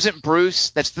 His name isn't Bruce.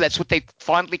 That's what they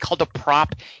fondly called a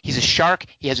prop. He's a shark.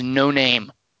 He has no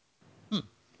name.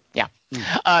 Yeah.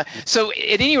 So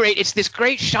at any rate, it's this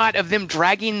great shot of them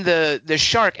dragging the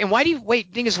shark. And why do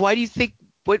you think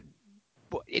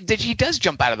that he does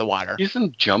jump out of the water? He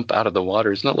doesn't jump out of the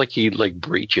water. It's not like he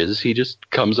breaches. He just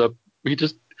comes up. He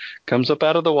just comes up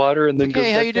out of the water and then goes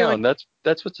back down. Doing?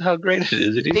 That's how great it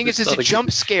is. It's a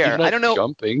jump scare. I don't know.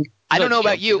 Jumping. I don't know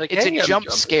about you. Like, it's a jump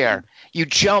scare. You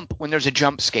jump when there's a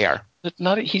jump scare.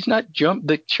 He's not jump.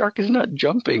 The shark is not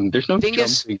jumping. There's no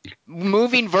jumping.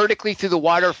 Moving vertically through the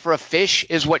water for a fish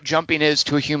is what jumping is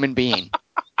to a human being.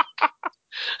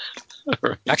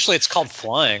 Right. Actually, it's called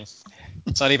flying.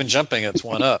 It's not even jumping. It's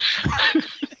one up.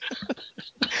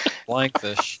 Flying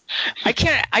fish. I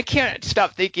can't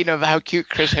stop thinking of how cute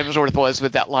Chris Hemsworth was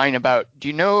with that line about, do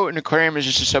you know an aquarium is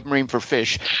just a submarine for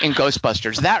fish in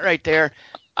Ghostbusters? That right there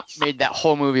made that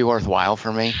whole movie worthwhile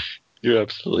for me. You're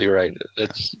absolutely right.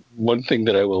 That's one thing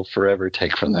that I will forever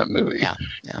take from that movie. Yeah.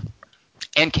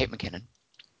 And Kate McKinnon.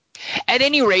 At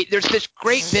any rate, there's this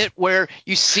great bit where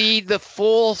you see the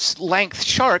full-length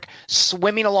shark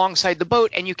swimming alongside the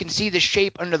boat, and you can see the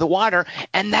shape under the water,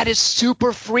 and that is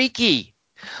super freaky.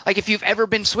 Like if you've ever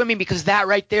been swimming, because that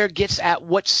right there gets at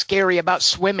what's scary about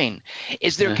swimming,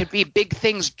 is there could be big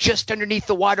things just underneath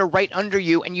the water right under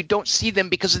you, and you don't see them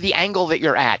because of the angle that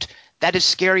you're at. That is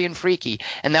scary and freaky.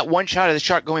 And that one shot of the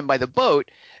shark going by the boat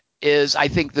is, I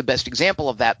think, the best example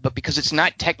of that. But because it's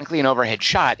not technically an overhead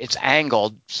shot, it's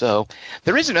angled. So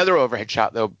there is another overhead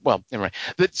shot, though. Well, never mind.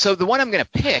 But so the one I'm going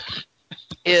to pick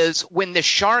is when the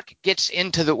shark gets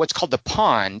into what's called the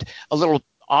pond, a little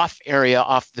off area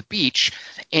off the beach,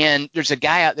 and there's a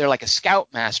guy out there like a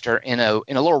scoutmaster in a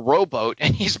little rowboat,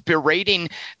 and he's berating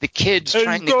the kids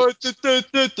trying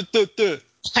to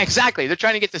Exactly. They're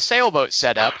trying to get the sailboat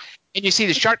set up, and you see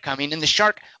the shark coming, and the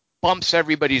shark bumps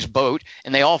everybody's boat,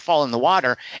 and they all fall in the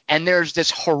water. And there's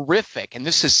this horrific, and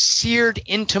this is seared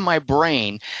into my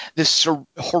brain, this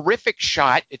horrific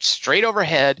shot. It's straight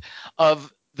overhead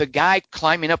of the guy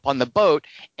climbing up on the boat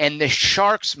and the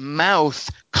shark's mouth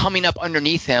coming up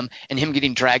underneath him and him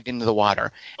getting dragged into the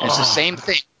water. And it's the same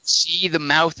thing. See the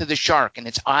mouth of the shark and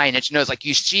its eye and its nose. Like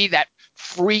you see that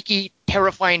freaky,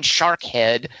 terrifying shark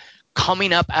head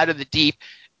coming up out of the deep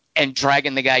and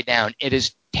dragging the guy down. It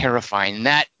is terrifying.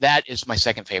 That is my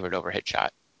second favorite overhead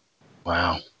shot.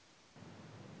 Wow.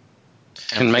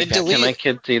 Can my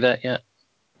kid see that yet?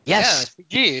 Yes,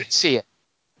 you should see it.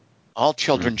 All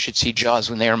children should see Jaws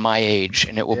when they are my age,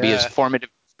 and it will be as formative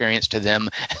experience to them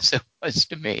as it was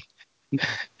to me.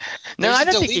 There's a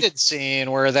deleted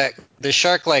scene where the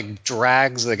shark like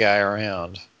drags the guy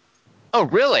around. Oh,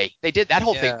 really? They did that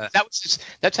whole thing.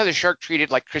 That's how the shark treated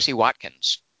like Chrissy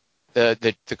Watkins,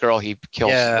 the girl he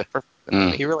killed. Yeah,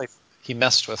 he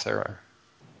messed with her.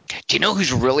 Do you know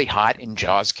who's really hot in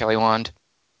Jaws, Kelly Wand?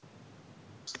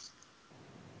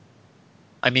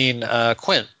 I mean,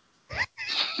 Quint.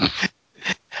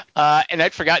 And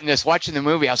I'd forgotten this. Watching the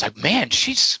movie, I was like, man,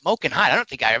 she's smoking hot. I don't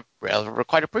think I ever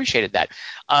quite appreciated that.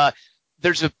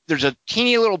 There's a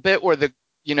teeny little bit where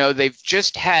they've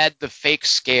just had the fake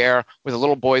scare where the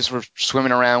little boys were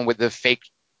swimming around with the fake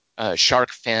shark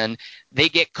fin. They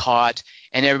get caught,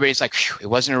 and everybody's like, it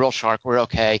wasn't a real shark. We're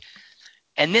okay.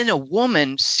 And then a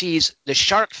woman sees the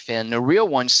shark fin, the real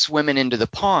one, swimming into the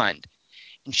pond.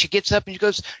 And she gets up and she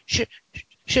goes,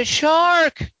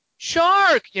 shark!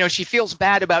 Shark! She feels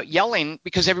bad about yelling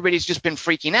because everybody's just been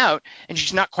freaking out, and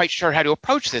she's not quite sure how to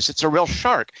approach this. It's a real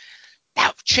shark.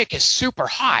 That chick is super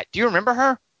hot. Do you remember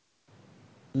her?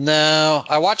 No.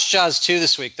 I watched Jaws 2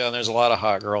 this week, though, and there's a lot of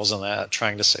hot girls in that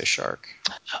trying to say shark.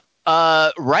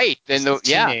 Right. And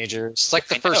teenagers. It's like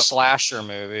the first slasher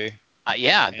movie.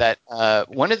 That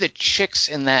one of the chicks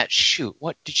in that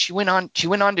what did she went on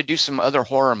to do some other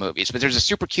horror movies, but there's a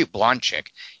super cute blonde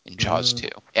chick in Jaws 2.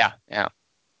 Yeah.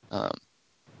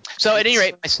 So at any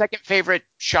rate, my second favorite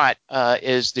shot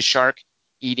is the shark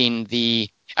eating the.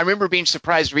 I remember being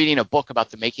surprised reading a book about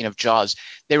the making of Jaws.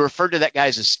 They referred to that guy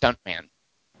as a stuntman.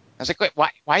 I was like, wait,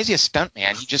 why is he a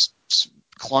stuntman? He just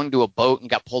clung to a boat and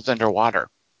got pulled underwater.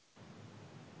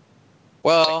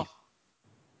 Well,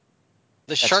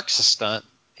 the shark's a stunt.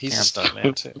 He's a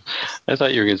stuntman too. I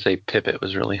thought you were going to say Pippet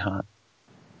was really hot.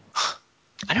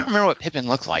 I don't remember what Pippin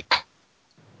looked like.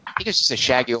 I think it's just a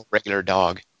shaggy old regular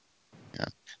dog. Yeah.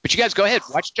 But you guys go ahead,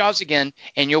 watch Jaws again,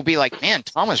 and you'll be like, man,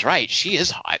 Tom was right. She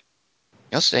is hot.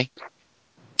 You'll see.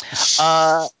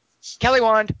 Kelly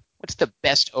Wand, what's the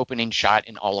best opening shot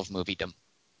in all of moviedom?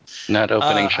 Not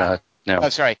opening shot. No. Oh,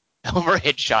 sorry.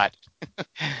 Overhead shot.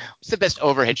 What's the best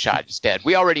overhead shot instead?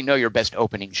 We already know your best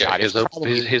opening shot.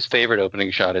 His favorite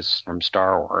opening shot is from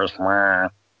Star Wars.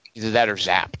 Either that or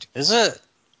Zapped. Is it?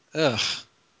 Ugh.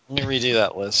 Let me redo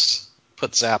that list.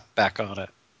 Put Zap back on it.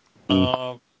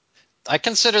 I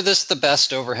consider this the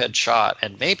best overhead shot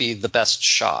and maybe the best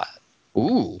shot.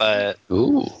 Ooh.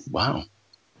 Wow.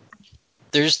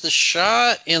 There's the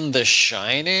shot in The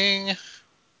Shining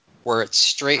where it's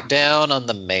straight down on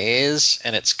the maze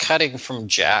and it's cutting from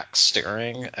Jack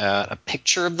staring at a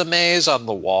picture of the maze on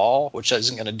the wall, which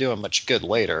isn't going to do him much good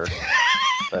later,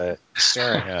 but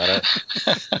staring at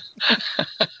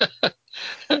it.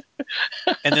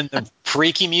 And then the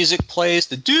freaky music plays,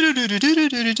 the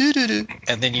do-do-do-do-do-do-do-do-do,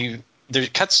 and then there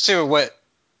cuts to what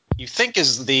you think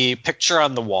is the picture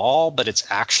on the wall, but it's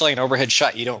actually an overhead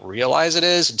shot. You don't realize it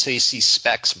is until you see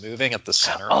specks moving at the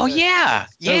center of it. Yeah.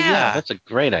 That's a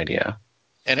great idea.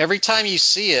 And every time you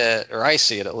see it, or I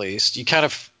see it at least,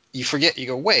 you forget, you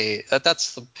go, wait,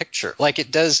 that's the picture. Like,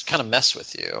 it does kind of mess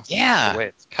with you. Yeah. The way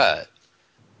it's cut.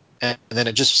 And then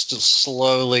it just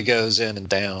slowly goes in and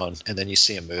down, and then you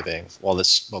see him moving while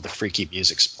the freaky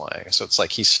music's playing. So it's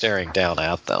like he's staring down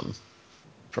at them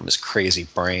from his crazy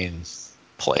brain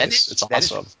place. It's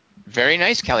awesome. Very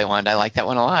nice, Kelly Wand. I like that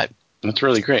one a lot. That's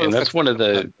really great, and that's one of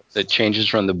the changes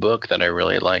from the book that I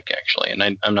really like, actually. And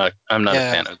I'm not a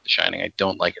fan of The Shining. I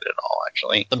don't like it at all,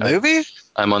 actually. The movie?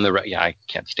 I'm on the I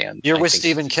can't stand. You're with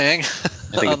Stephen King.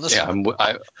 I'm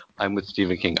with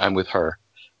Stephen King. I'm with her.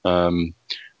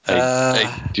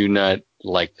 I do not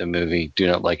like the movie. Do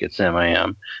not like its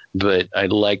MIM, but I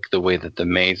like the way that the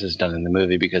maze is done in the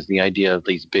movie because the idea of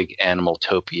these big animal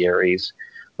topiaries,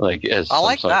 like as I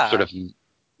like that. sort of.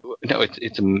 No,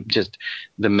 it's just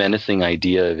the menacing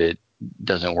idea of it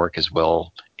doesn't work as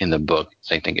well in the book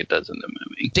as I think it does in the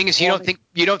movie. Thing is, you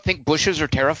don't think bushes are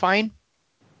terrifying?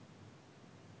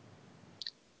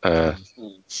 Come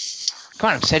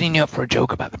on, I'm setting you up for a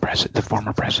joke about the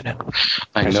former president.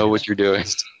 I know what you're doing.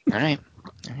 All right.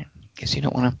 Guess you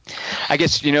don't want to. I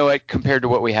guess you know what. Compared to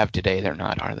what we have today, they're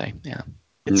not, are they? Yeah.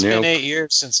 It's been Nope. 8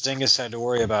 years since Dingus had to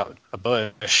worry about a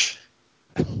bush.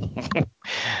 Okay.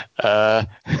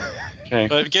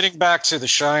 But getting back to The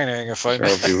Shining, if I Sure,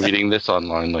 I'll be reading this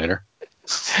online later.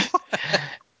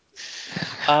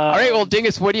 All right. Well,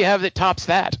 Dingus, what do you have that tops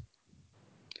that?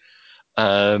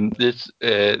 This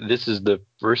is the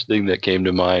first thing that came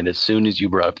to mind as soon as you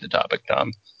brought up the topic,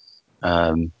 Tom.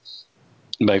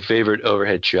 My favorite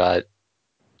overhead shot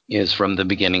is from the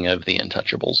beginning of The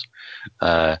Untouchables.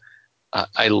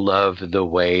 I love the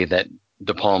way that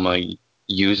De Palma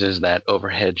uses that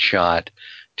overhead shot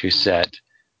to set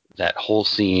that whole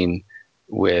scene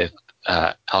with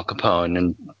Al Capone.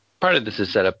 And part of this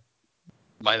is set up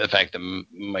by the fact that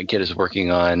my kid is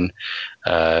working on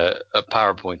a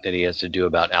PowerPoint that he has to do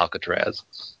about Alcatraz.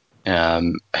 He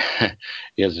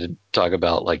has to talk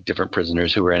about like different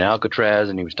prisoners who were in Alcatraz,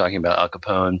 and he was talking about Al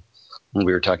Capone. And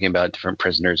we were talking about different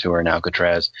prisoners who were in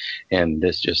Alcatraz, and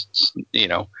this just,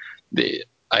 I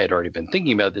had already been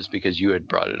thinking about this because you had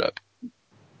brought it up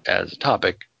as a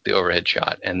topic, the overhead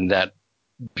shot, and that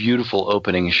beautiful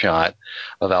opening shot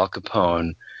of Al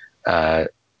Capone, the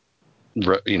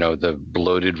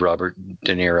bloated Robert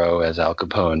De Niro as Al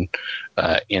Capone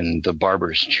in the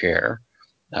barber's chair.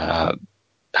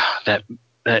 That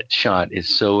shot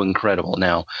is so incredible.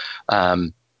 Now,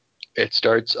 it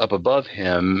starts up above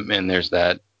him, and there's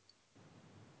that.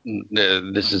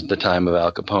 This is the time of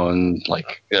Al Capone,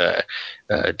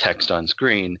 text on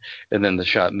screen, and then the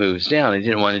shot moves down. I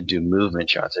didn't want to do movement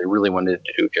shots. I really wanted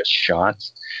to do just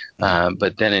shots,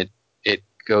 but then it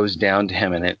goes down to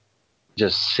him, and it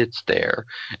just sits there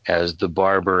as the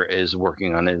barber is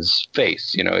working on his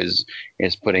face.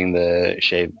 Is putting the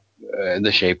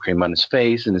shave cream on his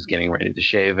face and is getting ready to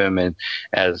shave him. And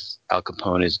as Al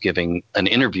Capone is giving an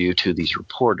interview to these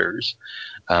reporters,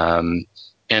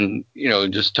 and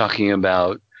just talking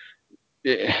about,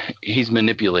 he's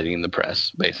manipulating the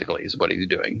press, basically, is what he's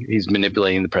doing. He's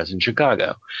manipulating the press in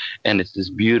Chicago. And it's this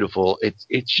beautiful,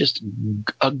 it's just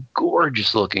a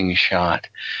gorgeous looking shot.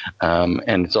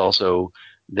 And it's also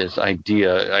this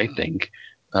idea, I think,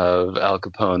 of Al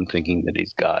Capone thinking that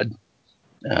he's God.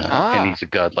 And he's a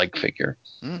godlike figure.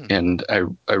 And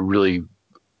I really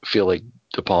feel like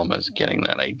De Palma is getting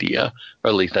that idea, or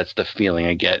at least that's the feeling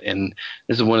I get. And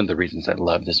this is one of the reasons I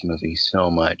love this movie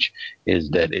so much,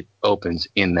 is that it opens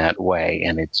in that way,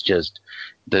 and it's just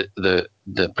the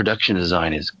production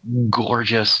design is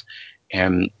gorgeous,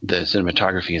 and the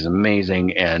cinematography is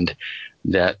amazing, and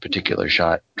that particular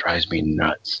shot drives me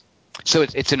nuts. So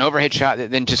it's an overhead shot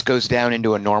that then just goes down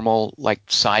into a normal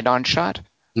side-on shot?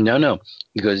 No,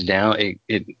 it goes down.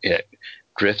 It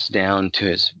drifts down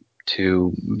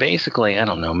to basically, I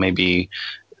don't know, maybe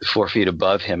 4 feet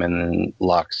above him, and then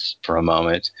locks for a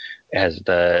moment as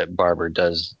the barber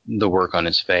does the work on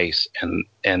his face, and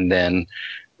then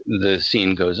the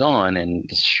scene goes on, and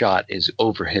the shot is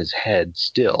over his head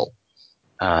still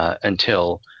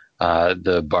until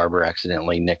the barber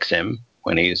accidentally nicks him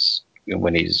when he's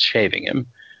shaving him.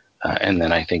 And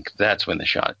then I think that's when the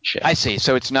shot shifts. I see.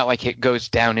 So it's not like it goes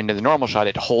down into the normal shot.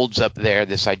 It holds up there,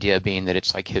 this idea being that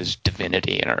it's like his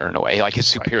divinity in a way, like his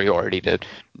superiority to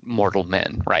mortal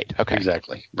men. Right. Okay.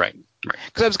 Exactly. Right.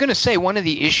 Because I was going to say, one of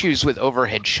the issues with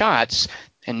overhead shots,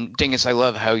 and Dingus, I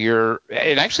love how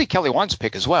and actually Kelly Wand's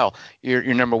pick as well,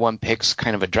 your number one picks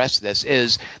kind of address this,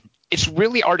 is it's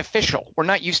really artificial. We're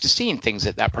not used to seeing things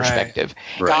at that perspective.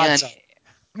 Right.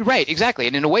 Right, exactly.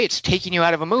 And in a way, it's taking you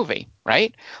out of a movie,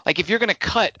 right? Like if you're going to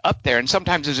cut up there, and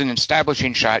sometimes there's an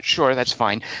establishing shot, sure, that's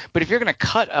fine. But if you're going to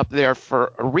cut up there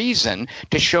for a reason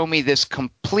to show me this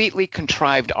completely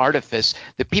contrived artifice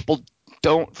that people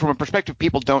don't, from a perspective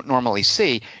people don't normally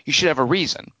see, you should have a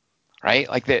reason, right?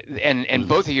 Like that, and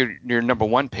both of your number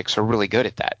one picks are really good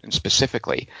at that, and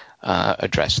specifically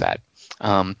address that,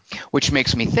 which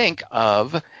makes me think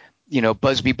of,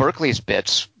 Busby Berkeley's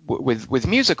bits with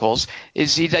musicals,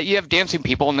 is that you have dancing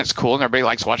people, and that's cool, and everybody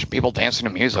likes watching people dance in a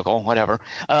musical, whatever.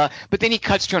 But then he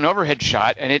cuts to an overhead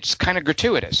shot, and it's kind of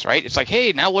gratuitous, right? It's like,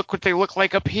 hey, now look what they look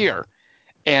like up here.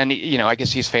 And, I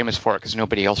guess he's famous for it because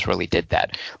nobody else really did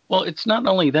that. Well, it's not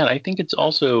only that. I think it's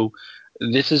also,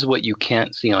 this is what you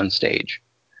can't see on stage.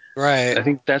 Right. I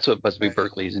think that's what Busby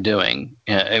Berkeley is doing.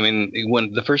 I mean, one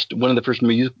of the first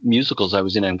musicals I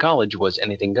was in college was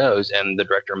Anything Goes, and the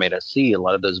director made us see a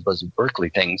lot of those Busby Berkeley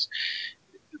things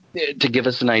to give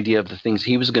us an idea of the things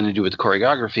he was going to do with the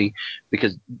choreography,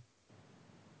 because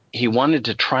he wanted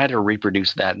to try to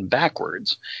reproduce that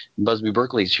backwards. Busby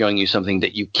Berkeley is showing you something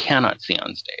that you cannot see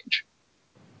on stage.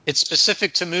 It's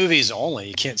specific to movies only.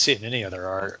 You can't see it in any other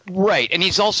art. Right, and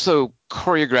he's also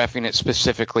choreographing it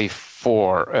specifically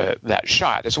for that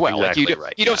shot as well. Exactly like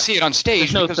right, you don't see it on stage.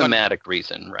 There's no because thematic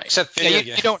reason, right? Except Yeah, video you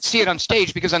games. don't see it on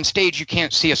stage because on stage you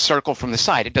can't see a circle from the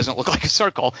side. It doesn't look like a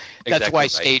circle. That's Exactly why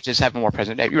right. stages have more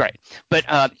present day. You're right. But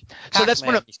so that's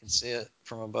one Pac-Man, of you can see it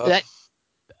from above. that.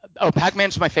 Oh,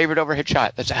 Pac-Man's my favorite overhead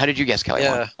shot. How did you guess, Kelly?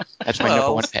 Yeah. That's my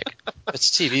number one pick.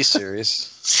 It's a TV series.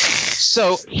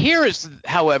 So here is,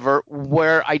 however,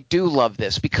 where I do love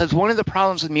this, because one of the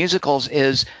problems with musicals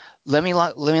is let me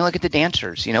look at the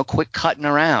dancers, quick cutting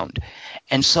around.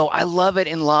 And so I love it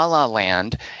in La La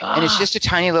Land, and it's just a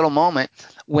tiny little moment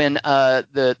when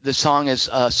the song is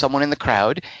Someone in the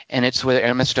Crowd, and it's where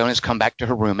Emma Stone has come back to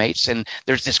her roommates, and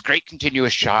there's this great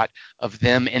continuous shot of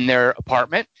them in their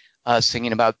apartment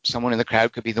singing about someone in the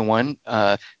crowd could be the one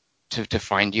to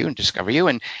find you and discover you,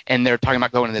 and they're talking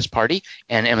about going to this party,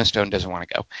 and Emma Stone doesn't want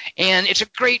to go. And it's a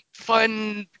great,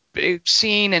 fun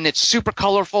scene, and it's super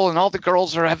colorful, and all the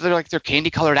girls have their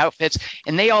candy-colored outfits,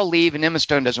 and they all leave, and Emma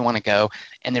Stone doesn't want to go.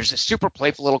 And there's a super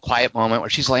playful little quiet moment where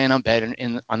she's laying on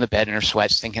the bed in her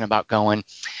sweats thinking about going.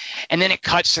 And then it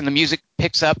cuts, and the music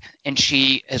picks up, and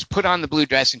she has put on the blue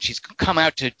dress, and she's come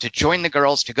out to join the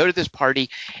girls to go to this party.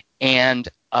 And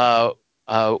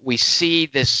we see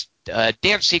this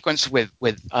dance sequence with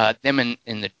them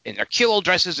in their cute little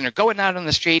dresses, and they're going out on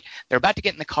the street. They're about to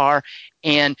get in the car,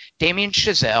 and Damien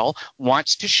Chazelle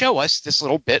wants to show us this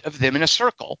little bit of them in a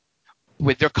circle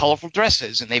with their colorful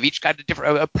dresses, and they've each got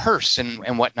a purse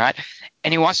and whatnot,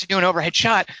 and he wants to do an overhead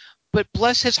shot. But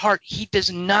bless his heart, he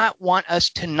does not want us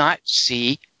to not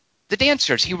see the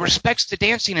dancers. He respects the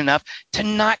dancing enough to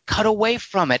not cut away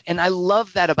from it. And I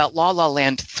love that about La La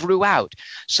Land throughout.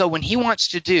 So when he wants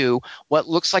to do what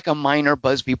looks like a minor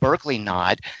Busby Berkeley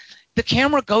nod, the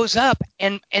camera goes up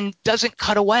and doesn't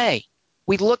cut away.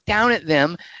 We look down at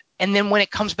them, and then when it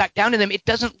comes back down to them, it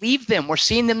doesn't leave them. We're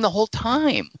seeing them the whole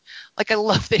time. Like, I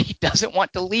love that he doesn't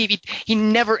want to leave. He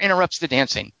never interrupts the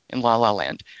dancing in La La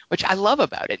Land, which I love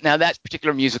about it. Now, that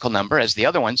particular musical number, as the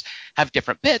other ones, have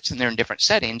different bits, and they're in different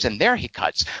settings, and there he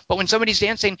cuts. But when somebody's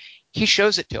dancing, he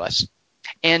shows it to us.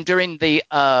 And during the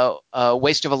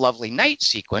Waste of a Lovely Night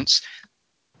sequence,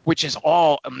 which is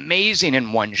all amazing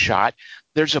in one shot,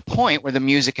 there's a point where the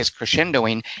music is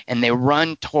crescendoing, and they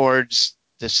run towards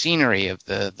the scenery of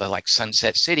the like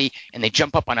Sunset City, and they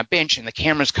jump up on a bench, and the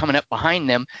camera's coming up behind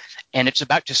them, and it's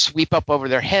about to sweep up over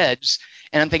their heads.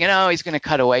 And I'm thinking, oh, he's going to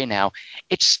cut away now.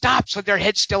 It stops with their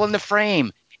heads still in the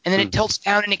frame, and then it tilts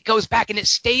down, and it goes back, and it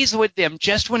stays with them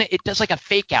just when it does like a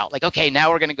fake out, like, okay, now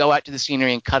we're going to go out to the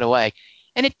scenery and cut away.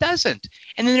 And it doesn't.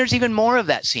 And then there's even more of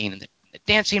that scene, the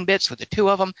dancing bits with the two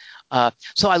of them.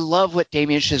 So I love what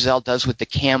Damien Chazelle does with the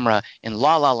camera in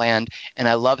La La Land, and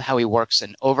I love how he works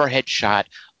an overhead shot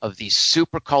of these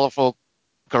super colorful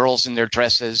girls in their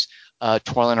dresses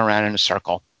twirling around in a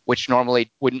circle, which normally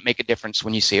wouldn't make a difference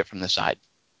when you see it from the side.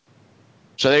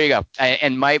 So there you go.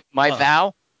 And my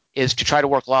vow is to try to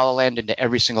work La La Land into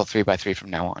every single 3x3 from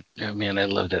now on. Oh, man, I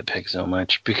love that pick so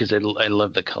much because I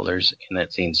love the colors in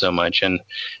that scene so much. And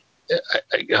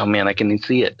oh, man, I can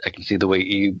see it. I can see the way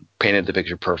you painted the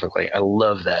picture perfectly. I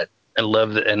love that. I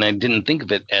love that. And I didn't think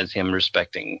of it as him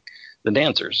respecting the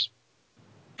dancers.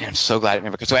 And I'm so glad it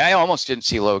never goes away. I almost didn't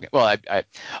see Logan. Well,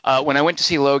 when I went to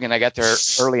see Logan, I got there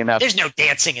early enough. There's no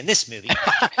dancing in this movie.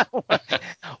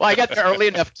 Well, I got there early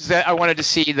enough because I wanted to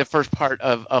see the first part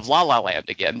of La La Land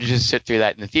again, to just sit through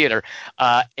that in the theater.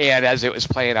 And as it was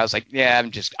playing, I was like, yeah,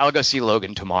 I'll go see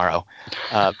Logan tomorrow.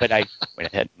 But I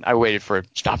went ahead. I waited for a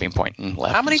stopping point and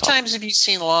left. How many times have you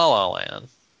seen La La Land?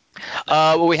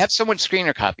 Well, we have someone's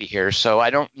screener copy here, so I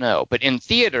don't know. But in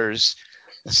theaters,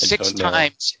 six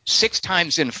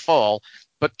times in full,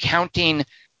 but counting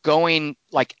going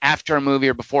like after a movie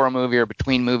or before a movie or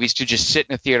between movies to just sit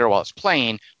in a theater while it's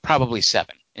playing, probably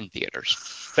 7 in theaters.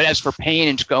 But as for paying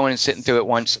and going and sitting through it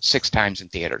once, 6 times in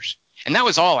theaters. And that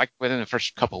was all like within the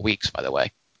first couple of weeks, by the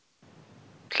way.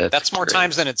 That's more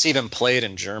times than it's even played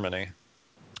in Germany.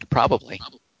 Probably.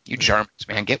 You Germans,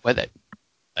 man, get with it.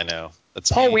 I know.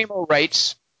 That's Paul Wemo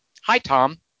writes, "Hi,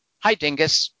 Tom. Hi,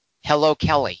 Dingus. Hello,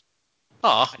 Kelly."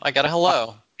 Oh, I got a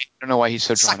hello. I don't know why he's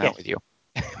so drawn out with you.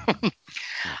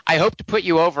 I hope to put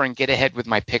you over and get ahead with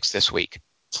my picks this week.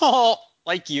 Oh,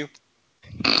 like you.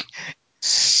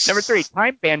 Number 3,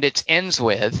 Time Bandits ends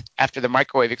with, after the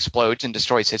microwave explodes and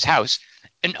destroys his house,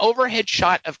 an overhead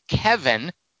shot of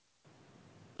Kevin,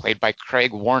 played by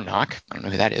Craig Warnock, I don't know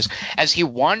who that is, as he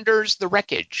wanders the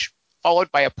wreckage,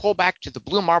 followed by a pullback to the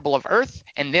blue marble of Earth,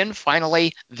 and then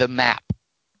finally the map.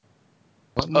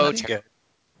 That's good.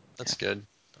 That's good.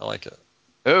 I like it.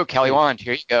 Oh, Kelly Wand,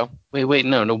 here you go. Wait,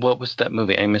 no, what was that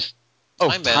movie? I missed. Oh,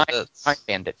 Time Bandits. Time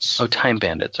Bandits. Oh, Time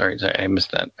Bandits. Sorry, I missed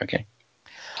that. Okay.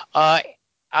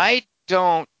 I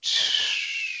don't.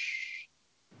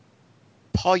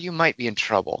 Paul, you might be in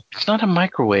trouble. It's not a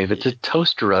microwave. It's a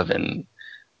toaster oven.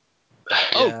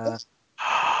 Yeah.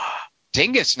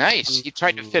 Dingus, nice. You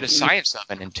tried to fit a science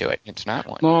oven into it. It's not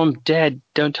one. Mom, Dad,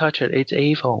 don't touch it. It's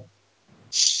evil.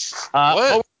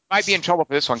 Paul might be in trouble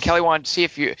for this one. Kelly wanted to see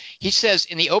if you. He says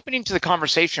in the opening to the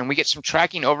conversation, we get some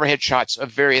tracking overhead shots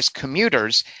of various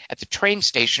commuters at the train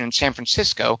station in San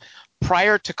Francisco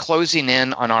prior to closing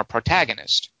in on our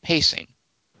protagonist, pacing.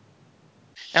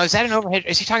 Now, is that an overhead?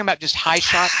 Is he talking about just high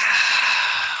shots?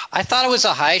 I thought it was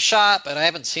a high shot, but I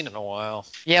haven't seen it in a while.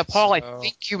 Yeah, Paul, So- I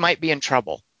think you might be in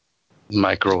trouble.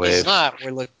 Microwave. It's not.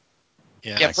 We're looking.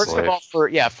 Yeah, first of all,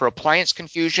 for appliance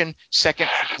confusion. Second,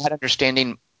 for not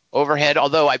understanding overhead,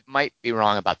 although I might be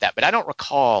wrong about that. But I don't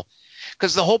recall,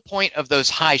 because the whole point of those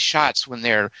high shots when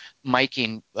they're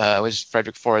miking, was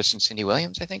Frederick Forrest and Cindy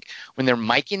Williams, I think, when they're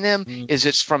miking them, is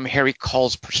it's from Harry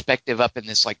Call's perspective up in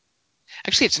this, like,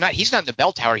 actually it's not, he's not in the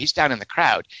bell tower, he's down in the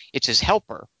crowd. It's his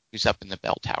helper who's up in the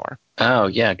bell tower. Oh,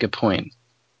 yeah, good point.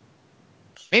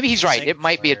 Maybe he's right. It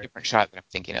might be a different shot that I'm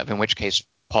thinking of, in which case,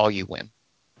 Paul, you win.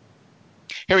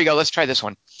 Here we go. Let's try this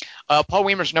one. Paul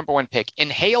Weimer's number one pick. In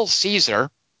Hail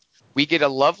Caesar, we get a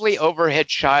lovely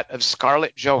overhead shot of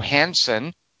Scarlett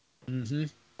Johansson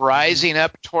rising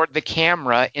up toward the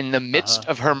camera in the midst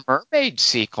of her mermaid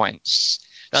sequence.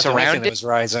 Not the only thing that was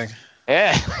rising.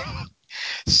 Yeah.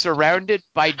 Surrounded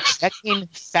by jetting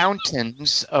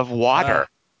fountains of water.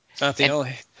 It's not the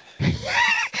only.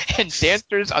 And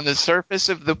dancers on the surface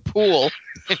of the pool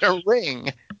in a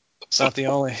ring. It's not the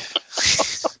only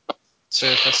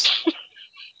surface.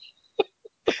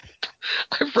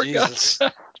 I forgot. Jesus.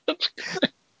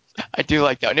 I do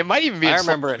like that. And it might even be in I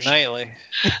remember it nightly.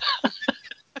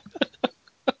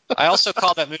 I also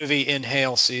call that movie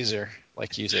Inhale Caesar,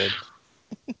 like you did.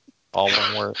 All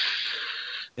one word.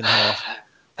 Inhale.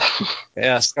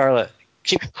 Yeah, Scarlett.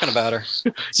 Keep talking about her.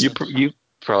 You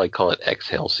probably call it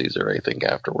Exhale Caesar, I think,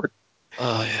 afterward.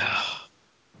 Oh, yeah.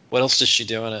 What else does she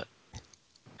do in it?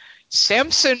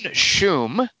 Samson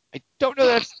Shum, I don't know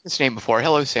that I've seen this name before.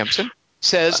 Hello, Samson.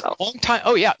 Says, long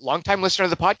time listener of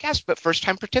the podcast, but first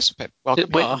time participant. Welcome.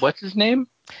 Wait, what's his name?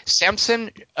 Samson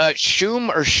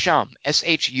Shum or Shum,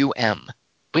 S-H-U-M.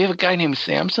 We have a guy named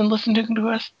Samson listening to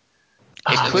us?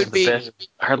 It could be.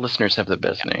 Our listeners have the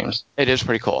best names. It is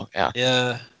pretty cool, yeah.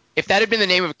 Yeah. If that had been the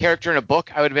name of a character in a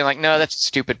book, I would have been like, no, that's a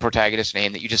stupid protagonist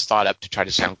name that you just thought up to try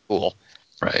to sound cool.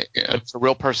 Right, yeah. But it's a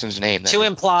real person's name. Too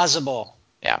implausible.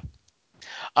 Yeah.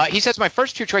 He says, my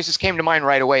first two choices came to mind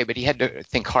right away, but he had to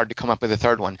think hard to come up with a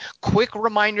third one. Quick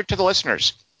reminder to the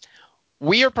listeners.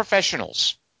 We are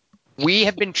professionals. We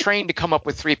have been trained to come up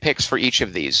with 3 picks for each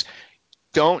of these.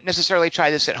 Don't necessarily try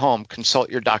this at home. Consult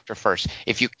your doctor first.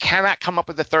 If you cannot come up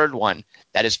with a third one,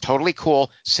 that is totally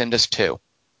cool. Send us 2.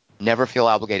 Never feel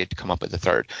obligated to come up with a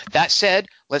third. That said,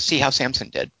 let's see how Samson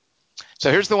did. So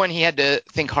here's the one he had to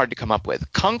think hard to come up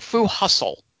with. Kung Fu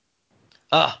Hustle.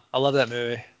 I love that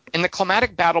movie. In the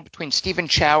climatic battle between Stephen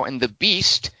Chow and the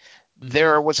Beast,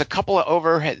 there was a couple of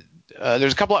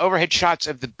overhead shots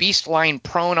of the Beast lying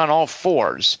prone on all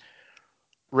fours,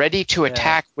 ready to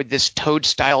attack with this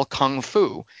toad-style kung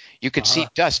fu. You could see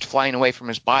dust flying away from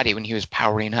his body when he was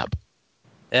powering up.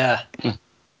 Yeah.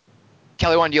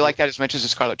 Kelly, do you like that as much as the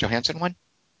Scarlett Johansson one?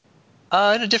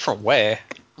 In a different way.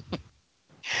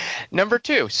 Number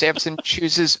 2, Samson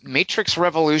chooses Matrix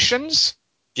Revolutions.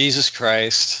 Jesus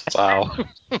Christ. Wow.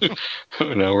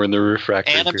 Now we're in the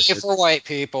refractory Anime period. for white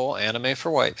people. Anime for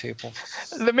white people.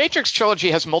 The Matrix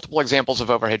trilogy has multiple examples of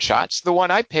overhead shots. The one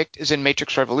I picked is in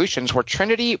Matrix Revolutions, where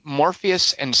Trinity,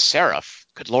 Morpheus, and Seraph,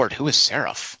 good lord, who is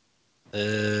Seraph?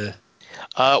 Where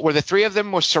the 3 of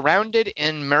them were surrounded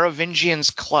in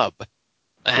Merovingian's club.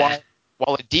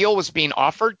 While a deal was being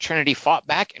offered, Trinity fought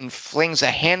back and flings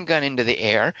a handgun into the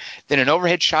air. Then an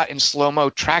overhead shot in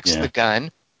slow-mo tracks the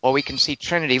gun, while we can see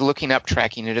Trinity looking up,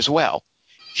 tracking it as well.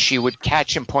 She would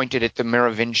catch and point it at the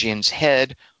Merovingian's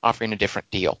head, offering a different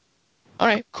deal. All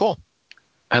right, cool.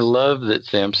 I love that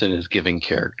Samson is giving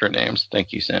character names.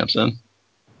 Thank you, Samson.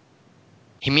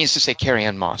 He means to say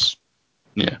Carrie-Anne Moss.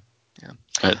 Yeah.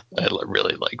 I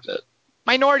really like that.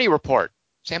 Minority Report.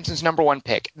 Samson's number 1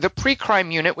 pick. The pre-crime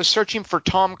unit was searching for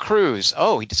Tom Cruise.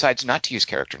 Oh, he decides not to use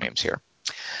character names here.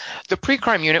 The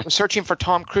pre-crime unit was searching for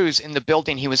Tom Cruise in the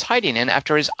building he was hiding in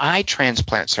after his eye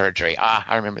transplant surgery.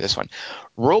 I remember this one.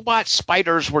 Robot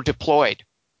spiders were deployed.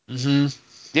 The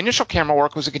initial camera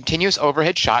work was a continuous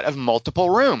overhead shot of multiple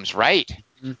rooms, right?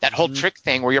 That whole trick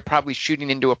thing where you're probably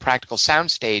shooting into a practical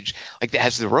soundstage like that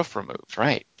has the roof removed,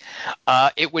 right?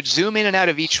 It would zoom in and out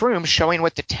of each room, showing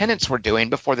what the tenants were doing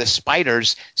before the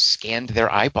spiders scanned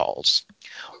their eyeballs.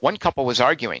 One couple was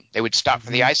arguing. They would stop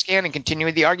for the eye scan and continue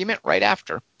the argument right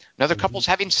after. Another couple's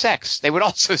having sex. They would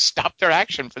also stop their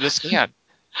action for the scan.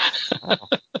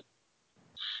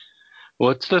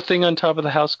 What's the thing on top of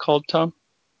the house called, Tom?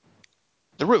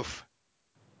 The roof.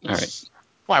 All right.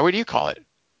 Why? What do you call it?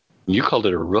 You called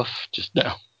it a roof just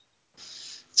now.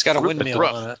 It's got a windmill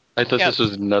on it. I thought this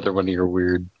was another one of your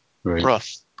weird... Right.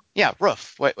 Roof. Yeah,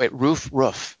 roof. Wait, roof.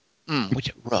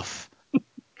 Which roof?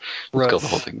 Let's go the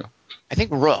whole thing, though. I think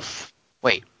roof.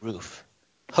 Wait, roof.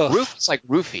 Hoof. Roof is like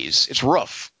roofies. It's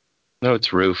roof. No,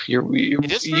 it's roof.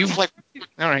 It is roof? Like,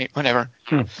 all right, whatever.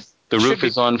 The roof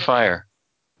is on fire.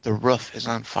 The roof is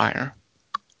on fire.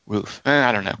 Roof.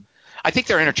 I don't know. I think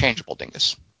they're interchangeable,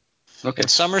 Dingus. Okay. In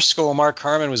summer school, Mark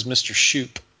Harmon was Mr.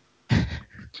 Shoop.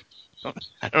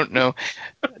 I don't know.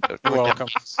 You're welcome.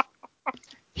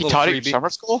 He taught it in summer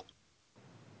school?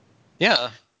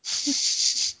 Yeah.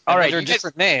 All right. Under a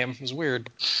different name. It was weird.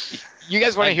 You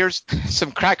guys want to hear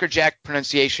some crackerjack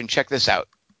pronunciation? Check this out.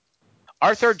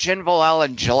 Arthur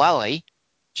Ginvalale.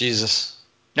 Jesus.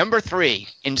 Number 3,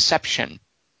 Inception.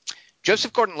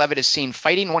 Joseph Gordon-Levitt is seen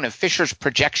fighting one of Fisher's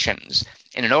projections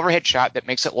in an overhead shot that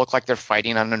makes it look like they're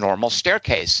fighting on a normal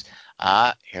staircase.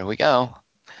 Here we go.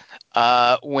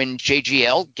 When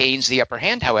JGL gains the upper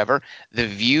hand, however, the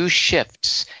view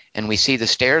shifts, and we see the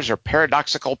stairs are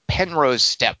paradoxical Penrose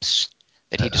steps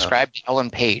that he described to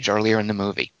Ellen Page earlier in the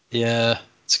movie. Yeah,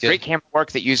 it's good. Great camera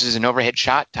work that uses an overhead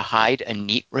shot to hide a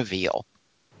neat reveal.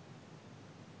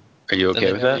 Are you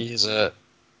okay with that? Use it.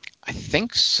 I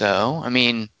think so. I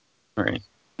mean, Right.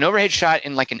 an overhead shot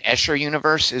in like an Escher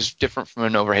universe is different from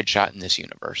an overhead shot in this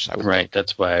universe. Right,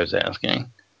 that's why I was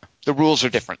asking. The rules are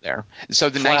different there. So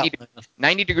the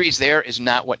 90 degrees there is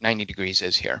not what 90 degrees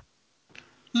is here.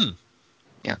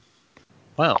 Yeah.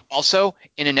 Wow. Also,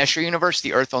 in an Escher universe,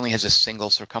 the Earth only has a single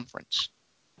circumference.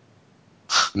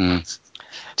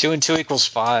 2 and 2 equals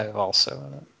 5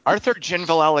 also. Arthur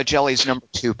Ginvalale-Jelly's number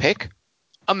 2 pick,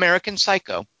 American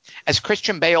Psycho. As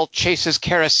Christian Bale chases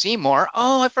Kara Seymour,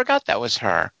 I forgot that was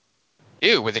her.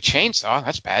 Ew, with a chainsaw,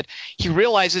 that's bad. He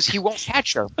realizes he won't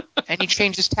catch her, and he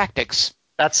changes tactics.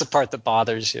 That's the part that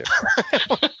bothers you.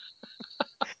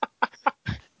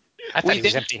 I thought he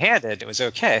was empty-handed. It was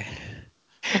okay.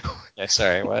 Yeah,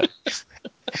 sorry, what?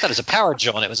 I thought it was a power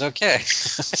drill and it was okay.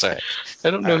 Sorry. I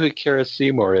don't know who Kara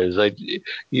Seymour is.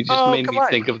 You just made me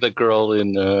think of the girl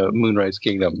in Moonrise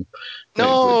Kingdom.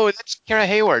 No, that's Kara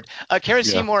Hayward. Kara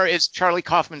Seymour is Charlie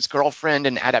Kaufman's girlfriend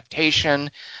in Adaptation.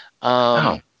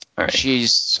 All right.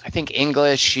 She's, I think,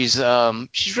 English. She's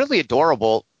really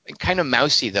adorable. Kind of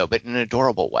mousy, though, but in an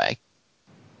adorable way.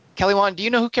 Kelly Wand, do you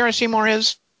know who Kara Seymour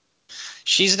is?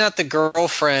 She's not the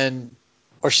girlfriend,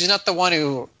 or she's not the one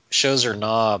who shows her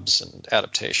knobs in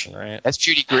Adaptation, right? That's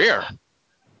Judy Greer.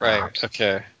 Right,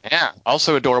 okay. Yeah,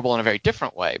 also adorable in a very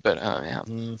different way, but yeah.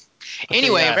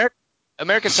 Anyway, yeah.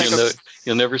 American Psycho...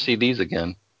 You'll never see these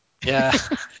again. Yeah.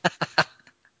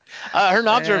 Her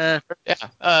knobs are... Yeah.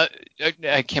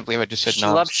 I can't believe I just said She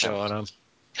knobs. loves showing them.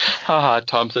 Haha,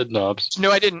 Tom said knobs. No,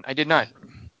 I didn't. I did not.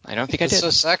 I don't think I did.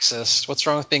 It's so sexist. What's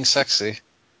wrong with being sexy?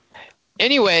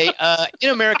 Anyway, in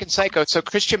American Psycho, so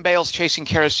Christian Bale's chasing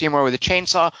Kara Seymour with a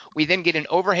chainsaw. We then get an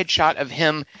overhead shot of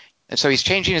him, and so he's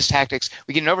changing his tactics.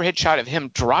 We get an overhead shot of him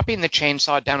dropping the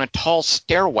chainsaw down a tall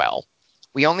stairwell.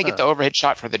 We only get the overhead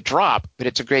shot for the drop, but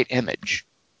it's a great image.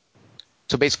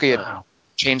 So basically a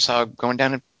chainsaw going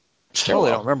down a stairwell.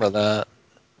 I don't remember that.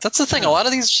 That's the thing. A lot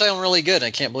of these sound really good. I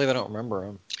can't believe I don't remember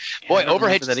them. Boy, I don't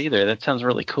overhead remember that either. That sounds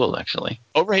really cool, actually.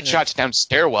 Overhead shots down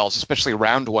stairwells, especially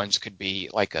round ones, could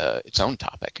be like its own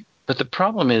topic. But the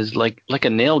problem is, like a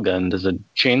nail gun, does a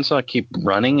chainsaw keep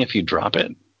running if you drop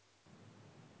it?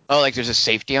 Oh, like there's a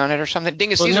safety on it or something?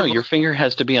 Dingus, Well, no, are your finger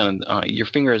has to be on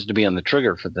the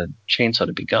trigger for the chainsaw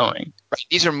to be going. right,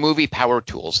 these are movie power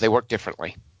tools. They work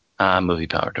differently. Movie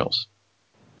power tools.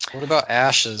 What about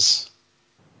Ashes?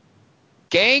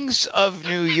 Gangs of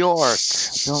New York.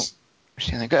 Don't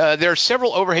understand that. There are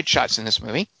several overhead shots in this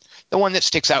movie. The one that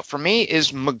sticks out for me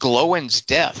is McGlowan's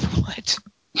death. What?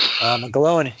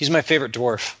 McGlowan. He's my favorite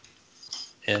dwarf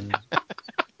in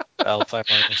Battle of Five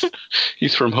Armies.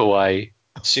 He's from Hawaii.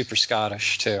 Super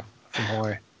Scottish, too, from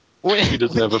Hawaii. He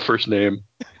doesn't have a first name.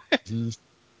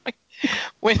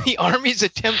 When the Army's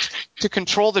attempt to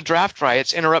control the draft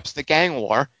riots interrupts the gang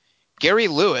war, Gary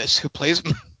Lewis, who plays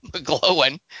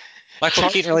McGlowan... Michael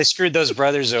Keaton really screwed those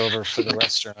brothers over for the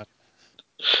restaurant.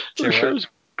 I'm sure it was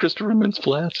Christopher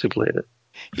Mintz-Plasse who played it.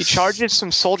 He charges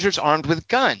some soldiers armed with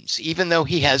guns, even though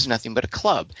he has nothing but a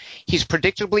club. He's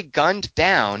predictably gunned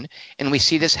down, and we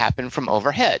see this happen from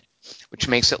overhead, which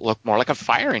makes it look more like a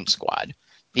firing squad.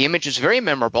 The image is very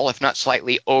memorable, if not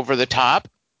slightly over the top.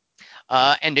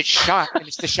 And it's shot, and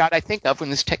it's the shot I think of when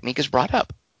this technique is brought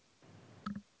up.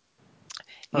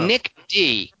 Nick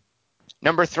D.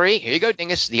 Number 3, here you go,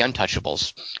 Dingus, The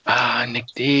Untouchables. Ah, Nick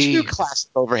D. 2 classic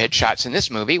overhead shots in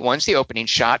this movie. One's the opening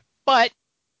shot, but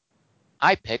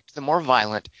I picked the more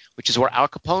violent, which is where Al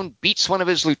Capone beats one of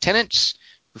his lieutenants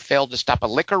who failed to stop a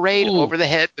liquor raid over the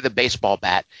head with a baseball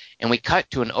bat. And we cut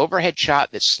to an overhead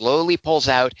shot that slowly pulls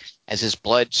out as his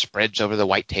blood spreads over the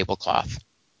white tablecloth.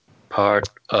 Part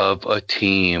of a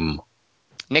team.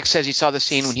 Nick says he saw the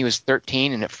scene when he was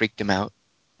 13 and it freaked him out.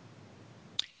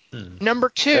 Number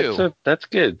 2. That's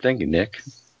good. Thank you, Nick.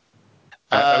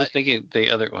 I was thinking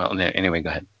the other. Well, anyway, go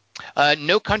ahead.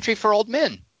 No Country for Old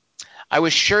Men. I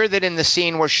was sure that in the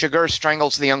scene where Chigurh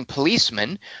strangles the young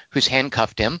policeman who's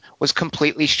handcuffed him was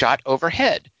completely shot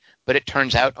overhead, but it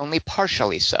turns out only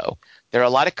partially so. There are a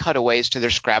lot of cutaways to their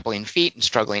scrabbling feet and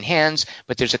struggling hands,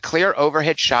 but there's a clear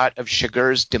overhead shot of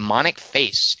Chigurh's demonic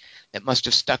face that must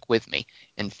have stuck with me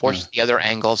and forced the other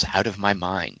angles out of my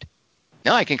mind.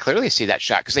 No, I can clearly see that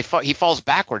shot because he falls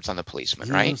backwards on the policeman,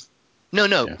 right? No,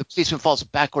 the policeman falls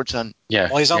backwards on. Yeah,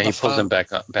 Well, he's on he the pulls phone. him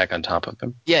back on top of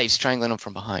him Yeah, he's strangling him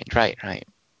from behind. Right.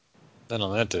 Then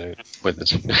on that dude. with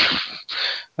his.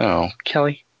 Oh,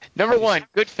 Kelly. Number 1,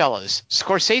 Goodfellas.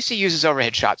 Scorsese uses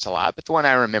overhead shots a lot, but the one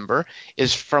I remember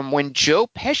is from when Joe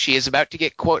Pesci is about to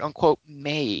get quote-unquote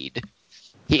made.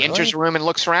 He enters a room and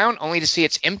looks around, only to see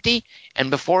it's empty, and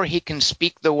before he can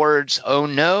speak the words, "Oh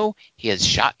no," he is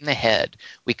shot in the head.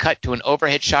 We cut to an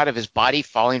overhead shot of his body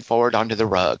falling forward onto the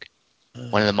rug.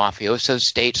 One of the mafiosos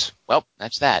states, well,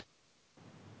 that's that.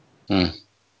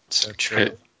 So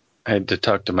true. I had to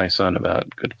talk to my son about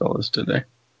Goodfellas today.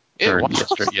 Or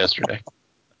yesterday.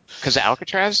 Because of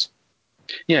Alcatraz?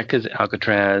 Yeah, because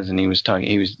Alcatraz, and he was talking.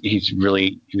 He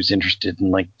was interested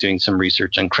in like doing some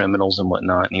research on criminals and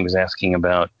whatnot, and he was asking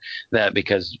about that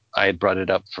because I had brought it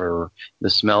up for the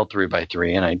Smell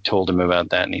 3x3, and I told him about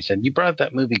that, and he said, "You brought up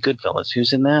that movie Goodfellas.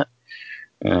 Who's in that?"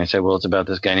 And I said, "Well, it's about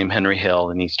this guy named Henry Hill,"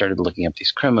 and he started looking up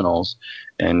these criminals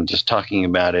and just talking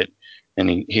about it, and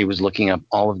he was looking up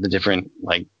all of the different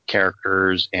like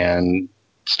characters and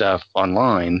stuff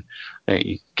online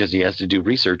because he has to do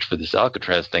research for this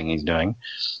Alcatraz thing he's doing.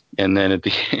 And then at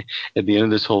the end of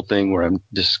this whole thing where I'm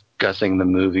discussing the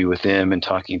movie with him and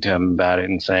talking to him about it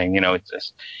and saying,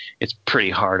 it's pretty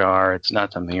hard R. It's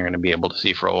not something you're going to be able to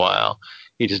see for a while.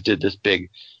 He just did this big,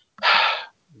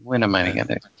 when am I going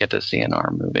to get to see an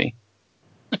R movie?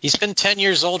 He's been 10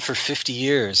 years old for 50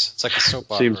 years. It's like a soap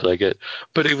opera. Seems like it.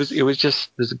 But it was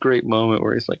just this great moment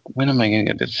where he's like, when am I going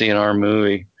to get to see an R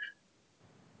movie?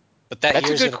 But that's a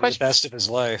year's good going to be the question. best of his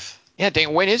life. Yeah,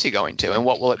 dang, when is he going to, and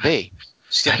what will it be?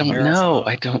 I don't know.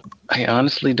 I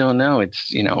honestly don't know.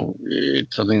 It's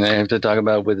something that I have to talk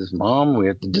about with his mom. We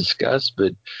have to discuss.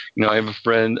 But I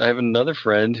have another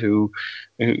friend who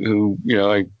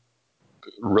I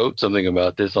wrote something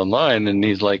about this online, and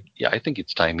he's like, "Yeah, I think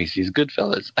it's time he sees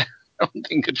Goodfellas." I don't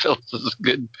think Goodfellas is a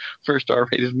good first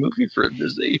R-rated movie for him to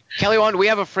see. Kelly Wand, we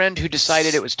have a friend who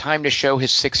decided it was time to show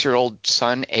his 6-year-old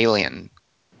son Alien.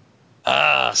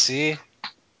 See,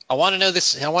 I want to know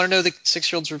this. I want to know the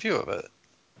 6-year-old's review of it.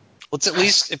 Let's at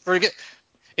least, if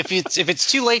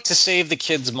it's too late to save the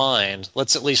kid's mind,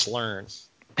 let's at least learn.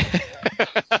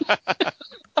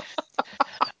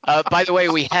 By the way,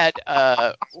 we had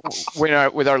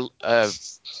with our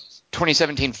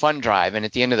 2017 fund drive, and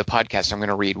at the end of the podcast, I'm going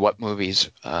to read what movies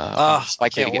are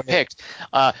likely to get picked.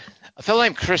 A fellow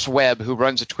named Chris Webb, who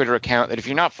runs a Twitter account that if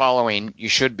you're not following, you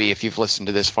should be if you've listened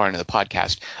to this far into the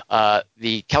podcast,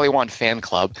 the Kelly Wand Fan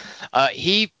Club,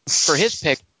 he, for his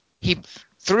pick, he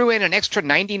threw in an extra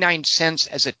 99 cents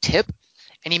as a tip,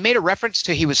 and he made a reference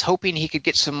to he was hoping he could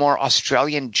get some more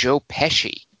Australian Joe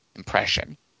Pesci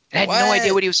impression. I had no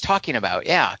idea what he was talking about.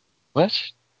 Yeah. What?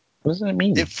 What does that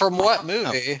mean? From what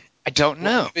movie? I don't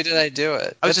know. What movie did I do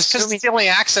it? I was It's because it's the only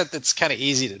accent that's kind of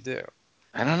easy to do.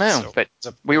 I don't know, So, but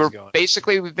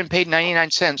we've been paid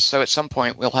 99 cents, so at some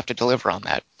point we'll have to deliver on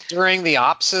that. During the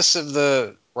opsis of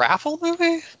the raffle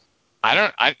movie? I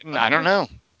don't know.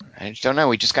 I just don't know.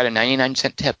 We just got a 99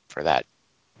 cent tip for that.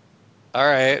 All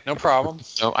right, no problem.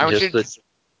 So I want you to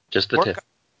just the tip.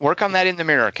 Work on that in the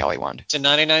mirror, Kelly Wand. It's a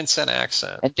 99-cent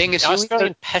accent. And Dingus,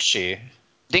 Australian Pesci.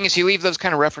 you leave those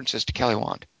kind of references to Kelly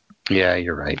Wand. Yeah,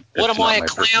 you're right. What That's am I, not a my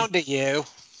clown person. to you?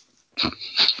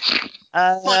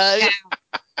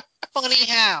 Funny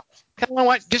how? Come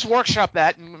on, just workshop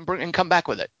that and come back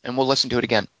with it, and we'll listen to it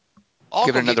again. I'll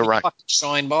Give it go another get me run. a fucking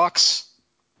sign box.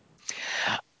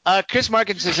 Chris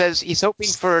Markinson says he's hoping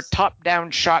for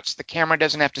top-down shots. The camera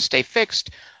doesn't have to stay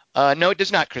fixed. No, it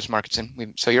does not, Chris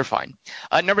Markinson. So you're fine.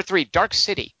 Number 3, Dark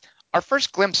City. Our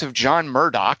first glimpse of John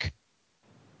Murdoch.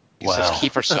 Is this Wow.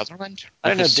 Kiefer Sutherland? I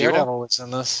didn't know Rufus Sewell? Daredevil was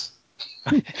in this.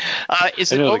 Is I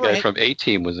it know the overhead? guy from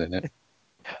A-Team was in it.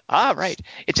 Ah, right.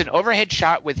 It's an overhead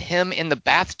shot with him in the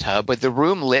bathtub with the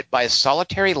room lit by a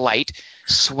solitary light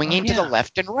swinging to the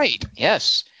left and right.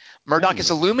 Yes. Murdoch is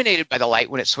illuminated by the light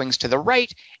when it swings to the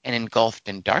right and engulfed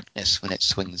in darkness when it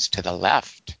swings to the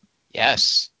left.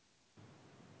 Yes.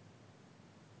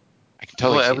 I can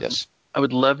totally see this. I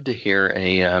would love to hear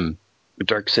a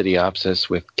Dark City Opsis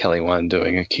with Kelly Wand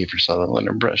doing a Kiefer Sutherland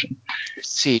impression. Let's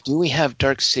see, do we have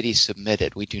Dark City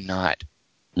submitted? We do not.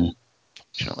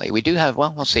 Fortunately. We do have,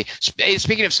 well, we'll see.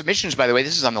 Speaking of submissions, by the way,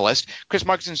 this is on the list. Chris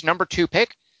Markinson's number 2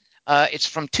 pick. It's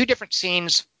from 2 different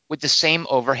scenes with the same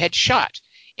overhead shot.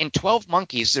 In 12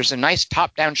 Monkeys, there's a nice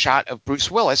top-down shot of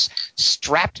Bruce Willis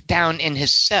strapped down in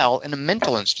his cell in a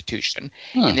mental institution.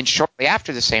 And then shortly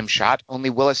after the same shot, and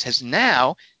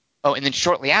then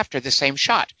shortly after the same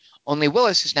shot, only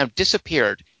Willis has now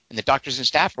disappeared, and the doctors and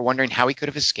staff are wondering how he could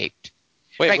have escaped.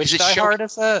 Wait, Right, which 'cause Die Hard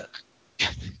is that?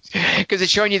 Because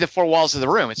it's showing you the 4 walls of the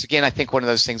room. It's, again, I think one of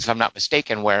those things, if I'm not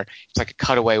mistaken, where it's like a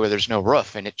cutaway where there's no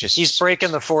roof, and it just... He's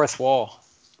breaking the 4th wall.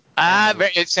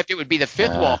 Except it would be the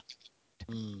 5th wall.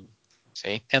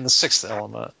 See? And the 6th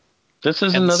element. This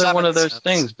is And the another one of seventh those sense.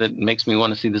 things that makes me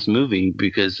want to see this movie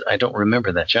because I don't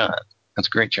remember that shot. That's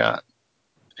a great shot.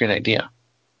 Great idea.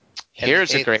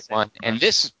 Here's a great one, and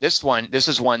this is one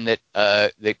that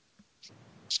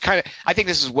it's kind of. I think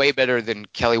this is way better than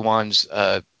Kelly Wand's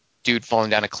dude falling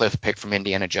down a cliff pick from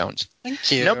Indiana Jones.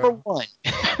 Thank you. Number 1.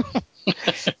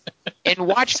 In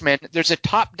Watchmen, there's a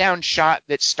top-down shot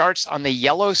that starts on the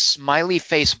yellow smiley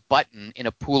face button in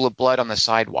a pool of blood on the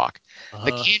sidewalk.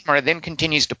 The camera then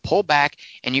continues to pull back,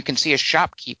 and you can see a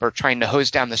shopkeeper trying to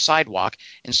hose down the sidewalk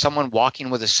and someone walking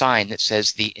with a sign that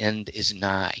says, "The end is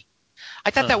nigh."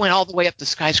 I thought that went all the way up the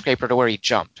skyscraper to where he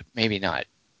jumped. Maybe not.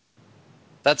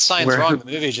 That sign's Where- wrong. The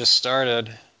movie just started.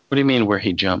 What do you mean where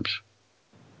he jumped?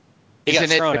 He got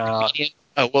Isn't it thrown the out. comedian?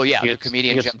 Oh, well, yeah, He the gets,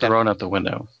 comedian he gets jumped out. thrown out the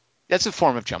window. That's a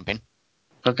form of jumping.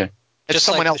 Okay. It's Just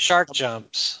someone like else. the shark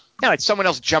jumps. No, it's someone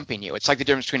else jumping you. It's like the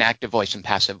difference between active voice and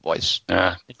passive voice.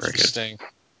 Very good. Interesting.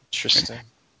 Interesting.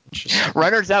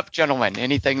 Runners up, gentlemen.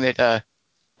 Anything that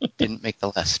didn't make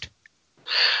the list.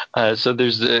 So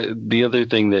there's the other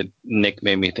thing that Nick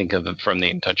made me think of from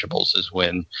The Untouchables is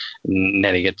when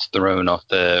Nettie gets thrown off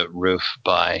the roof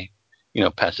by,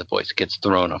 passive voice gets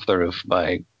thrown off the roof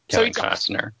by So he Kevin jumps.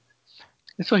 Costner.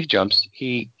 And so he jumps.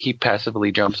 He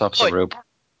passively jumps off the rope.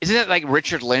 Isn't that like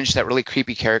Richard Lynch, that really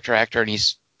creepy character actor? And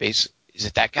is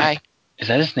it that guy? Is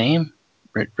that his name?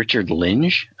 Richard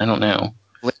Lynch? I don't know.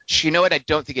 Lynch. You know what? I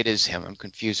don't think it is him. I'm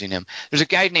confusing him. There's a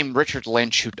guy named Richard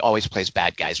Lynch who always plays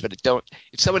bad guys, but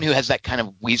it's someone who has that kind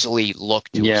of weaselly look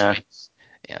to Yeah. his face.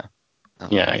 Yeah.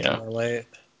 Yeah. Relate.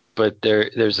 But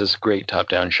there's this great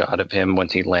top-down shot of him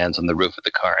once he lands on the roof of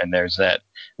the car, and there's that.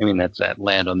 That's that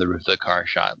land on the roof of the car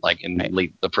shot, like in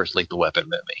the first Lethal Weapon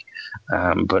movie.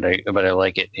 But I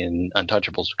like it in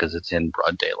Untouchables because it's in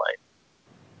broad daylight.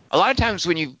 A lot of times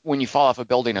when you fall off a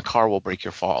building, a car will break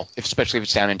your fall, especially if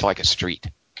it's down into like a street.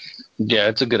 Yeah,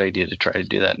 it's a good idea to try to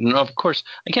do that. And of course,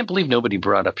 I can't believe nobody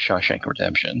brought up Shawshank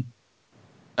Redemption.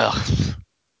 Ugh.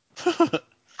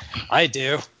 I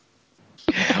do.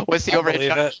 What's the I overhead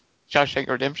believe shot? it. Shawshank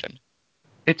Redemption.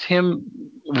 It's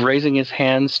him raising his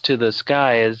hands to the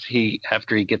sky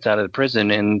after he gets out of the prison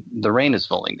and the rain is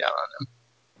falling down on him.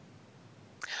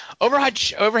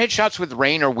 Overhead shots with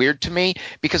rain are weird to me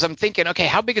because I'm thinking, okay,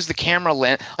 how big is the camera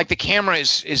lens? Like the camera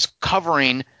is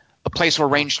covering a place where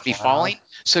rain should be falling.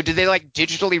 So do they like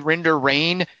digitally render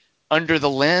rain under the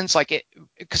lens? Like it,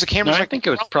 because the camera's No, I think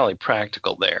it was probably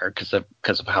practical there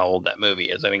because of how old that movie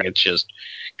is. I think it's just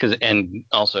and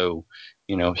also,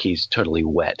 he's totally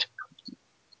wet.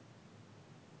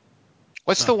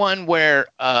 What's the one where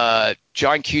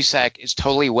John Cusack is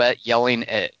totally wet, yelling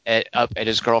up at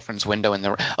his girlfriend's window in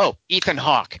the Ethan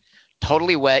Hawke,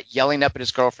 totally wet, yelling up at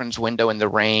his girlfriend's window in the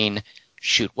rain.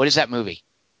 Shoot, what is that movie?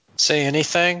 Say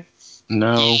Anything?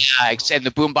 No. Yeah, and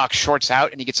the boombox shorts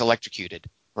out and he gets electrocuted.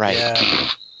 Right. Yeah.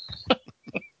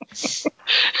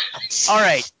 All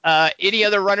right. Any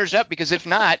other runners up? Because if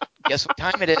not, guess what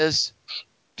time it is?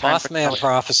 Time for Mothman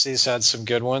Prophecies had some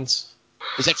good ones.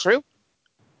 Is that true?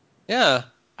 Yeah.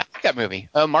 I like that movie.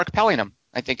 Mark Pellingham.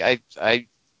 I think I'm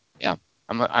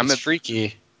It's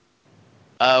freaky.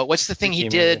 What's the thing he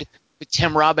Freaky did movie. with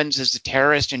Tim Robbins as the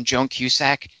terrorist and Joan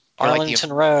Cusack? They're like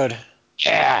Arlington Road.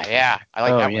 Yeah. I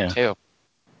like that one too.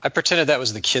 I pretended that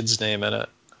was the kid's name in it.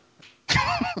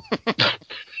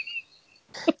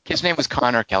 His name was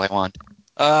Connor Kelly Wand.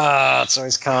 It's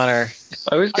always Connor.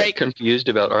 I always get Right. confused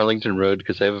about Arlington Road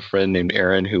because I have a friend named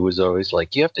Aaron who was always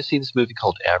like, "You have to see this movie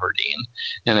called Aberdeen,"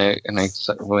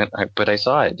 but I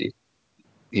saw it.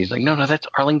 He's like, "No, that's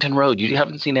Arlington Road. You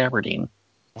haven't seen Aberdeen."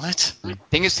 What?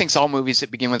 Dingus thinks all movies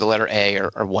that begin with the letter A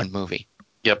are one movie.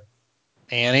 Yep.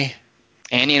 Annie?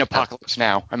 Annie and Apocalypse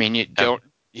Now. I mean,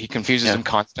 he confuses them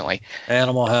constantly.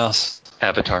 Animal House.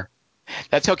 Avatar.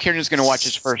 That's how Kieran's going to watch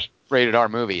his first rated R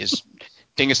movie. Is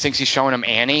Dingus thinks he's showing him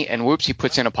Annie, and whoops, he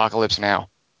puts in Apocalypse Now.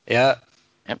 Yeah.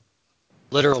 Yep.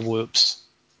 Literal whoops.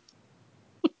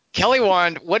 Kelly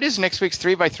Wand, what is next week's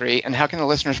 3x3, and how can the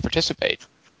listeners participate?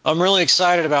 I'm really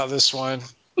excited about this one.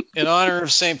 In honor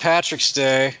of St. Patrick's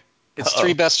Day, it's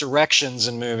 3 best erections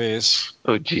in movies.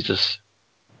 Oh, Jesus.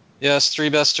 Yes, 3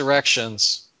 best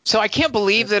erections. So I can't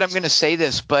believe that I'm going to say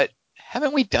this, but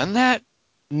haven't we done that?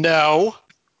 No.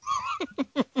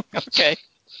 Okay.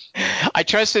 I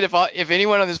trust that if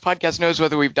anyone on this podcast knows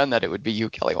whether we've done that, it would be you,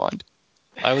 Kelly Wand.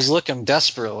 I was looking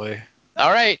desperately.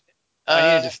 All right.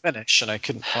 I needed to finish, and I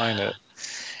couldn't find it.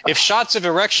 If shots of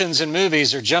erections in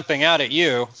movies are jumping out at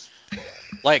you,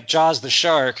 like Jaws the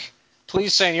Shark,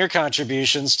 please send your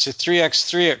contributions to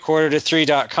 3x3 at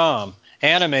quarter-to-3.com.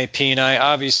 Anime peni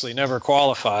obviously never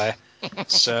qualify,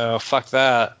 so fuck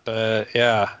that. But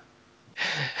yeah,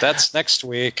 that's next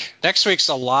week. Next week's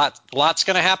a lot. Lot's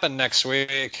going to happen next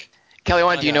week. Kelly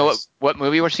Wand, do you know what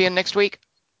movie we're seeing next week?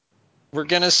 We're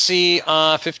going to see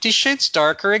 50 Shades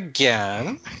Darker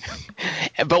again.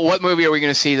 But what movie are we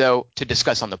going to see, though, to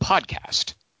discuss on the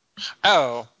podcast?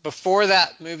 Oh, before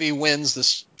that movie wins the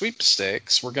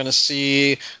sweepstakes, we're going to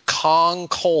see Kong: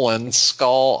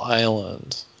 Skull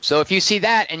Island. So if you see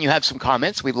that and you have some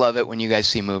comments, we'd love it when you guys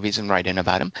see movies and write in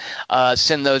about them.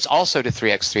 Send those also to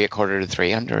 3x3 at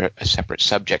quarter-to-3 under a separate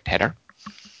subject header.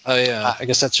 Oh, yeah. I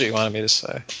guess that's what you wanted me to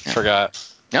say. Forgot.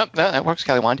 Nope, that works,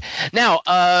 Kelly Wand. Now,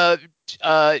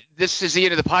 this is the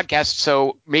end of the podcast,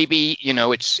 so maybe,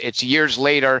 it's years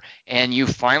later and you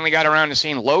finally got around to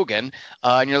seeing Logan,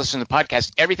 and you're listening to the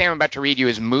podcast. Everything I'm about to read you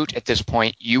is moot at this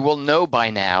point. You will know by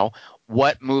now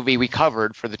what movie we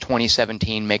covered for the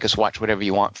 2017 Make Us Watch Whatever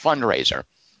You Want fundraiser.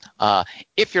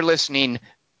 If you're listening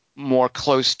more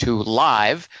close to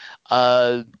live,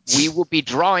 we will be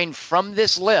drawing from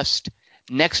this list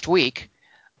next week.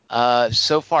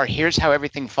 So far, here's how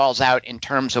everything falls out in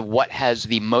terms of what has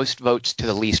the most votes to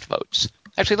the least votes.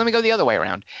 Actually, let me go the other way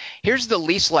around. Here's the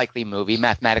least likely movie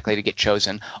mathematically to get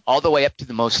chosen, all the way up to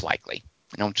the most likely.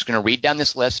 And I'm just going to read down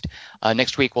this list.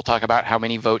 Next week, we'll talk about how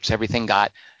many votes everything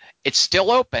got. It's still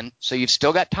open, so you've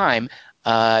still got time.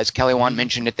 As Kelly Wand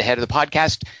mentioned at the head of the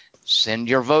podcast, send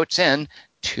your votes in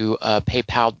to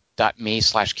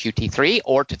paypal.me/QT3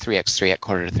 or to 3x3 at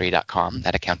quarter-to-3.com,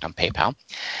 that account on PayPal.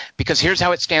 Because here's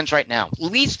how it stands right now.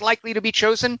 Least likely to be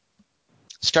chosen,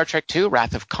 Star Trek II,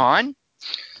 Wrath of Khan,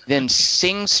 then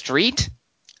Sing Street,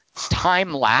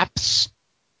 Time Lapse,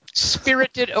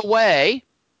 Spirited Away,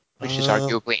 which is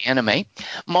arguably anime,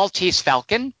 Maltese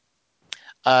Falcon.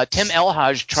 Tim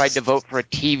Elhaj tried to vote for a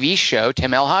TV show. Tim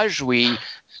Elhaj, we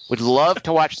would love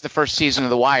to watch the first season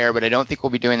of The Wire, but I don't think we'll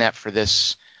be doing that for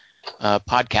this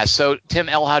podcast. So Tim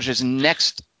Elhaj's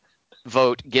next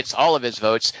vote gets all of his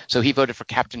votes, so he voted for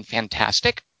Captain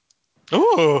Fantastic.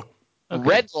 Ooh. Okay.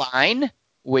 Red Line,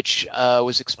 which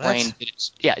was explained.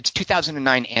 It's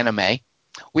 2009 anime.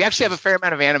 We actually have a fair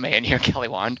amount of anime in here, Kelly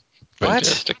Wand.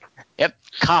 Fantastic. Yep.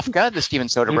 Kafka, the Steven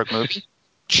Soderbergh movie.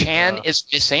 Chan is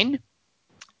Missing.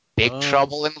 Big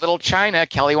Trouble in Little China,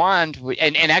 Kelly Wand.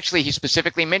 And actually, he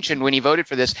specifically mentioned when he voted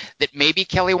for this that maybe,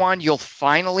 Kelly Wand, you'll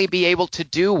finally be able to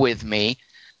do with me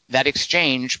that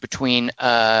exchange between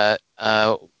Kim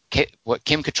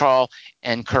Cattrall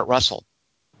and Kurt Russell.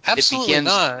 Absolutely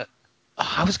not.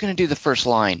 I was going to do the first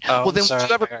line. Oh, well, then sorry.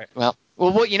 right.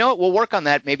 Well, you know what? We'll work on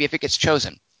that maybe if it gets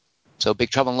chosen. So Big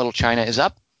Trouble in Little China is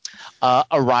up.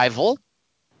 Arrival,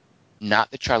 not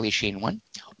the Charlie Sheen one.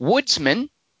 Woodsman,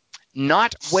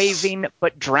 Not Waving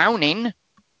But Drowning.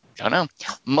 Don't know.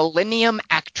 Millennium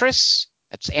Actress.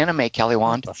 That's anime, Kelly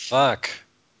Wand. What the fuck?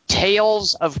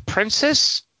 Tales of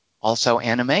Princess. Also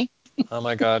anime. Oh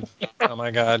my god. Oh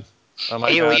my god. Oh my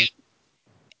Alien. god.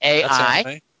 AI. That's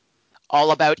anime.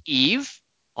 All About Eve.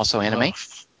 Also anime.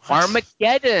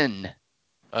 Armageddon.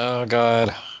 Oh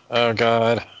god. Oh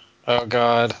god. Oh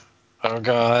god. Oh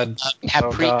god.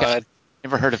 Paprika. Oh god.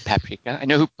 Never heard of Paprika. I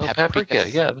know who Paprika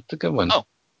is. Yeah, that's a good one. Oh.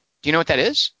 Do you know what that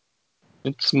is?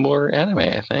 It's more anime,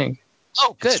 I think.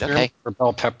 Oh, good. Okay. For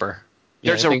bell pepper.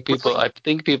 Yeah, I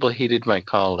think people heeded my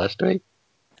call last week.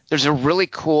 There's a really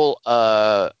cool,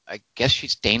 I guess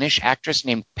she's Danish actress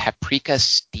named Paprika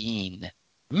Steen.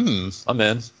 I'm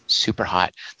in. Super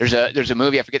hot. There's a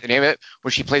movie, I forget the name of it,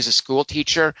 where she plays a school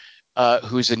teacher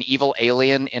who's an evil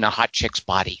alien in a hot chick's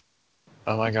body.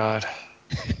 Oh my god.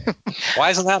 Why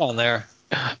isn't that on there?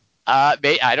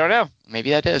 I don't know.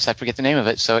 Maybe that is. I forget the name of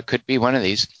it, so it could be one of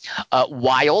these.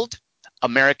 Wild,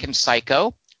 American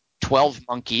Psycho, 12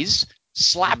 Monkeys,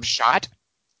 Slapshot,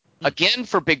 again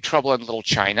for Big Trouble in Little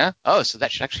China. Oh, so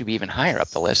that should actually be even higher up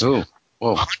the list. Ooh,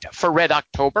 whoa. Hunt for Red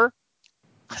October,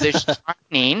 The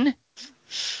Shining,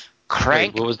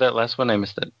 Crank. Wait, what was that last one? I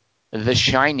missed it. The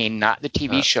Shining, not the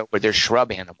TV show where they're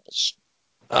shrub animals.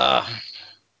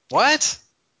 What?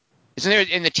 Isn't there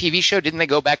in the TV show? Didn't they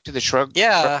go back to the shrub?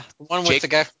 Yeah, the one with Jake- the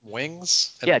guy from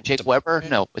Wings. Yeah, Jake Weber.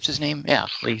 No, what's his name? Yeah,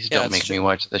 Please Yeah, don't it's make true. me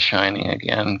watch The Shining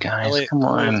again, guys. Elliot Come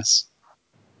on. Page.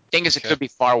 Dingus, it could be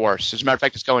far worse. As a matter of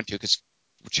fact, it's going to, because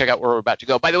check out where we're about to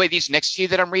go. By the way, these next few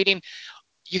that I'm reading,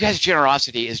 you guys'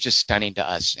 generosity is just stunning to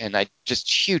us, and I just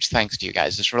huge thanks to you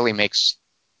guys. This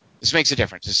makes a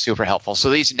difference. It's super helpful. So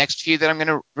these next few that I'm going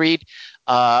to read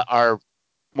are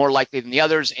more likely than the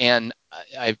others, and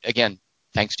again,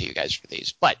 thanks to you guys for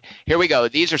these. But here we go.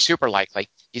 These are super likely.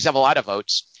 These have a lot of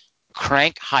votes.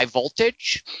 Crank High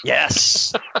Voltage.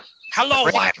 Yes.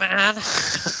 Hello, white man.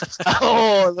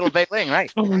 Oh, a little Bei Ling, right.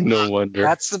 Oh, no wonder.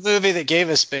 That's the movie that gave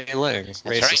us Bei Ling.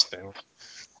 Racist Bei Ling.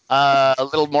 A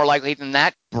little more likely than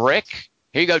that, Brick.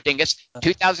 Here you go, Dingus.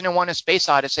 2001: A Space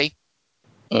Odyssey.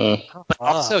 But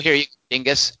also here you go,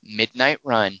 Dingus. Midnight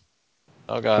Run.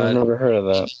 Oh I've god. never heard of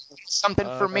that. Something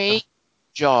for me,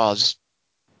 Jaws.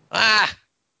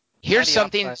 Here's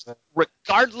something,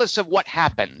 regardless of what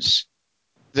happens,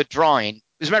 the drawing.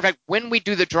 As a matter of fact, when we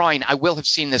do the drawing, I will have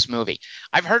seen this movie.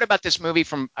 I've heard about this movie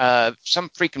from some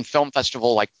freaking film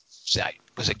festival, like,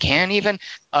 was it Cannes even?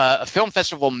 A film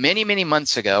festival many, many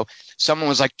months ago. Someone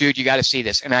was like, dude, you got to see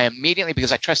this. And I immediately,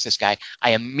 because I trust this guy,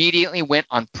 I immediately went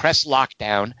on press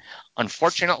lockdown.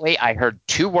 Unfortunately, I heard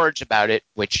 2 words about it,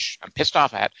 which I'm pissed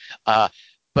off at.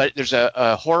 But there's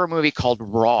a horror movie called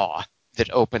Raw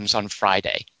that opens on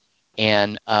Friday.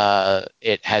 And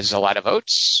it has a lot of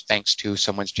votes, thanks to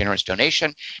someone's generous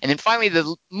donation. And then finally,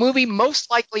 the movie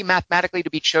most likely mathematically to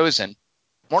be chosen,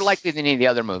 more likely than any of the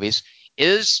other movies,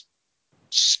 is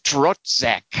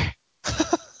Strutzek.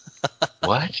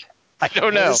 What? I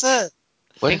don't know. What is it?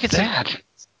 What think is it's that?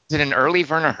 Is it an early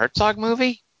Werner Herzog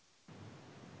movie?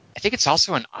 I think it's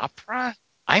also an opera.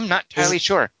 I'm not entirely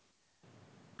sure.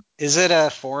 Is it a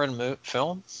foreign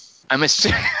film? I'm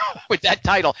assuming with that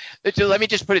title. Let me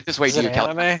just put it this way Is to it you,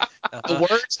 Kelly. anime? The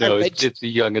words I No, read it's a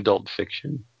young adult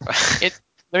fiction. let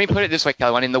me put it this way,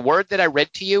 Kelly. In the word that I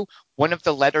read to you, one of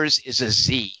the letters is a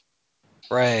Z.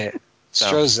 Right. So,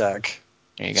 Strozek.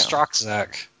 There you go.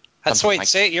 Stroczek. That's Something wait, like-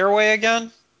 say it your way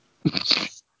again?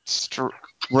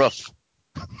 Roof.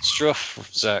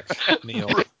 Strufzek. Neil.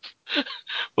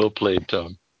 Well played,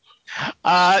 Tom.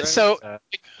 So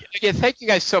again, thank you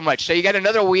guys so much. So you got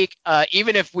another week.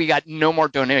 Even if we got no more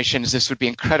donations, this would be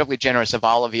incredibly generous of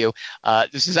all of you.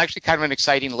 This is actually kind of an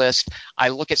exciting list. I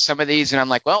look at some of these and I'm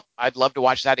like, well, I'd love to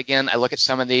watch that again. I look at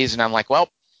some of these and I'm like, well,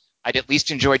 I'd at least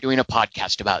enjoy doing a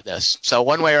podcast about this. So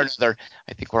one way or another,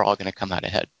 I think we're all going to come out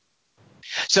ahead.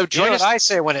 So You know join what us. I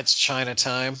say when it's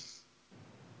Chinatown?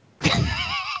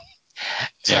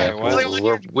 Yeah,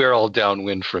 what? we're all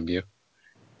downwind from you.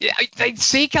 Yeah, I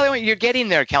see, Kelly, you're getting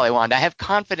there, Kelly Wand. I have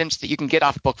confidence that you can get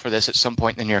off book for this at some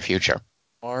point in the near future.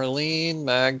 Marlene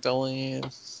Magdalene.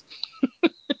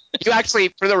 You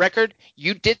actually, for the record,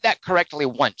 you did that correctly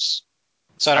once.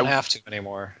 So I don't have to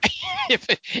anymore. If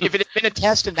it had been a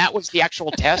test and that was the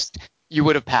actual test, you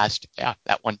would have passed. Yeah,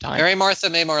 that one time. Mary Martha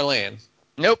May Marlene.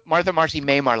 Nope, Martha Marcy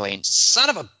May Marlene.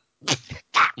 Son of a...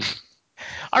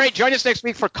 All right, join us next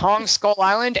week for Kong Skull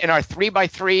Island and our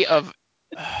 3x3 of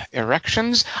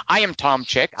erections. I am Tom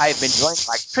Chick. I have been joined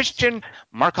by Christian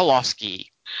Markolowski.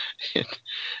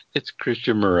 It's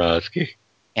Christian Murawski.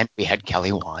 And we had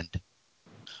Kelly Wand.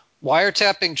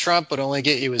 Wiretapping Trump would only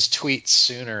get you his tweets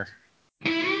sooner.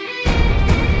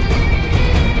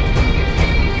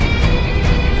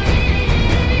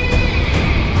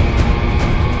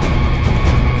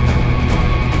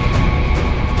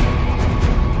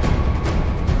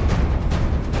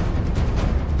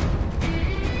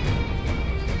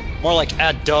 More like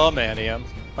adamantium.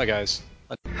 Hi, guys.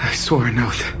 I swore an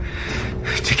oath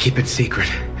to keep it secret.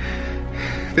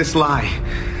 This lie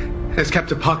has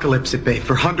kept Apocalypse at bay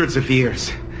for hundreds of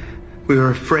years. We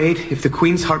were afraid if the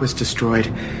Queen's heart was destroyed,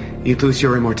 you'd lose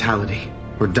your immortality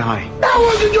or die. That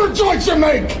wasn't your choice to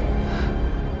make!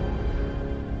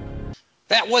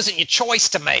 That wasn't your choice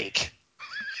to make.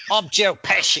 I'm Joe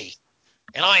Pesci,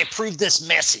 and I approve this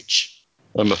message.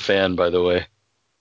 I'm a fan, by the way.